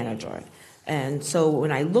city manager. And so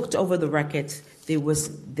when I looked over the records, there was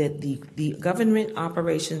that the Government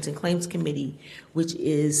Operations and Claims Committee, which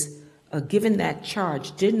is given that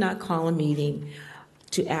charge, did not call a meeting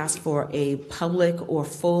to ask for a public or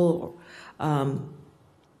full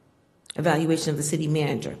evaluation of the city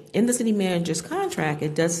manager. In the city manager's contract,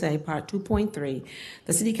 it does say, Part 2.3,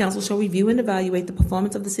 the city council shall review and evaluate the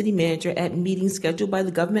performance of the city manager at meetings scheduled by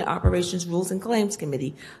the Government Operations Rules and Claims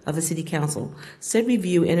Committee of the City Council. Said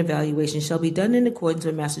review and evaluation shall be done in accordance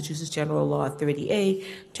with Massachusetts General Law 30A,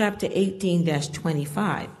 Chapter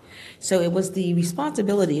 18-25. So it was the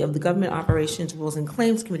responsibility of the Government Operations Rules and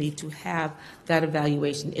Claims Committee to have that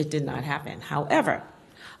evaluation. It did not happen. However,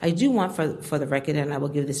 I do want for the record, and I will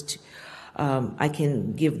give this to, I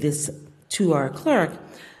can give this to our clerk.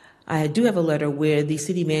 I do have a letter where the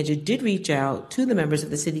city manager did reach out to the members of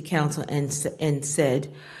the city council and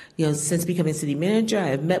said, Since becoming city manager, I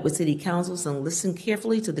have met with city councils and listened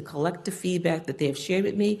carefully to the collective feedback that they have shared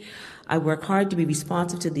with me. I work hard to be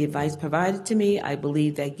responsive to the advice provided to me. I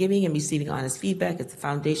believe that giving and receiving honest feedback is the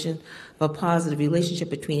foundation of a positive relationship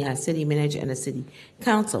between our city manager and the city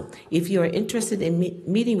council. If you are interested in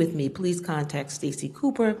meeting with me, please contact Stacy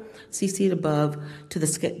Cooper, CC'd above, to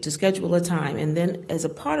schedule a time. And then as a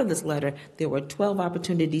part of this letter, there were 12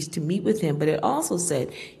 opportunities to meet with him, but it also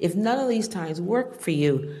said, if none of these times work for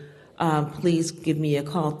you, please give me a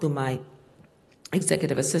call through my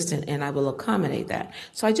executive assistant, and I will accommodate that.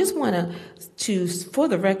 So I just want to, for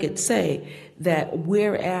the record, say that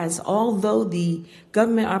whereas although the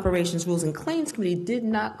Government Operations Rules and Claims Committee did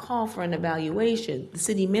not call for an evaluation, the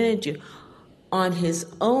city manager, on his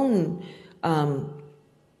own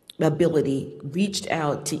ability, reached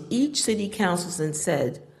out to each city council and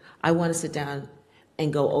said, I want to sit down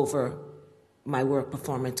and go over my work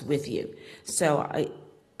performance with you. So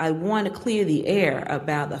I want to clear the air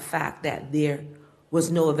about the fact that there was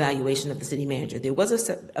no evaluation of the city manager. There was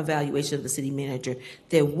an evaluation of the city manager.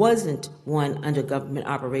 There wasn't one under Government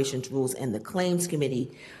Operations Rules and the Claims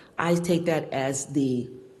Committee. I take that as the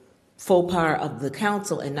faux pas of the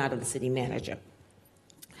council and not of the city manager.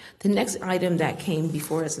 The next item that came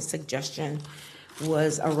before as a suggestion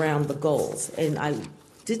was around the goals. And I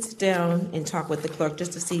did sit down and talk with the clerk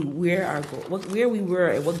just to see where we were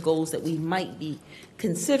and what goals that we might be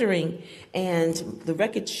considering. And the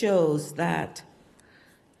record shows that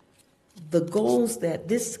the goals that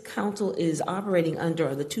this council is operating under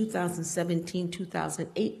are the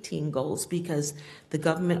 2017-2018 goals, because the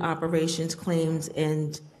Government Operations, Claims,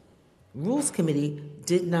 and Rules Committee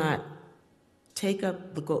did not take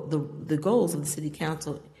up the goals of the City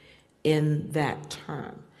Council in that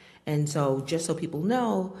term. And so just so people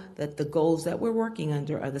know that the goals that we're working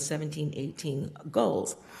under are the 17-18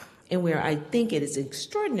 goals, and where I think it is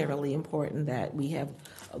extraordinarily important that we have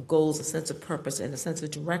goals, a sense of purpose, and a sense of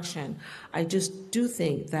direction. I just do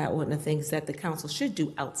think that one of the things that the council should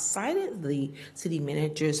do outside of the city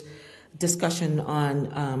manager's discussion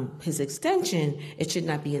on his extension, it should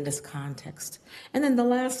not be in this context. And then the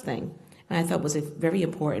last thing, and I thought was very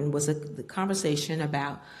important, was the conversation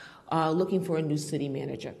about looking for a new city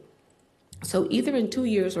manager. So either in 2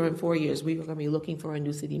 years or in 4 years, we are going to be looking for a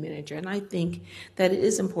new city manager. And I think that it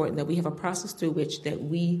is important that we have a process through which that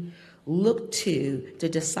we look to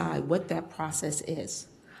decide what that process is.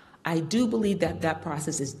 I do believe that that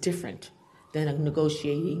process is different than a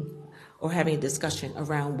negotiating or having a discussion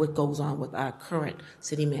around what goes on with our current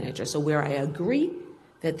city manager. So where I agree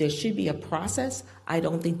that there should be a process, I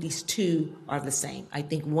don't think these two are the same. I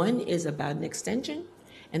think one is about an extension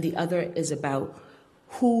and the other is about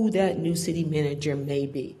who that new city manager may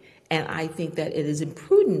be. And I think that it is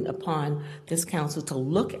imprudent upon this council to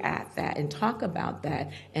look at that and talk about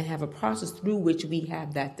that and have a process through which we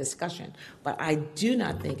have that discussion. But I do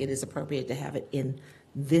not think it is appropriate to have it in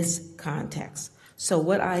this context. So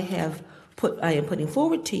what I am putting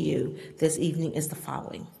forward to you this evening is the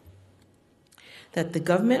following: that the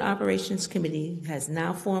Government Operations Committee has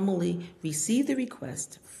now formally received the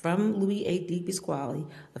request from Louis A. DePasquale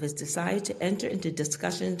of his desire to enter into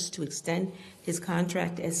discussions to extend his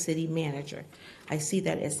contract as city manager. I see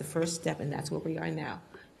that as the first step, and that's where we are now.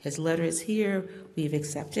 His letter is here. We've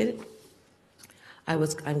accepted it.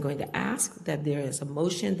 I'm going to ask that there is a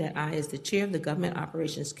motion that I, as the chair of the Government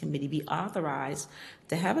Operations Committee, be authorized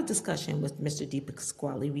to have a discussion with Mr.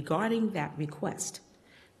 DePasquale regarding that request.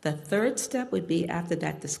 The third step would be, after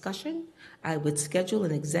that discussion, I would schedule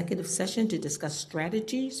an executive session to discuss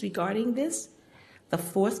strategies regarding this. The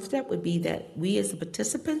fourth step would be that we as the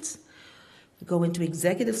participants go into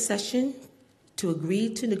executive session to agree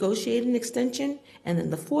to negotiate an extension. And then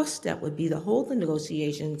the fourth step would be to hold the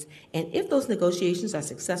negotiations. And if those negotiations are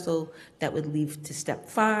successful, that would lead to step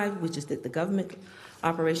 5, which is that the Government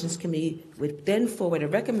Operations Committee would then forward a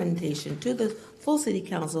recommendation to the full City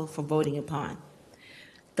Council for voting upon.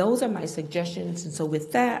 Those are my suggestions, and so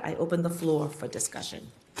with that, I open the floor for discussion.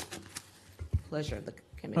 Pleasure of the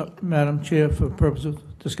committee. Madam Chair, for purpose of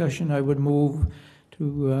discussion, I would move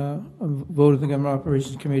to a vote of the Government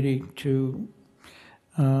Operations Committee to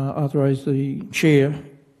authorize the chair,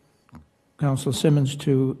 Councilor Simmons,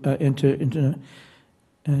 to enter into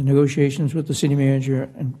negotiations with the city manager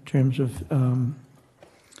in terms of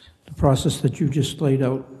the process that you just laid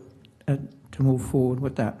out to move forward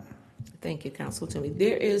with that. Thank you, Councilor Toomey.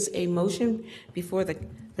 There is a motion before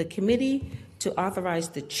the committee to authorize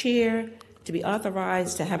the chair to be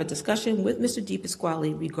authorized to have a discussion with Mr.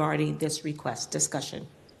 DePasquale regarding this request. Discussion.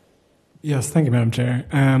 Yes, thank you, Madam Chair.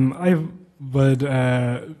 I would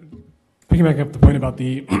picking back up the point about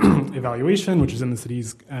the evaluation, which is in the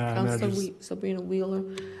city's managers. Sabrina Wheeler,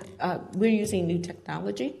 we're using new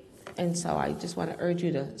technology, and so I just want to urge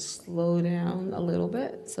you to slow down a little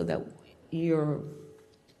bit so that your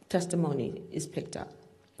testimony is picked up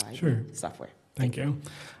by the software. Thank you.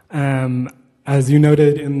 As you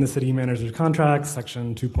noted in the city manager's contract,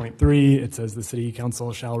 section 2.3, it says the city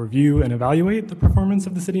council shall review and evaluate the performance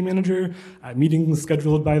of the city manager at meetings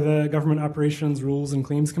scheduled by the Government Operations Rules and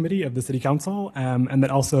Claims Committee of the city council, and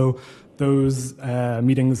that also those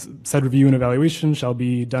meetings, said review and evaluation, shall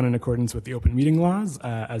be done in accordance with the open meeting laws.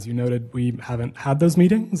 As you noted, we haven't had those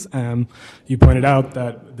meetings. You pointed out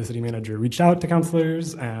that the city manager reached out to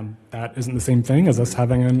councilors. That isn't the same thing as us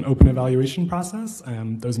having an open evaluation process.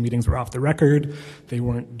 Those meetings were off the record. They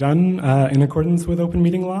weren't done in accordance with open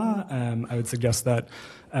meeting law. I would suggest that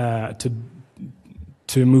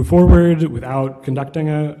to move forward without conducting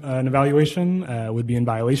an evaluation would be in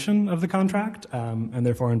violation of the contract, and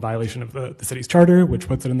therefore in violation of the city's charter, which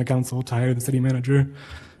puts it in the council to hire the city manager.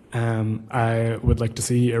 I would like to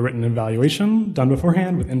see a written evaluation done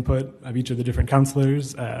beforehand with input of each of the different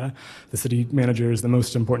councilors. The city manager is the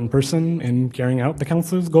most important person in carrying out the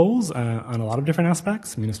council's goals on a lot of different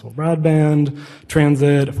aspects: municipal broadband,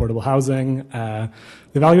 transit, affordable housing.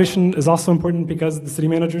 The evaluation is also important because the city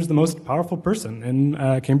manager is the most powerful person in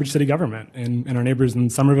Cambridge city government. In our neighbors in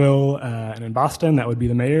Somerville and in Boston, that would be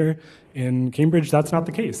the mayor. In Cambridge, that's not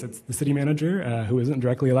the case. It's the city manager who isn't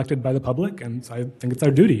directly elected by the public, and so I think it's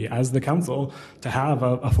our duty as the council to have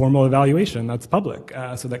a formal evaluation that's public,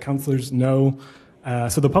 so that councilors know,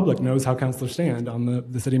 so the public knows how councilors stand on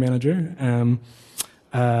the city manager.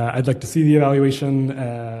 I'd like to see the evaluation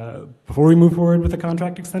before we move forward with a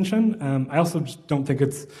contract extension. I also just don't think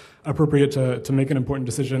it's appropriate to make an important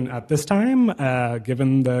decision at this time,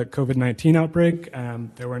 given the COVID-19 outbreak.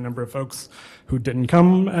 There were a number of folks who didn't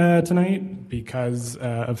come tonight because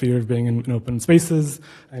of fear of being in open spaces.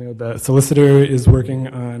 I know the solicitor is working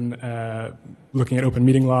on looking at open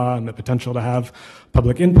meeting law and the potential to have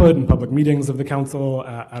public input and public meetings of the council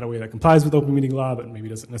at a way that complies with open meeting law, but maybe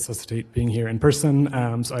doesn't necessitate being here in person.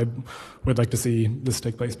 So I would like to see this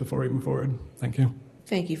take place before we move forward. Thank you.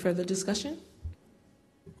 Thank you. Further discussion?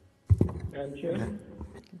 Madam Chair?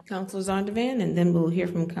 Councilor Zondervan, and then we'll hear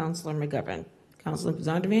from Councilor McGovern. Councilor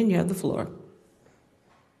Zondervan, you have the floor.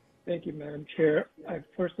 Thank you, Madam Chair. I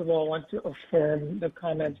first of all want to affirm the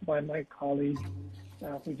comments by my colleague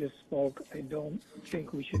who just spoke. I don't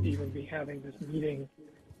think we should even be having this meeting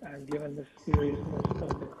given the seriousness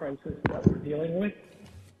of the crisis that we're dealing with.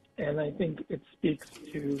 And I think it speaks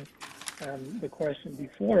to the question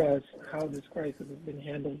before us, how this crisis has been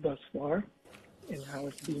handled thus far and how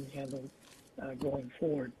it's being handled going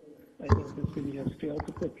forward. I think the city has failed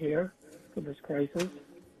to prepare for this crisis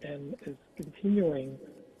and is continuing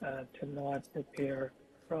to not prepare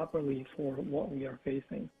properly for what we are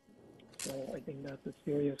facing. So I think that's a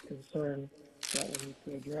serious concern that we need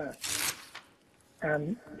to address.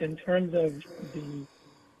 In terms of the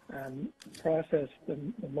process, the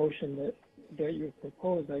motion that you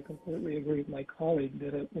proposed, I completely agree with my colleague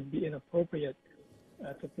that it would be inappropriate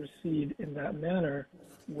to proceed in that manner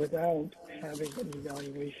without having an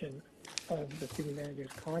evaluation of the city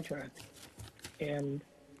manager's contract. And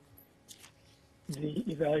the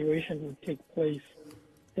evaluation would take place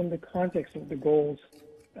in the context of the goals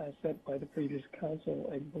set by the previous council.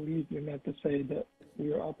 I believe you meant to say that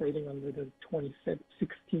we are operating under the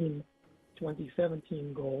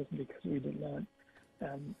 2016-2017 goals because we did not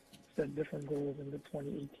set different goals in the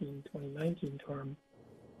 2018-2019 term,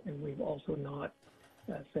 and we've also not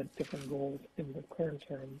set different goals in the current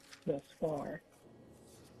term thus far.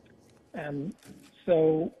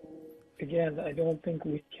 So again, I don't think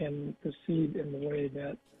we can proceed in the way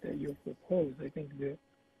that you proposed. I think the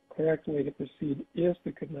correct way to proceed is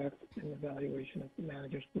to conduct an evaluation of the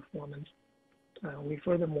manager's performance. We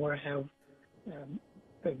furthermore have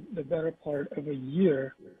the better part of a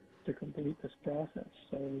year to complete this process,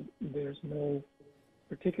 so there's no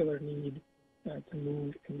particular need to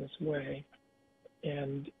move in this way.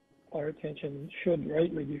 And our attention should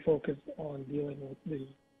rightly be focused on dealing with the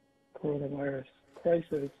coronavirus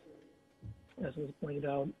crisis, as was pointed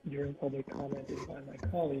out during public comment by my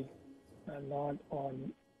colleague, not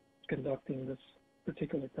on conducting this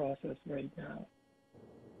particular process right now.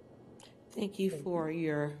 Thank you for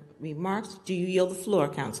your remarks. Do you yield the floor,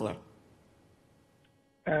 Councilor?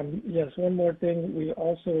 Yes, one more thing. We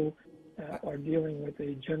also are dealing with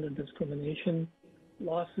a gender discrimination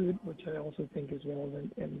lawsuit, which I also think is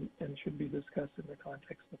relevant and should be discussed in the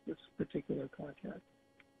context of this particular contract.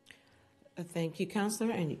 Thank you,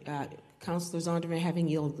 Councillor. And Councillor Zondervan, having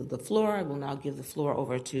yielded the floor, I will now give the floor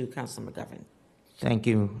over to Councillor McGovern. Thank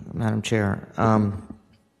you, Madam Chair.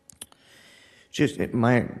 Just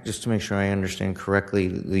to make sure I understand correctly,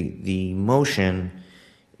 the motion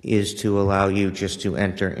is to allow you just to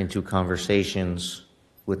enter into conversations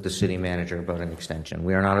with the city manager about an extension.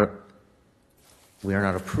 We are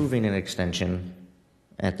not approving an extension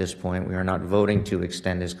at this point. We are not voting to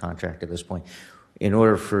extend his contract at this point. In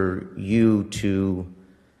order for you to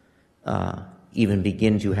even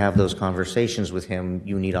begin to have those conversations with him,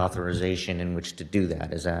 you need authorization in which to do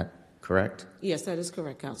that. Is that correct? Yes, that is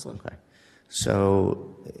correct, Councillor. Okay.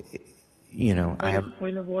 So, I have.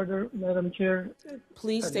 Point of order, Madam Chair.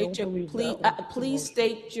 Please state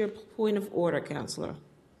your point of order, Councillor.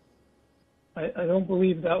 I don't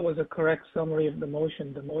believe that was a correct summary of the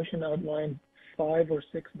motion. The motion outlined 5 or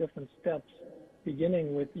 6 different steps,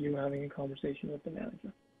 beginning with you having a conversation with the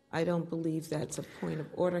manager. I don't believe that's a point of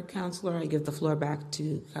order, Councillor. I give the floor back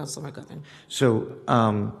to Councillor McGovern. So,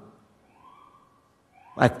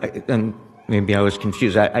 and maybe I was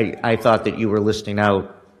confused. I thought that you were listing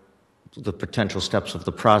out the potential steps of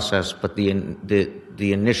the process, but the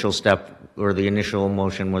initial step or the initial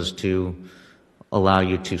motion was to allow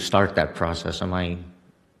you to start that process. Am I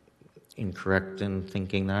incorrect in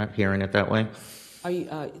thinking that, hearing it that way?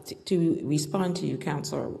 To respond to you,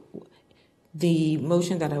 Councillor, the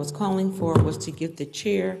motion that I was calling for was to give the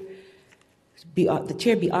chair be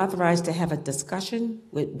authorized to have a discussion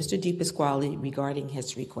with Mr. DePasquale regarding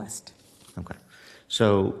his request. Okay.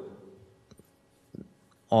 So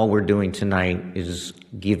all we're doing tonight is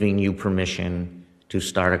giving you permission to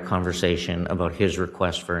start a conversation about his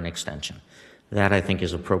request for an extension. That, I think,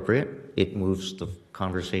 is appropriate. It moves the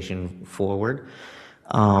conversation forward.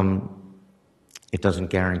 It doesn't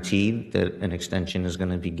guarantee that an extension is going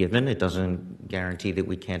to be given. It doesn't guarantee that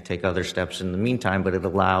we can't take other steps in the meantime, but it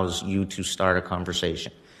allows you to start a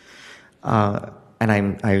conversation.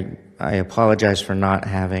 And I apologize for not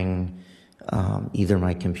having either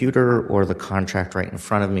my computer or the contract right in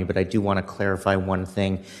front of me, but I do want to clarify one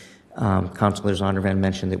thing. Councillor Zondervan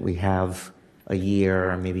mentioned that we have a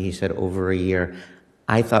year, or maybe he said over a year.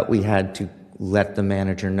 I thought we had to let the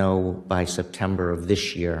manager know by September of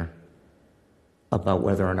this year about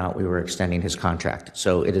whether or not we were extending his contract.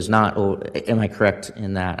 So it is not, am I correct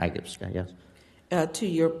in that? I guess, yes. To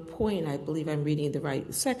your point, I believe I'm reading the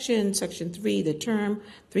right section. Section 3, the term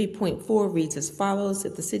 3.4 reads as follows.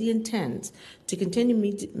 If the city intends to continue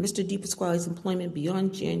Mr. DePasquale's employment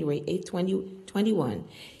beyond January 8, 2021,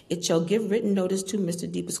 it shall give written notice to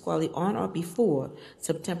Mr. DePasquale on or before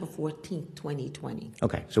September 14th, 2020.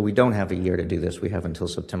 Okay, so we don't have a year to do this. We have until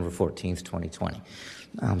September 14th, 2020.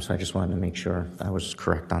 So I just wanted to make sure I was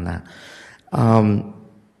correct on that.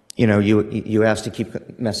 You asked to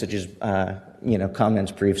keep messages,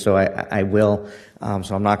 comments brief, so I will.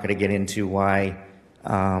 So I'm not going to get into why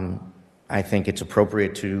I think it's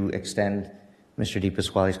appropriate to extend Mr.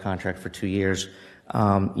 DePasquale's contract for 2 years.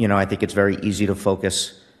 I think it's very easy to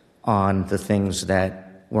focus on the things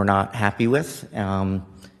that we're not happy with.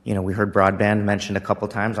 We heard broadband mentioned a couple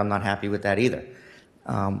times. I'm not happy with that either.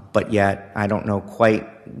 But yet, I don't know quite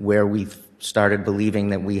where we've started believing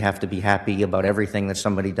that we have to be happy about everything that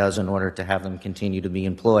somebody does in order to have them continue to be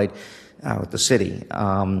employed with the city.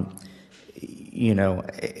 When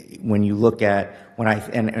you look at,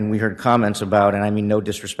 and we heard comments about, and I mean no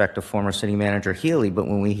disrespect to former city manager Healy, but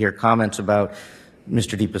when we hear comments about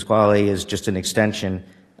Mr. DePasquale is just an extension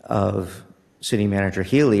of city manager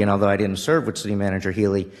Healy, and although I didn't serve with city manager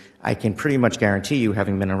Healy, I can pretty much guarantee you,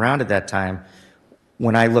 having been around at that time,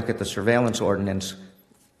 when I look at the surveillance ordinance,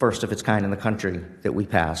 first of its kind in the country that we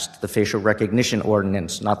passed, the facial recognition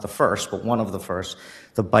ordinance, not the first, but one of the first,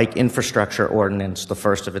 the bike infrastructure ordinance, the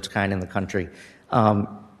first of its kind in the country.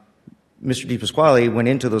 Mr. DePasquale went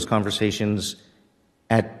into those conversations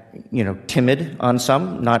timid on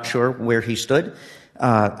some, not sure where he stood,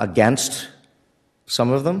 against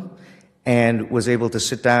some of them, and was able to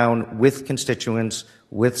sit down with constituents,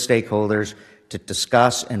 with stakeholders, to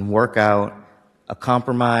discuss and work out a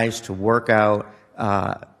compromise, to work out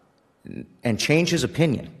and change his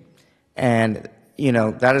opinion. And,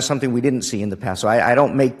 that is something we didn't see in the past. So I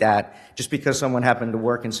don't make that, just because someone happened to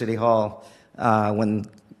work in City Hall when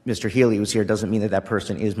Mr. Healy was here doesn't mean that that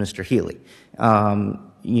person is Mr. Healy. And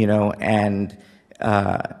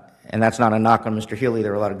that's not a knock on Mr. Healy.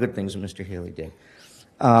 There are a lot of good things that Mr. Healy did.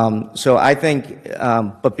 So I think,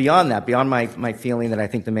 but beyond that, beyond my feeling that I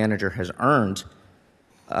think the manager has earned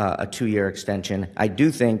a 2-year extension, I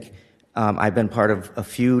do think I've been part of a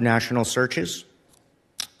few national searches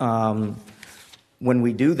when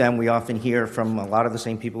we do them, we often hear from a lot of the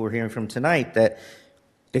same people we're hearing from tonight that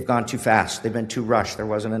they've gone too fast, they've been too rushed, there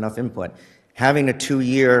wasn't enough input. Having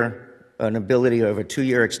an ability of a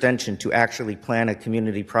 2-year extension to actually plan a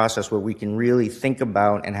community process where we can really think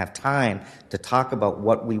about and have time to talk about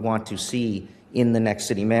what we want to see in the next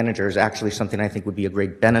city manager is actually something I think would be a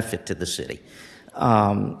great benefit to the city.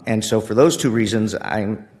 And so for those two reasons,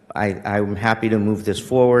 I'm happy to move this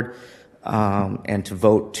forward and to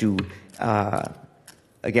vote to,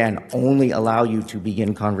 again, only allow you to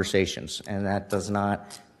begin conversations. And that does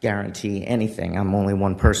not guarantee anything. I'm only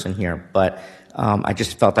one person here. But I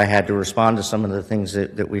just felt I had to respond to some of the things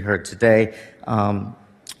that we heard today.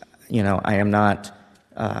 You know, I am not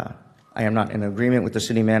in agreement with the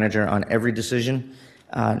city manager on every decision,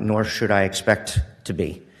 nor should I expect to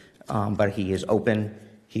be. But he is open,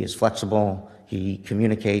 he is flexible, he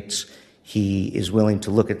communicates, he is willing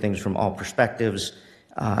to look at things from all perspectives,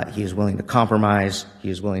 he is willing to compromise, he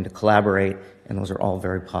is willing to collaborate, and those are all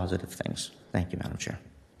very positive things. Thank you, Madam Chair.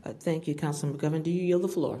 Thank you, Councilman McGovern. Do you yield the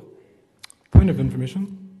floor? Point of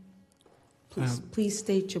information. Please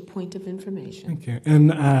state your point of information. Thank you. And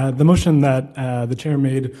the motion that the chair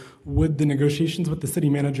made, would the negotiations with the city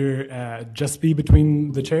manager just be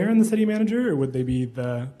between the chair and the city manager, or would they be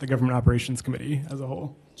the Government Operations Committee as a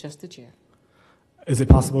whole? Just the chair. Is it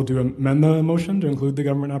possible to amend the motion to include the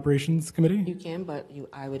Government Operations Committee? You can, but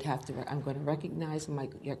I would have to. I'm going to recognize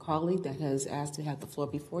your colleague that has asked to have the floor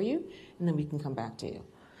before you, and then we can come back to you.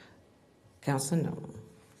 Councilor Nolan.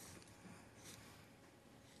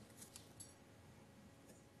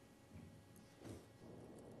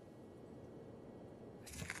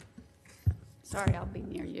 Sorry, I'll be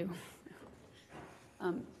near you.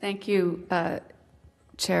 Thank you,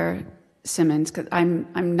 Chair Simmons. Because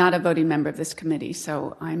I'm not a voting member of this committee,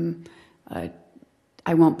 so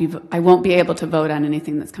I won't be able to vote on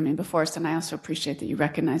anything that's coming before us. And I also appreciate that you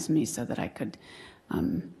recognize me so that I could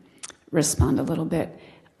respond a little bit.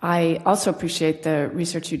 I also appreciate the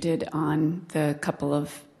research you did on the couple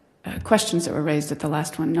of questions that were raised at the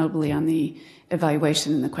last one, notably on the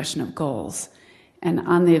evaluation and the question of goals. And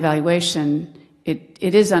on the evaluation,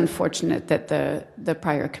 it is unfortunate that the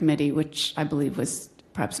prior committee, which I believe was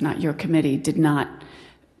perhaps not your committee, did not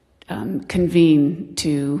convene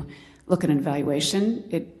to look at an evaluation.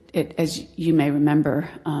 It as you may remember,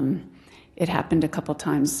 it happened a couple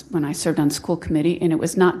times when I served on school committee, and it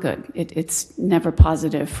was not good. It's never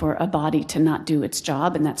positive for a body to not do its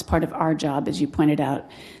job, and that's part of our job, as you pointed out.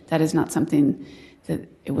 That is not something that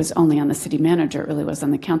it was only on the city manager, it really was on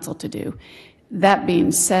the council to do. That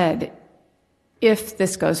being said, if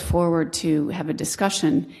this goes forward to have a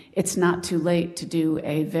discussion, it's not too late to do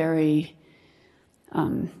a very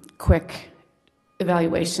quick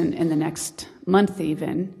evaluation in the next month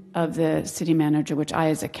even of the city manager, which I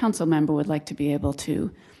as a council member would like to be able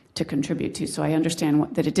to contribute to. So I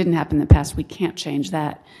understand that it didn't happen in the past. We can't change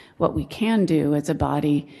that. What we can do as a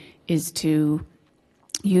body is to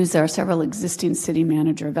use our several existing city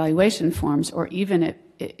manager evaluation forms, or even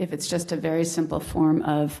if it's just a very simple form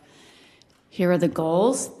of, here are the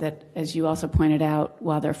goals that, as you also pointed out,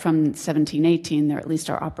 while they're from 17-18, they're at least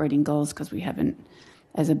our operating goals because we haven't,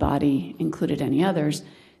 as a body, included any others.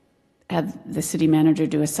 Have the city manager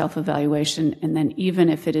do a self-evaluation, and then even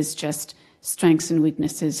if it is just strengths and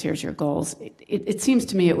weaknesses, here's your goals. It seems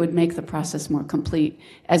to me it would make the process more complete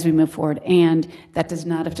as we move forward, and that does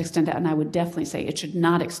not have to extend out, and I would definitely say it should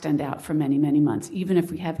not extend out for many, many months. Even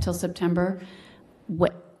if we have till September,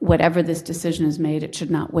 whatever this decision is made, it should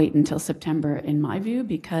not wait until September, in my view,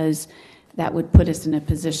 because that would put us in a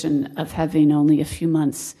position of having only a few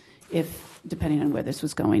months, if depending on where this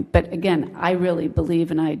was going. But again, I really believe,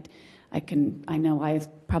 and I know I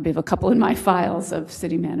probably have a couple in my files of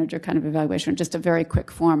city manager kind of evaluation, just a very quick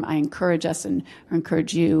form. I encourage us or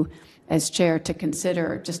encourage you as chair to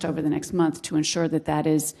consider just over the next month to ensure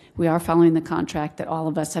that we are following the contract, that all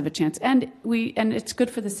of us have a chance, and it's good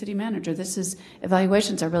for the city manager.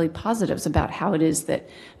 Evaluations are really positives about how it is that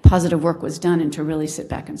positive work was done, and to really sit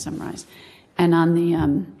back and summarize. And on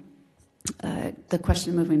the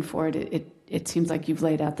question moving forward, it seems like you've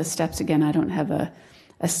laid out the steps. Again, I don't have a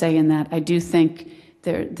say in that. I do think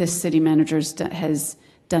this city manager has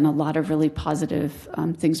done a lot of really positive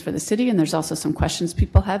things for the city, and there's also some questions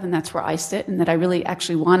people have, and that's where I sit, and that I really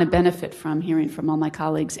actually want to benefit from hearing from all my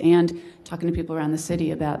colleagues and talking to people around the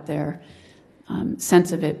city about their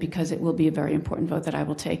sense of it, because it will be a very important vote that I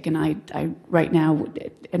will take, and I right now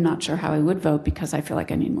am not sure how I would vote because I feel like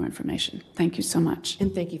I need more information. Thank you so much.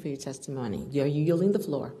 And thank you for your testimony. Are you yielding the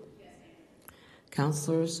floor?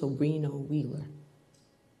 Councilor Sobrino Wheeler.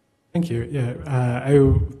 Thank you. Yeah,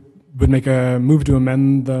 would make a move to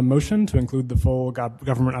amend the motion to include the full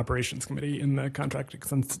Government Operations Committee in the contract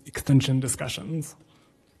extension discussions.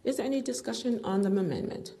 Is there any discussion on the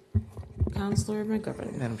amendment? Councilor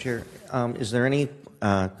McGovern. Madam Chair, is there any,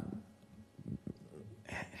 having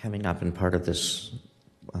not been part of this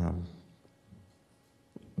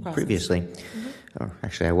previously, or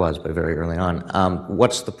actually I was, but very early on,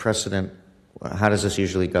 what's the precedent? How does this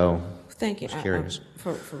usually go? Thank you Just curious.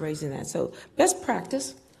 for raising that. So best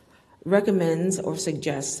practice recommends or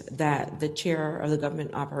suggests that the chair of the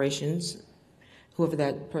government operations, whoever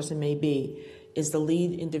that person may be, is the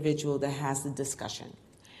lead individual that has the discussion.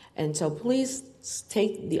 And so please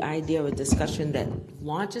take the idea of a discussion that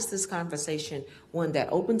launches this conversation, one that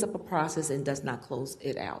opens up a process and does not close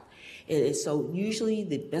it out. It is so usually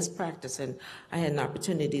the best practice, and I had an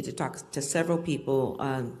opportunity to talk to several people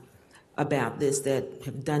about this that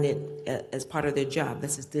have done it as part of their job.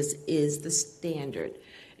 This is the standard,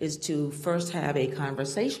 is to first have a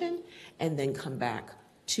conversation and then come back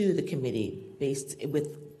to the committee based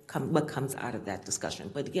with what comes out of that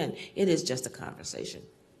discussion. But again, it is just a conversation.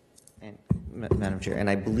 And, Madam Chair, and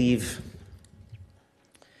I believe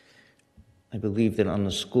that on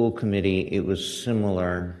the school committee it was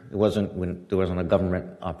similar. It wasn't when there wasn't a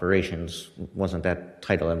government operations, wasn't that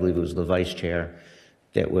title. I believe it was the vice chair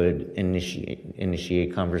that would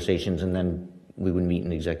initiate conversations, and then we would meet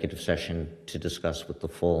in executive session to discuss with the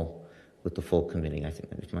full committee. I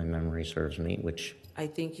think, if my memory serves me, which I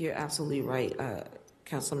think you're absolutely right,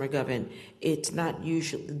 Councilor McGovern. It's not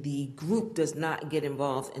usually, the group does not get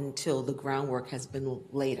involved until the groundwork has been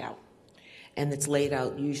laid out. And it's laid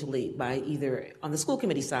out usually by either, on the school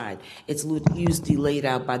committee side, it's usually laid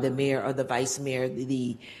out by the mayor or the vice mayor,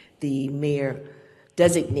 the mayor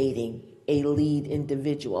designating a lead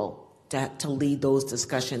individual to lead those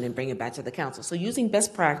discussions and bring it back to the council. So using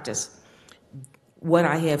best practice, what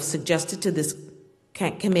I have suggested to this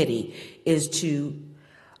committee is to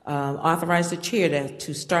authorize the chair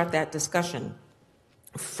to start that discussion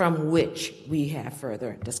from which we have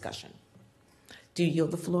further discussion. Do you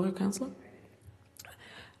yield the floor, Councilor?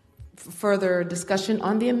 Further discussion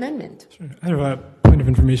on the amendment. Sure. I have a point of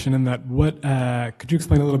information in that. Could you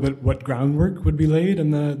explain a little bit what groundwork would be laid in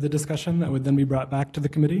the discussion that would then be brought back to the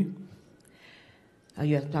committee? Are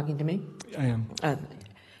you talking to me? I am.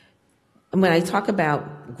 When I talk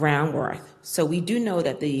about groundwork, so we do know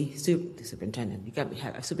that the superintendent, you got me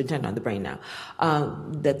have a superintendent on the brain now,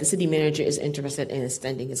 that the city manager is interested in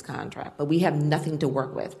extending his contract, but we have nothing to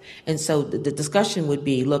work with. And so the discussion would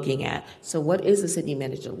be looking at, so what is the city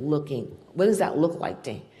manager what does that look like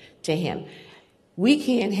to him? We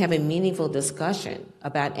can't have a meaningful discussion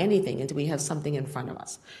about anything until we have something in front of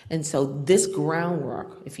us. And so this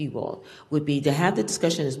groundwork, if you will, would be to have the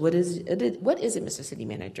discussion is what is it, Mr. City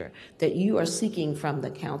Manager, that you are seeking from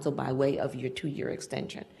the council by way of your 2-year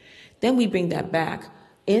extension. Then we bring that back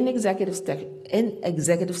in executive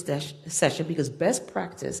session, because best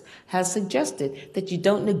practice has suggested that you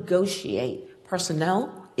don't negotiate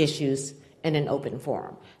personnel issues in an open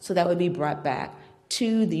forum. So that would be brought back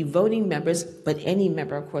to the voting members, but any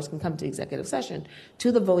member, of course, can come to executive session, to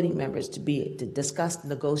the voting members to discuss,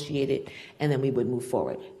 negotiate it, and then we would move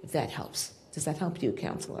forward, if that helps. Does that help you,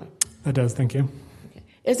 Councilor? That does, thank you. Okay.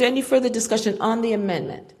 Is there any further discussion on the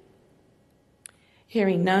amendment?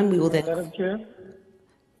 Hearing none, we will then... Madam Chair?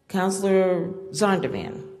 Councilor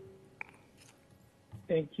Zondervan.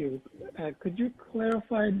 Thank you. Could you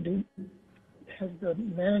clarify, has the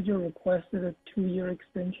manager requested a 2-year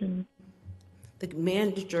extension? The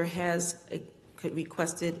manager has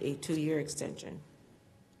requested a 2-year extension.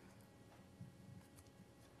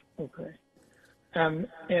 Okay.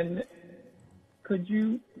 And could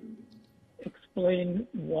you explain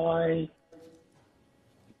why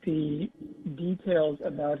the details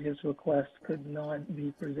about his request could not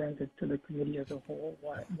be presented to the committee as a whole?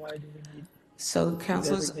 Why do we need to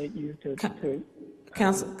designate you to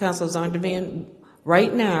Councilor Zondervan,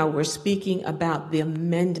 right now we're speaking about the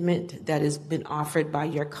amendment that has been offered by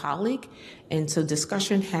your colleague, and so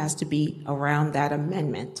discussion has to be around that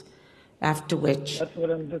amendment, after which... That's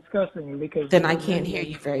what I'm discussing, because... Then I can't hear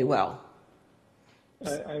you very well.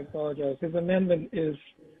 I apologize. His amendment is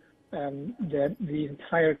that the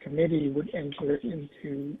entire committee would enter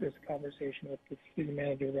into this conversation with the city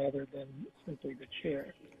manager rather than simply the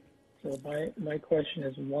chair. So my question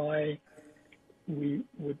is why we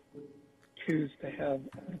would choose to have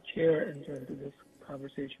the chair enter into this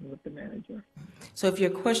conversation with the manager. So if your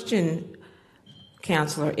question,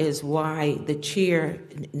 Councilor, is why the chair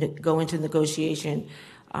go into negotiation,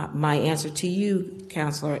 my answer to you,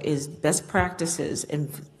 Councilor, is best practices and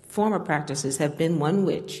former practices have been one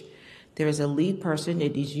which There is a lead person.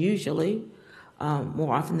 It is usually,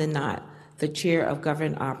 more often than not, the chair of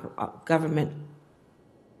government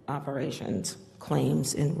operations,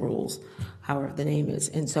 claims, and rules, however the name is.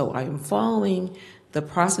 And so I am following the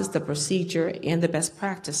process, the procedure, and the best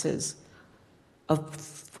practices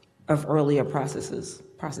of earlier processes.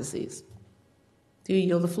 Do you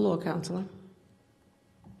yield the floor, Councilor?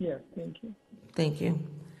 Yes, thank you. Thank you.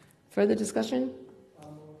 Further discussion?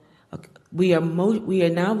 Okay. We are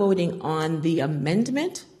now voting on the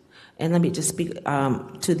amendment, and let me just speak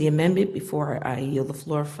to the amendment before I yield the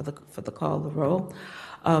floor for the call of the roll.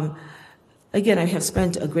 Again, I have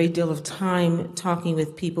spent a great deal of time talking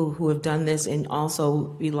with people who have done this, and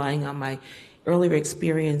also relying on my earlier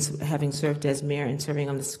experience having served as mayor and serving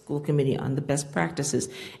on the school committee on the best practices.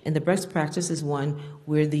 And the best practice is one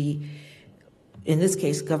where in this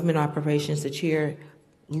case, government operations, the chair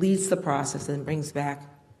leads the process and brings back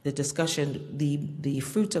the discussion, the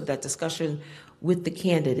fruits of that discussion with the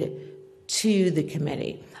candidate to the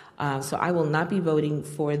committee. So I will not be voting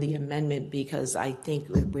for the amendment because I think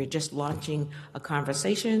we're just launching a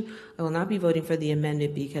conversation. I will not be voting for the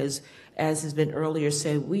amendment because, as has been earlier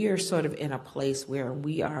said, we are sort of in a place where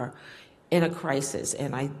we are in a crisis.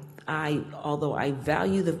 And although I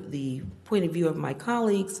value the point of view of my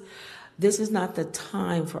colleagues, this is not the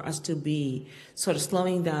time for us to be sort of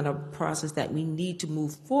slowing down a process that we need to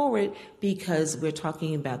move forward, because we're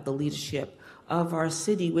talking about the leadership of our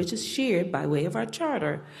city, which is shared by way of our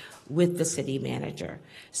charter with the city manager.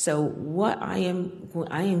 So what I am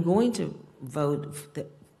going to vote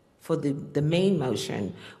for the main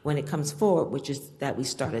motion when it comes forward, which is that we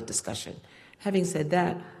start a discussion. Having said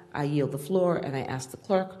that, I yield the floor and I ask the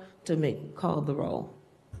clerk to call the roll.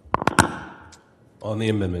 On the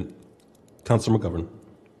amendment, Councilor McGovern.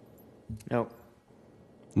 No.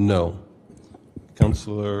 No.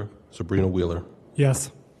 Councilor Sabrina Wheeler.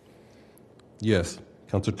 Yes. Yes.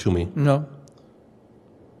 Councilor Toomey. No.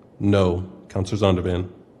 No. Councilor Zondervan.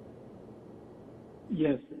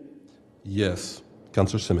 Yes. Yes.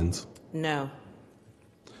 Councilor Simmons. No.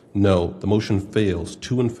 No. The motion fails.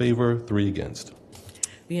 2 in favor, 3 against.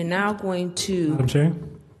 We are now going to... Madam Chair,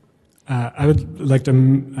 I would like to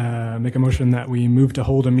make a motion that we move to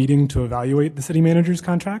hold a meeting to evaluate the city manager's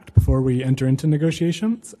contract before we enter into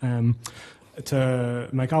negotiations. To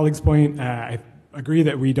my colleague's point, I agree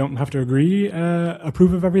that we don't have to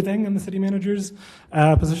approve of everything in the city manager's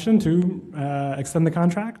position to extend the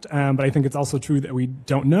contract. But I think it's also true that we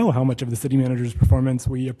don't know how much of the city manager's performance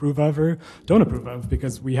we approve of or don't approve of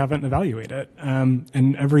because we haven't evaluated it.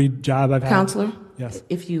 And every job I've had... Counselor? Yes.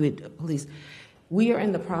 If you would, please. We are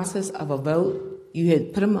in the process of a vote. You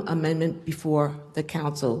had put an amendment before the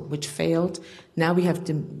council, which failed. Now we have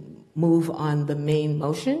to move on the main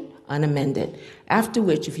motion, unamended. After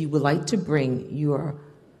which, if you would like to bring your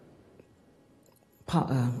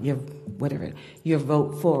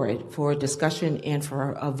vote forward for a discussion and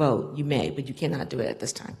for a vote, you may, but you cannot do it at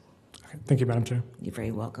this time. Okay. Thank you, Madam Chair. You're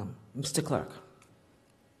very welcome. Mr. Clerk.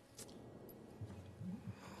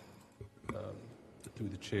 Through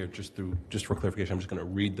the chair, just for clarification, I'm just going to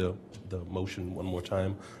read the motion one more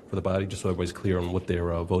time for the body, just so everybody's clear on what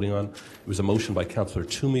they're voting on. It was a motion by Councilor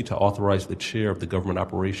Toomey to authorize the chair of the Government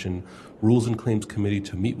Operation Rules and Claims Committee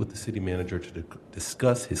to meet with the city manager to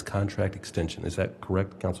discuss his contract extension. Is that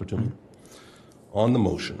correct, Councilor Toomey? Mm-hmm. On the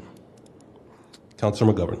motion,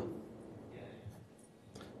 Councilor McGovern.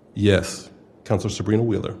 Yes. Councilor Sabrina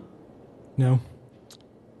Wheeler. No.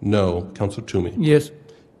 No. Councilor Toomey. Yes.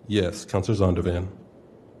 Yes. Councilor Zondervan.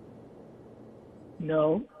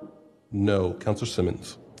 No. No. Councilor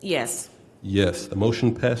Simmons. Yes. Yes. The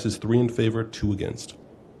motion passes 3 in favor, 2 against.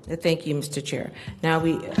 Thank you, Mr. Chair. Now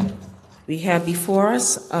we have before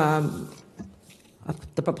us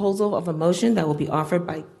the proposal of a motion that will be offered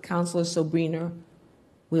by Councilor Sabrina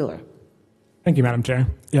Wheeler. Thank you, Madam Chair.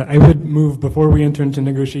 Yeah, I would move before we enter into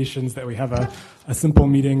negotiations that we have a simple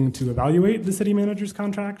meeting to evaluate the city manager's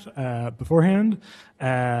contract beforehand.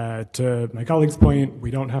 To my colleague's point,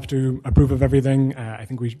 we don't have to approve of everything. I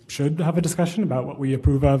think we should have a discussion about what we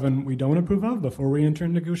approve of and we don't approve of before we enter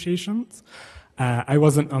negotiations. I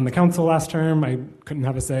wasn't on the council last term. I couldn't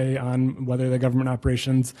have a say on whether the government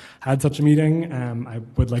operations had such a meeting. I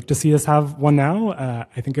would like to see us have one now.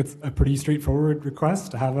 I think it's a pretty straightforward request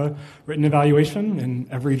to have a written evaluation. In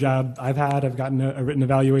every job I've had, I've gotten a written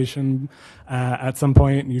evaluation at some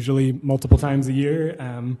point, usually multiple times a year.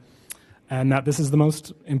 And that this is the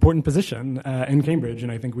most important position in Cambridge.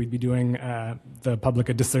 And I think we'd be doing the public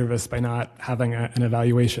a disservice by not having an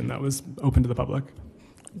evaluation that was open to the public.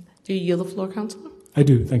 Do you yield the floor, Councilor? I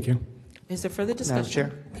do, thank you. Is there further discussion?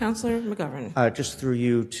 Chair? Councilor McGovern. Just through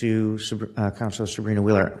you to Councilor Sabrina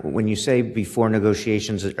Wheeler. When you say before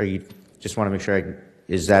negotiations, are you just want to make sure?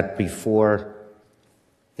 Is that before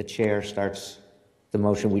the chair starts the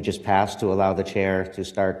motion we just passed to allow the chair to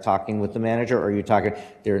start talking with the manager, or are you talking?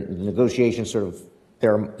 Their negotiations sort of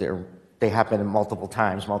they happen in multiple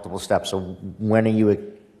times, multiple steps. So when are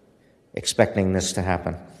you expecting this to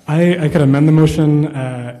happen? I could amend the motion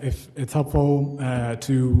if it's helpful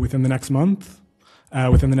to within the next month,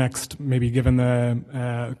 within the next, maybe given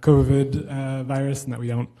the COVID virus and that we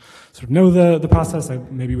don't sort of know the process,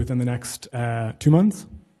 maybe within the next 2 months.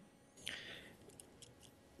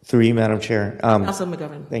 Through you, Madam Chair. Councilor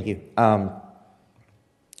McGovern. Thank you.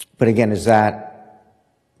 But again, is that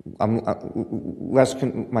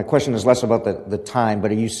my question is less about the time,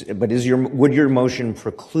 but would your motion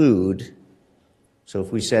preclude? So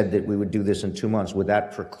if we said that we would do this in 2 months, would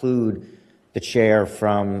that preclude the chair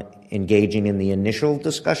from engaging in the initial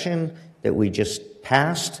discussion that we just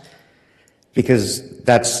passed? Because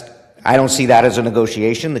I don't see that as a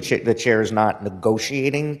negotiation. The chair is not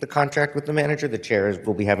negotiating the contract with the manager. The chair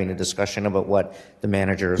will be having a discussion about what the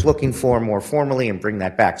manager is looking for more formally and bring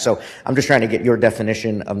that back. So I'm just trying to get your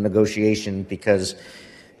definition of negotiation, because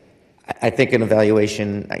I think an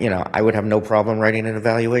evaluation, I would have no problem writing an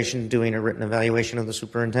evaluation, doing a written evaluation of the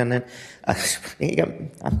superintendent.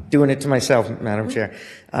 I'm doing it to myself, Madam Chair,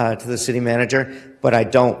 to the city manager, but I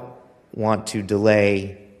don't want to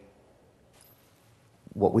delay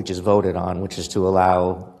what we just voted on, which is to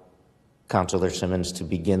allow Councilor Simmons to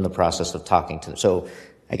begin the process of talking to them. So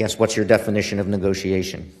I guess what's your definition of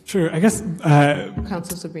negotiation? Sure, I guess.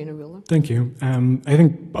 Councilor Sabrina Wheeler. Thank you. I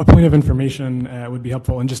think a point of information would be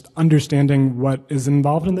helpful in just understanding what is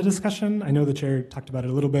involved in the discussion. I know the chair talked about it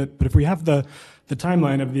a little bit, but if we have the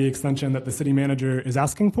timeline of the extension that the city manager is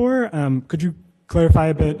asking for, could you clarify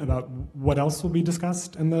a bit about what else will be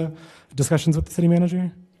discussed in the discussions with the city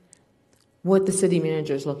manager? What the city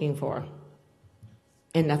manager is looking for,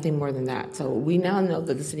 and nothing more than that. So we now know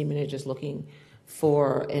that the city manager is looking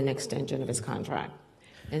for an extension of his contract.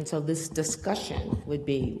 And so this discussion would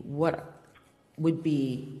be what would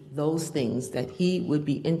be those things that he would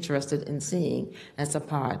be interested in seeing as a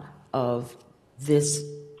part of this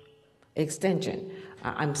extension.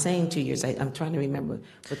 I'm saying 2 years, I'm trying to remember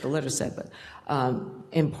what the letter said, but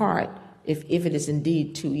in part, if it is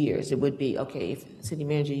indeed 2 years, it would be, okay, if city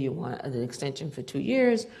manager, you want an extension for 2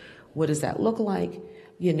 years, what does that look like?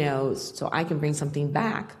 So I can bring something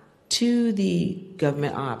back to the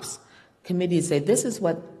government ops committee and say, this is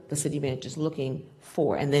what the city manager is looking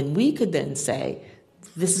for. And then we could then say,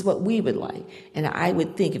 this is what we would like. And I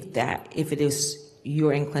would think if it is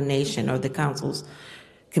your inclination or the council's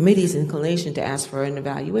committee's inclination to ask for an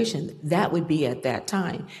evaluation, that would be at that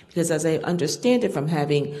time. Because as I understand it from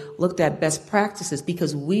having looked at best practices,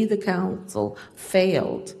 because we, the council,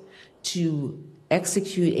 failed to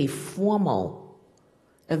execute a formal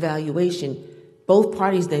evaluation, both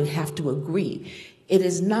parties then have to agree. It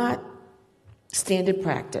is not standard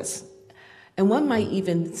practice. And one might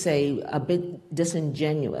even say a bit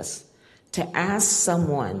disingenuous to ask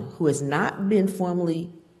someone who has not been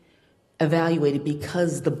formally evaluated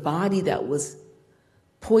because the body that was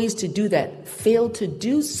poised to do that failed to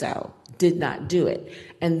do so, did not do it,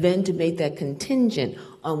 and then to make that contingent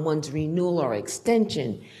on one's renewal or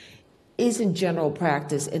extension isn't general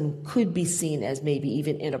practice and could be seen as maybe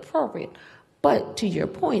even inappropriate. But to your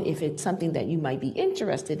point, if it's something that you might be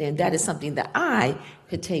interested in, that is something that I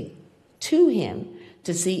could take to him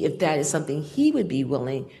to see if that is something he would be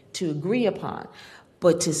willing to agree upon.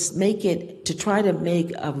 But to try to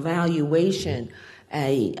make evaluation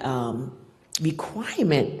a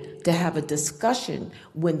requirement to have a discussion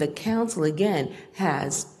when the council, again,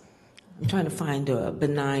 has, I'm trying to find a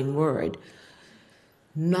benign word,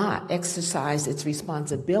 not exercised its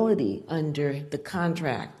responsibility under the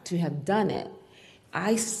contract to have done it,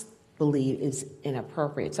 I believe is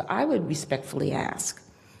inappropriate. So I would respectfully ask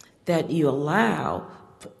that you allow,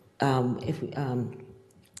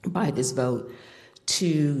 by this vote,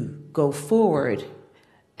 to go forward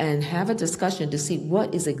and have a discussion to see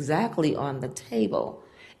what is exactly on the table,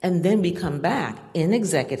 and then we come back in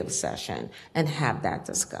executive session and have that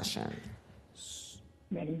discussion.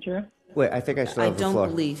 Madam Chair? Wait, I think I still have the floor. I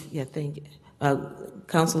don't believe, thank you.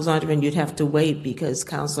 Councilor Zondervan, you'd have to wait because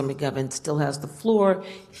Councilor McGovern still has the floor.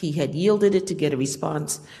 He had yielded it to get a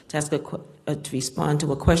response, to respond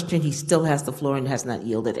to a question. He still has the floor and has not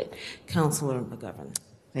yielded it. Councilor McGovern.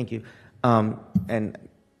 Thank you. And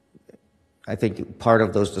I think part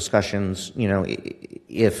of those discussions,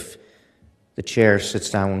 if the chair sits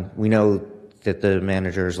down, we know that the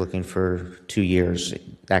manager is looking for 2 years.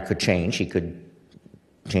 That could change. He could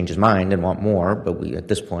change his mind and want more, but at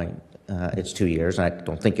this point, it's 2 years. I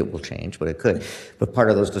don't think it will change, but it could. But part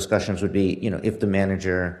of those discussions would be, if the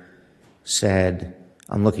manager said,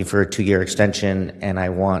 I'm looking for a 2-year extension and I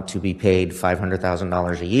want to be paid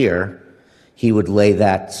 $500,000 a year, he would lay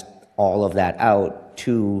all of that out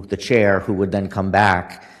to the chair, who would then come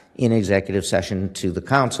back in executive session to the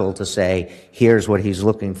council to say, here's what he's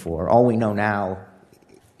looking for. All we know now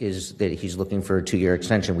is that he's looking for a 2-year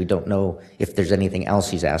extension. We don't know if there's anything else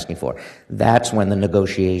he's asking for. That's when the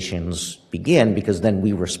negotiations begin, because then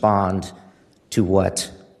we respond to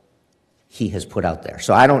what he has put out there.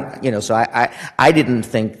 So I don't, so I didn't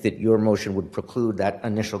think that your motion would preclude that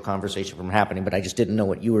initial conversation from happening, but I just didn't know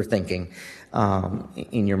what you were thinking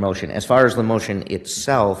in your motion. As far as the motion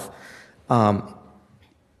itself, I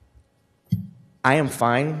am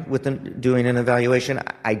fine with doing an evaluation.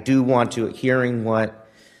 I do want to, hearing what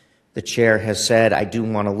the chair has said, I do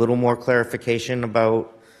want a little more clarification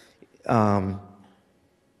about, I'm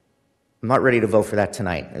not ready to vote for that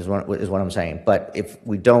tonight, is what I'm saying. But if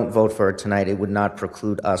we don't vote for it tonight, it would not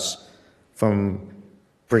preclude us from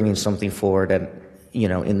bringing something forward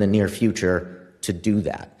in the near future to do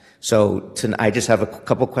that. So I just have a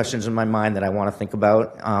couple questions in my mind that I want to think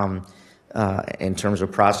about in terms of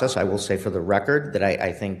process. I will say for the record that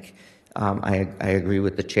I think I agree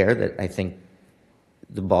with the chair that I think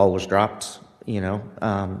the ball was dropped,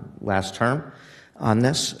 last term on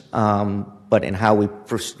this. But in how we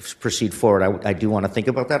proceed forward, I do want to think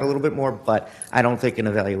about that a little bit more, but I don't think an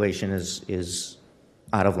evaluation is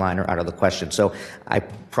out of line or out of the question. So I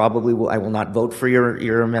will not vote for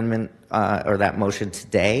your amendment or that motion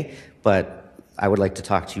today, but I would like to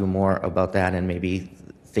talk to you more about that and maybe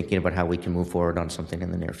thinking about how we can move forward on something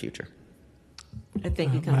in the near future.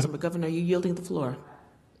 Thank you, Councilman Governor. Are you yielding the floor?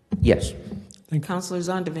 Yes. Councilor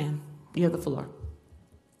Zondervan, you have the floor.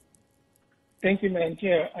 Thank you, Madam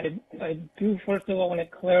Chair. I do first of all want to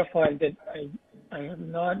clarify that I have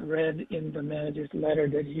not read in the manager's letter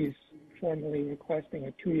that he's formally requesting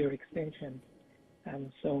a 2-year extension.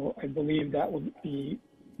 And so I believe that would be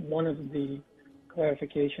one of the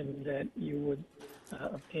clarifications that you would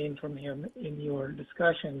obtain from him in your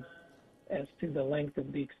discussions as to the length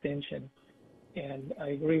of the extension. And I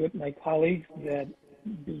agree with my colleagues that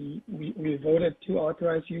we voted to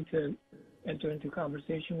authorize you to enter into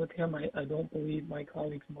conversation with him. I don't believe my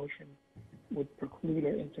colleague's motion would preclude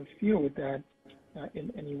or interfere with that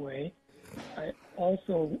in any way. I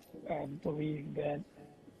also believe that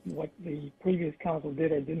what the previous council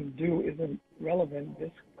did or didn't do isn't relevant.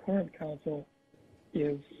 This current council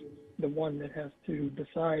is the one that has to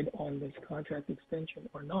decide on this contract extension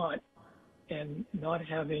or not, and not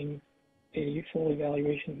having a full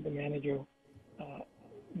evaluation of the manager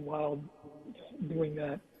while doing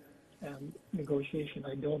that negotiation,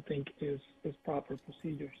 I don't think is proper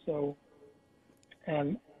procedure. So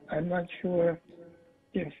I'm not sure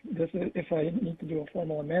if I need to do a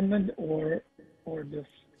formal amendment or just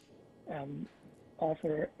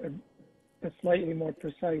offer a slightly more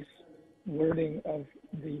precise wording of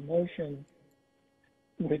the motion,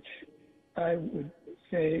 which I would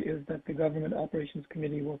say is that the Government Operations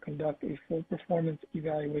Committee will conduct a full performance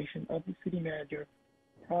evaluation of the city manager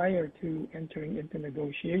prior to entering into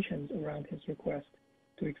negotiations around his request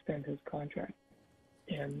to extend his contract.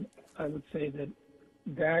 And I would say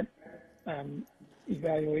that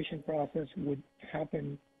evaluation process would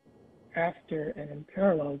happen after and in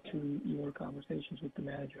parallel to your conversations with the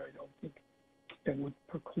manager. I don't think that would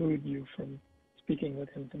preclude you from speaking with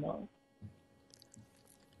him tomorrow.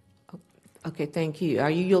 Okay, thank you. Are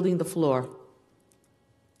you yielding the floor?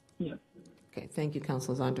 Yeah. Okay, thank you,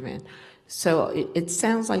 Councilor Zondervan. So it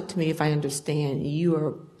sounds like to me, if I understand, you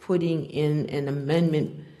are putting in an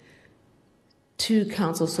amendment to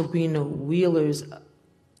Council Sabrina Wheeler's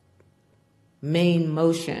main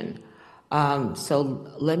motion.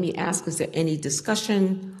 So let me ask, is there any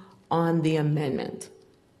discussion on the amendment?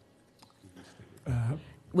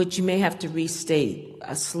 Which you may have to restate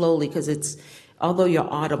slowly, because although you're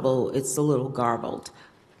audible, it's a little garbled.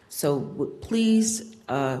 So please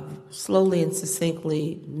slowly and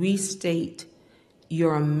succinctly restate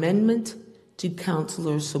your amendment to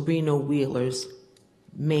Councilor Sabrina Wheeler's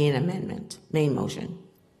main amendment, main motion.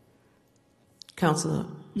 Councilor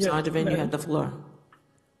Zondervan, you have the floor.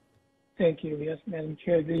 Thank you. Yes, Madam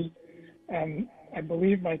Chair. I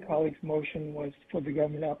believe my colleague's motion was for the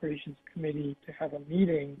Government Operations Committee to have a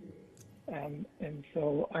meeting, and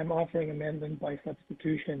so I'm offering amendment by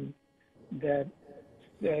substitution that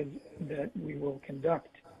says that we will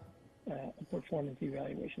conduct a performance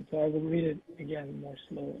evaluation. So I will read it again more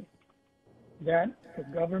slowly. that the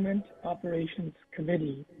Government Operations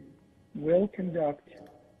Committee will conduct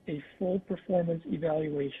a full performance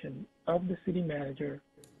evaluation of the city manager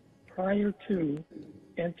prior to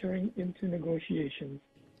entering into negotiations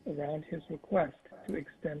around his request to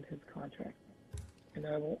extend his contract. And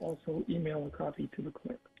I will also email a copy to the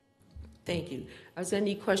clerk. Thank you. Is there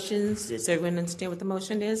any questions? Does everyone understand what the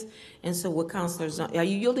motion is? And so what Councilor, are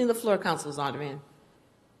you yielding the floor, Councilor Zondervan?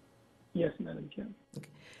 Yes, Madam Chair. Okay.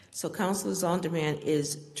 So Councilor Zondervan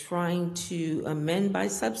is trying to amend by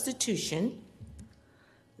substitution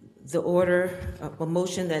the order, a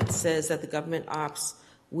motion that says that the government ops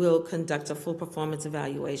will conduct a full performance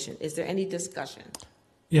evaluation. Is there any discussion?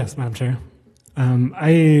 Yes, Madam Chair.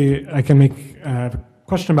 I can make a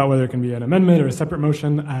question about whether it can be an amendment or a separate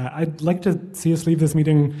motion. I'd like to see us leave this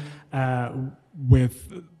meeting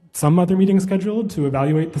with some other meeting scheduled to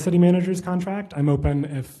evaluate the city manager's contract. I'm open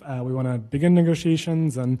if we want to begin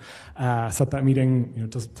negotiations and set that meeting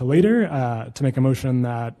to later to make a motion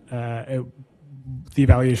that the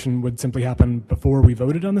evaluation would simply happen before we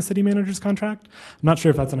voted on the city manager's contract. I'm not sure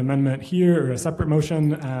if that's an amendment here or a separate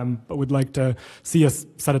motion, but would like to see us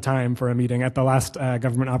set a time for a meeting. At the last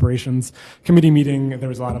Government Operations Committee meeting, there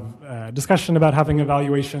was a lot of discussion about having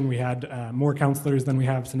evaluation. We had more counselors than we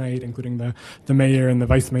have tonight, including the mayor and the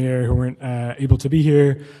vice mayor who weren't able to be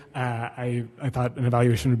here. I thought an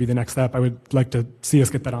evaluation would be the next step. I would like to see us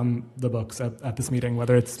get that on the books at this meeting,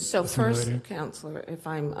 whether it's so first, Councilor, if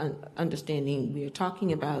I'm understanding, we are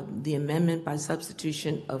talking about the amendment by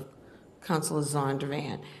substitution of Councilor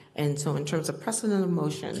Zondervan. And so in terms of precedent of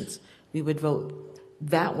motions, we would vote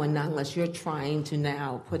that one, not unless you're trying to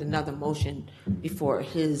now put another motion before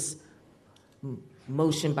his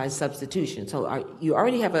motion by substitution. So you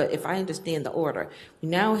already have if I understand the order, we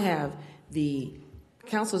now have the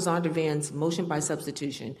Councilor Zondervan's motion by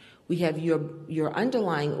substitution. We have your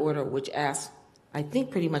underlying order, which asks, I think,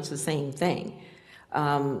 pretty much the same thing,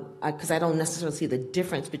 because I don't necessarily see the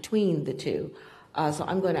difference between the two. So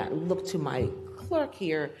I'm going to look to my clerk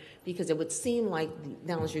here, because it would seem like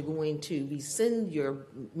now as you're going to rescind your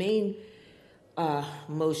main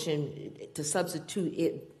motion to substitute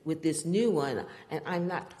it with this new one, and I'm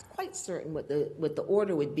not quite certain what the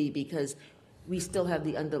order would be, because we still have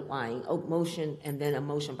the underlying motion and then a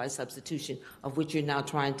motion by substitution, of which you're now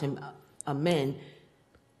trying to amend.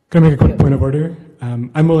 Can I make a quick point of order?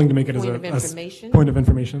 I'm willing to make it as a point of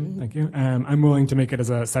information. Mm-hmm. Thank you. I'm willing to make it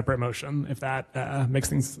as a separate motion if that makes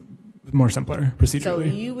things more simpler procedurally. So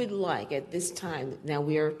you would like at this time, now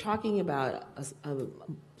we are talking about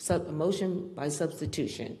a motion by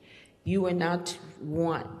substitution. You would not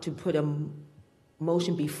want to put a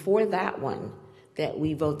motion before that one that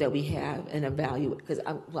we vote that we have and evaluate, because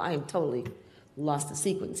I am totally lost the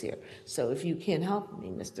sequence here. So if you can help me,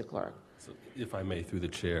 Mr. Clerk. So if I may, through the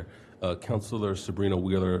chair, Councilor Sabrina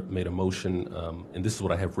Wheeler made a motion, and this is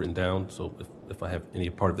what I have written down, so if I have any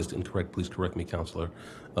part of this incorrect, please correct me, Councilor.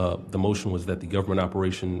 The motion was that the Government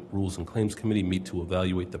Operation Rules and Claims Committee meet to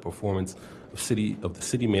evaluate the performance of the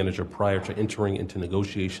city manager prior to entering into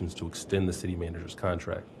negotiations to extend the city manager's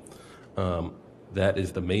contract. That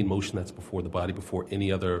is the main motion that's before the body, before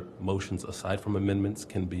any other motions aside from amendments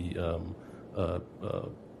can be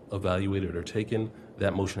evaluated or taken.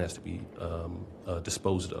 That motion has to be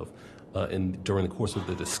disposed of. And during the course of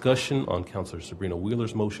the discussion on Councilor Sabrina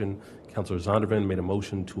Wheeler's motion, Councilor Zondervan made a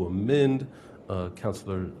motion to amend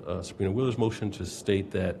Councilor Sabrina Wheeler's motion to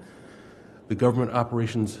state that the Government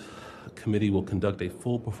Operations Committee will conduct a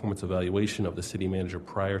full performance evaluation of the city manager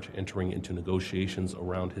prior to entering into negotiations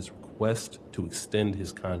around his request to extend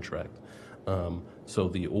his contract. So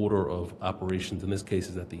the order of operations in this case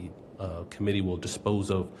is that the committee will dispose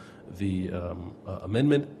of the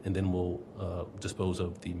amendment, and then will dispose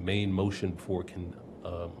of the main motion before it can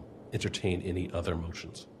entertain any other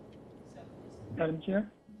motions. Madam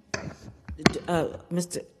Chair?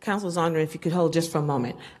 Mr. Councilor Zondervan, if you could hold just for a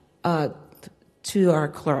moment. To our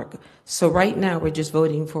clerk. So right now we're just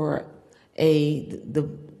voting for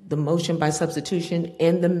the motion by substitution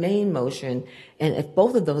and the main motion, and if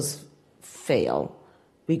both of those fail,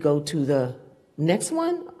 we go to the next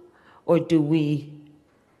one, or do we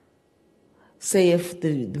say if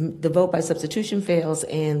the vote by substitution fails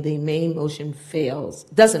and the main motion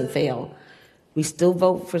doesn't fail, we still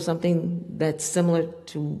vote for something that's similar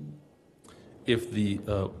to? If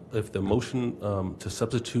the motion to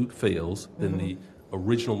substitute fails, then the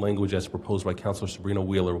original language as proposed by Councilor Sabrina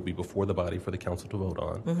Wheeler will be before the body for the council to vote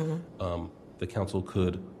on. The council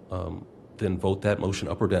could then vote that motion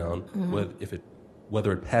up or down.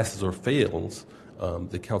 Whether it passes or fails,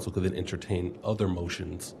 the council could then entertain other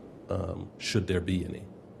motions should there be any.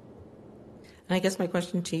 And I guess my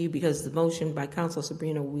question to you, because the motion by Council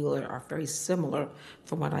Sabrina Wheeler are very similar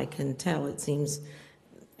from what I can tell, it seems,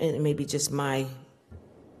 and it may be just my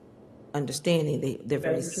understanding, they're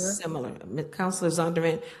very Madam Chair? similar. Councilor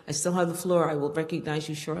Zondervan, I still have the floor. I will recognize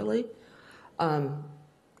you shortly.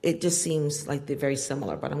 It just seems like they're very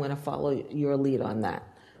similar, but I'm going to follow your lead on that.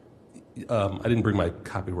 I didn't bring my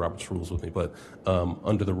copy of Robert's rules with me, but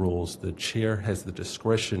under the rules, the chair has the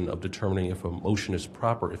discretion of determining if a motion is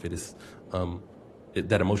proper, if it is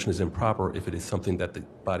that a motion is improper, if it is something that the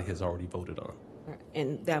body has already voted on.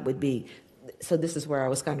 And that would be, so this is where I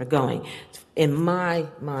was kind of going. In my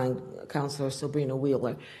mind, Councilor Sabrina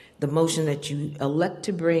Wheeler, the motion that you elect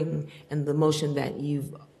to bring and the motion that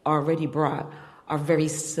you've already brought are very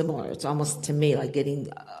similar. It's almost to me like getting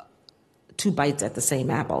two bites at the same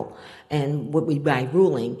apple. And what we, by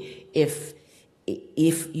ruling, if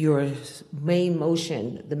your main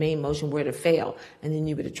motion, the main motion were to fail, and then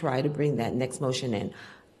you were to try to bring that next motion in,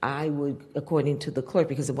 I would, according to the clerk,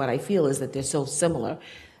 because of what I feel is that they're so similar,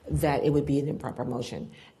 that it would be an improper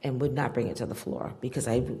motion and would not bring it to the floor, because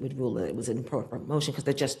I would rule that it was an improper motion because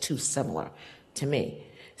they're just too similar to me.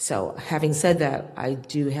 So having said that, I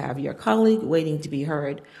do have your colleague waiting to be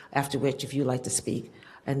heard, after which, if you'd like to speak,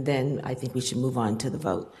 and then I think we should move on to the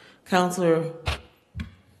vote. Councilor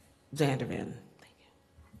Zondervan.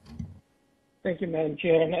 Thank you, Madam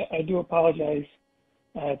Chair, and I do apologize.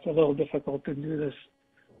 It's a little difficult to do this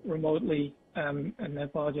remotely, and I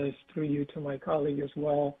apologize through you to my colleague as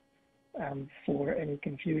well for any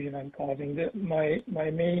confusion I'm causing. My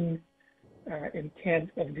main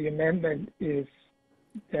intent of the amendment is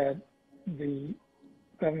that the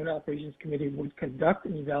Government Operations Committee would conduct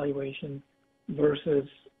an evaluation versus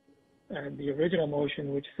the original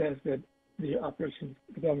motion, which says that the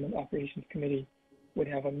Government Operations Committee would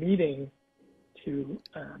have a meeting to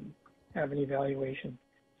have an evaluation.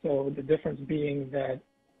 So the difference being that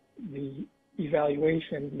the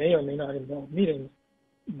evaluation may or may not involve meetings,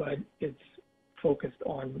 but it's focused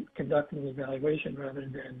on conducting an evaluation rather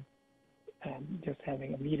than just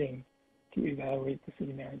having a meeting to evaluate the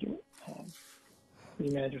city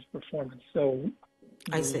manager's performance. So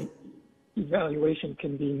I see. Evaluation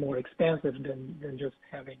can be more expansive than just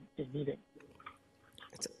having a meeting.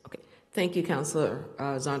 Okay. Thank you, Councilor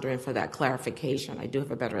Zondervan, for that clarification. I do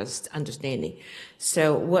have a better understanding.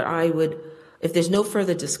 So what I would, if there's no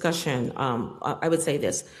further discussion, I would say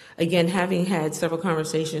this. Again, having had several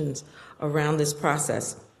conversations around this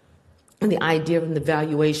process, and the idea of an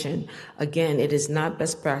evaluation, again, it is not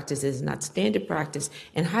best practice, it is not standard practice,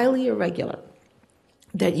 and highly irregular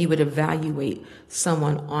that you would evaluate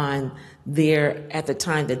someone on at the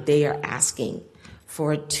time that they are asking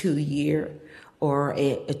for a 2-year or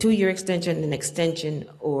a 2-year extension, an extension,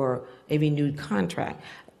 or a renewed contract.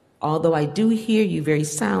 Although I do hear you very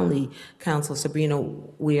soundly, Council Sabrina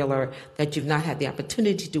Wheeler, that you've not had the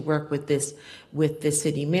opportunity to work with this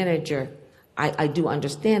city manager, I do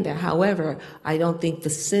understand that. However, I don't think the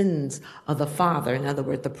sins of the father, in other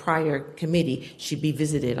words, the prior committee, should be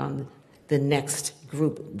visited on the next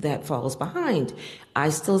group that falls behind.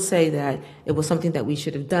 I still say that it was something that we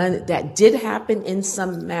should have done. That did happen in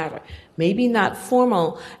some matter, maybe not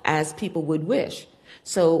formal as people would wish.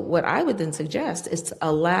 So what I would then suggest is to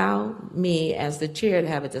allow me as the chair to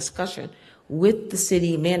have a discussion with the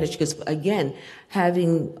city manager, because again,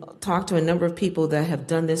 having talked to a number of people that have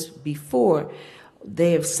done this before,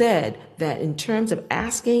 they have said that in terms of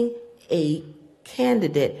asking a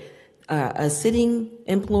candidate, a sitting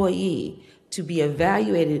employee, to be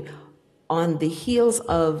evaluated on the heels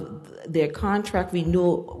of their contract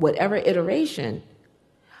renewal, whatever iteration,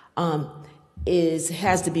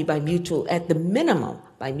 has to be by mutual, at the minimum,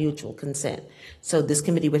 by mutual consent. So this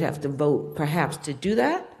committee would have to vote perhaps to do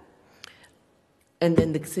that, and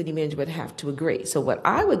then the city manager would have to agree. So what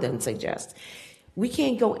I would then suggest, we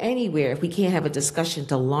can't go anywhere if we can't have a discussion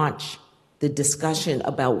to launch the discussion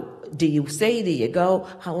about, do you stay, do you go,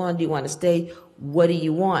 how long do you want to stay, what do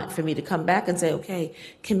you want? For me to come back and say, okay,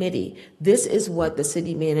 committee, this is what the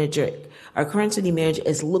city manager, our current city manager,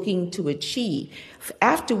 is looking to achieve.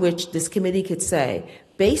 After which this committee could say,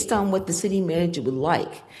 based on what the city manager would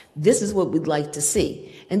like, this is what we'd like to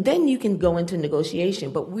see. And then you can go into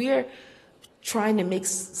negotiation. But we're trying to make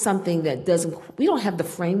something that we don't have the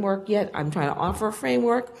framework yet. I'm trying to offer a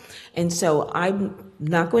framework. And so I'm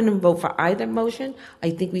not going to vote for either motion. I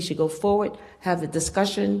think we should go forward, have the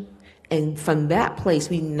discussion, and from that place,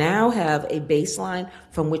 we now have a baseline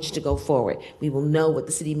from which to go forward. We will know what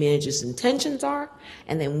the city manager's intentions are,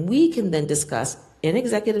 and then we can then discuss in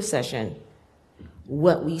executive session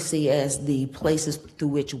what we see as the places through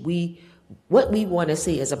which we what we want to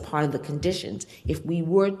see as a part of the conditions if we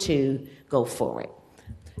were to go forward.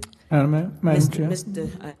 Madam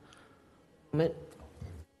Chair.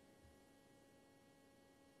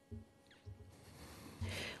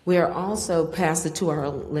 We are also past the 2-hour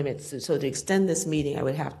limit, so to extend this meeting, I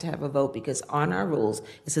would have to have a vote because on our rules,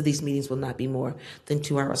 it said these meetings will not be more than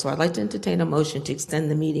 2 hours. So I'd like to entertain a motion to extend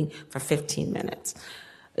the meeting for 15 minutes.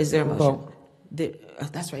 Is there a motion?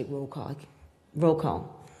 That's right, roll call. Roll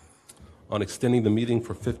call. On extending the meeting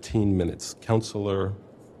for 15 minutes, Councilor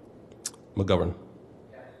McGovern?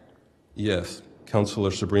 Yes. Councilor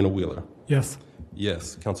Sabrina Wheeler? Yes.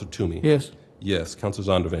 Yes. Councilor Toomey? Yes. Yes. Councilor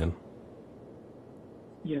Zondervan?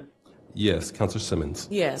 Yes. Yes. Councilor Simmons?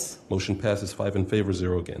 Yes. Motion passes 5 in favor,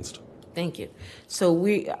 0 against. Thank you. So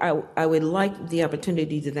I would like the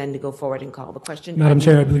opportunity to go forward and call the question. Madam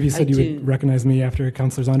Chair, I believe you said you would recognize me after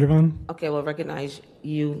Councilor Zondervan. Okay, we'll recognize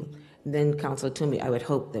you, then Councilor Toomey. I would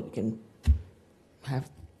hope that we can have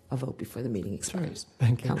a vote before the meeting expires.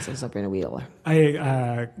 Thank you. Councilor Sabrina Wheeler.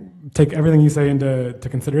 I take everything you say into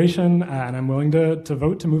consideration, and I'm willing to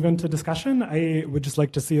vote to move into discussion. I would just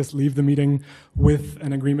like to see us leave the meeting with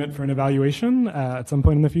an agreement for an evaluation at some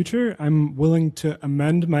point in the future. I'm willing to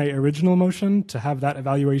amend my original motion to have that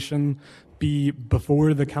evaluation be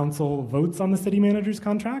before the council votes on the city manager's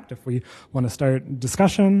contract. If we want to start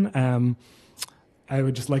discussion, I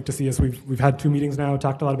would just like to see us, we've had 2 meetings now,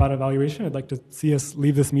 talked a lot about evaluation. I'd like to see us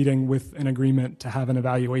leave this meeting with an agreement to have an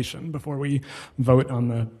evaluation before we vote on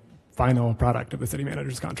the final product of the city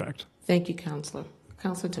manager's contract. Thank you, Councilor.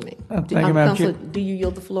 Councilor Toomey. Thank you, Madam Chair. Do you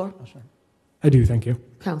yield the floor? I do, thank you.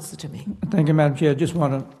 Councilor Toomey. Thank you, Madam Chair. I just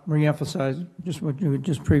want to reemphasize just what you had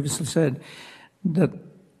just previously said, that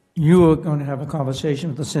you are going to have a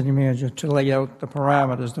conversation with the city manager to lay out the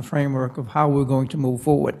parameters, the framework of how we're going to move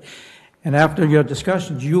forward. And after your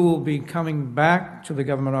discussions, you will be coming back to the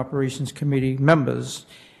Government Operations Committee members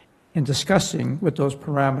and discussing what those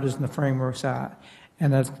parameters and the frameworks are.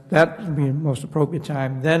 And that would be the most appropriate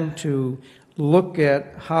time then to look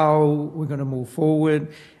at how we're going to move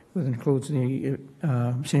forward, which includes the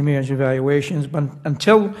city manager evaluations. But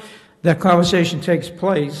until that conversation takes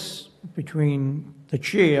place between the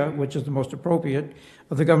chair, which is the most appropriate,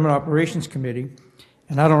 of the Government Operations Committee,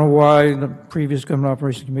 and I don't know why the previous Government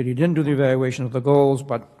Operations Committee didn't do the evaluation of the goals,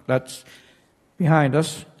 but that's behind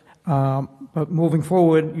us. But moving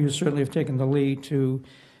forward, you certainly have taken the lead to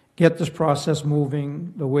get this process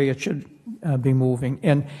moving the way it should be moving.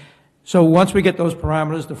 And so once we get those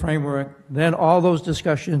parameters, the framework, then all those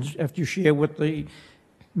discussions, after you share with the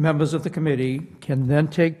members of the committee, can then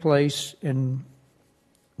take place, and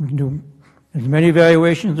we can do as many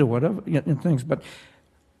evaluations or whatever, things, but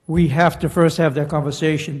we have to first have that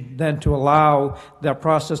conversation, then to allow that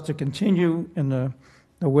process to continue in the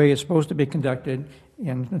way it's supposed to be conducted,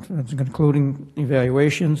 and including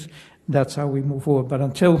evaluations. That's how we move forward. But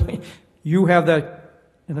until you have that,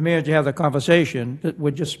 and the manager have that conversation,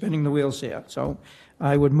 we're just spinning the wheels here. So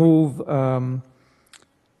I would move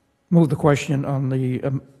the question on the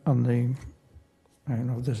I don't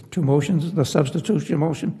know, there's 2 motions, the substitution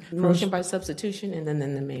motion. Motion by substitution, and then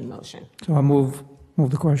the main motion. So I move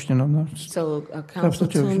the question on the So Councilor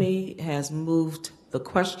Toomey has moved the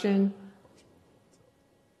question.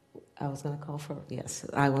 I was going to call for, yes,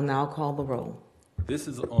 I will now call the roll. This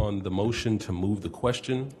is on the motion to move the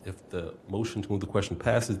question. If the motion to move the question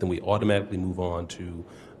passes, then we automatically move on to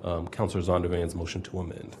Councilor Zondervan's motion to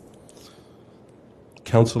amend.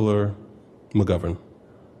 Councilor McGovern?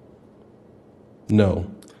 No.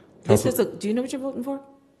 Do you know what you're voting for?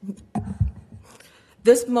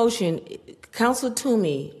 This motion, Councilor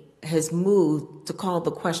Toomey has moved to call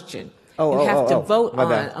the question. You have to vote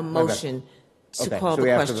on a motion to call the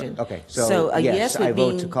question. So a yes would I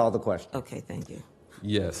vote be to call the question. Okay, thank you.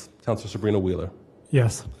 Yes. Councilor Sabrina Wheeler?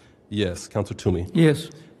 Yes. Yes. Councilor Toomey? Yes.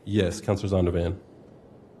 Yes. Councilor Zondervan?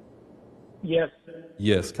 Yes.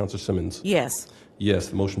 Yes. Councilor Simmons? Yes. Yes.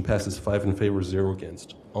 The motion passes 5 in favor, 0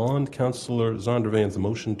 against. On Councilor Zondervan's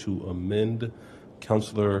motion to amend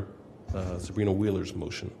Councilor Sabrina Wheeler's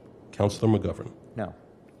motion, Councilor McGovern? No.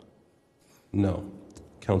 No.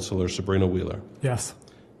 Councilor Sabrina Wheeler? Yes.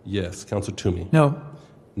 Yes. Councilor Toomey? No.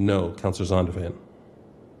 No. Councilor Zondervan?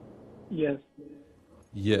 Yes.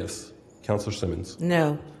 Yes. Councilor Simmons?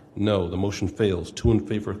 No. No. The motion fails. 2 in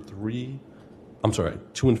favor, 3. I'm sorry.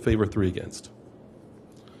 2 in favor, 3 against.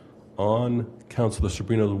 On Councilor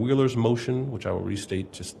Sabrina Wheeler's motion, which I will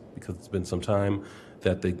restate just because it's been some time,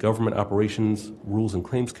 that the Government Operations Rules and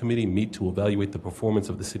Claims Committee meet to evaluate the performance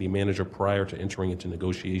of the city manager prior to entering into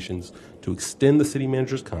negotiations to extend the city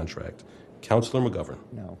manager's contract. Councilor McGovern?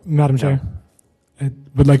 No. Madam Chair, I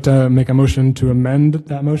would like to make a motion to amend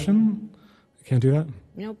that motion. Can't do that?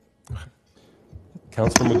 Nope.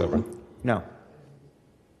 Councilor McGovern. No.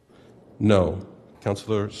 No.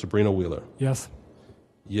 Councilor Sabrina Wheeler. Yes.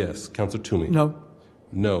 Yes. Councilor Toomey. No.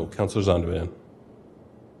 No. Councilor Zondervan.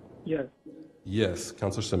 Yes. Yes.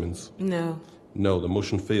 Councilor Simmons. No. No. The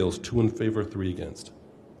motion fails. 2 in favor, 3 against.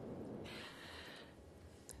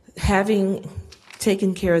 Having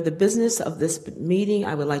taken care of the business of this meeting,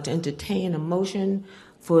 I would like to entertain a motion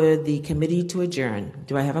for the committee to adjourn.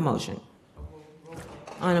 Do I have a motion?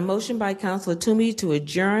 On a motion by Councilor Toomey to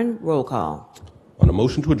adjourn, roll call. On a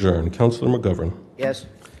motion to adjourn, Councilor McGovern. Yes.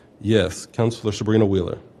 Yes. Councilor Sabrina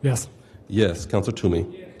Wheeler. Yes. Yes. Councilor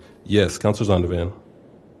Toomey. Yes. Councilor Zondervan.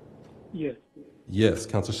 Yes. Yes.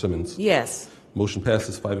 Councilor Simmons. Yes. Motion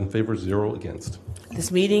passes 5 in favor, 0 against.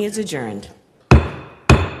 This meeting is adjourned.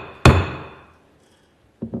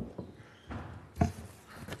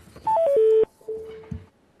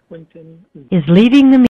 Quentin is leaving the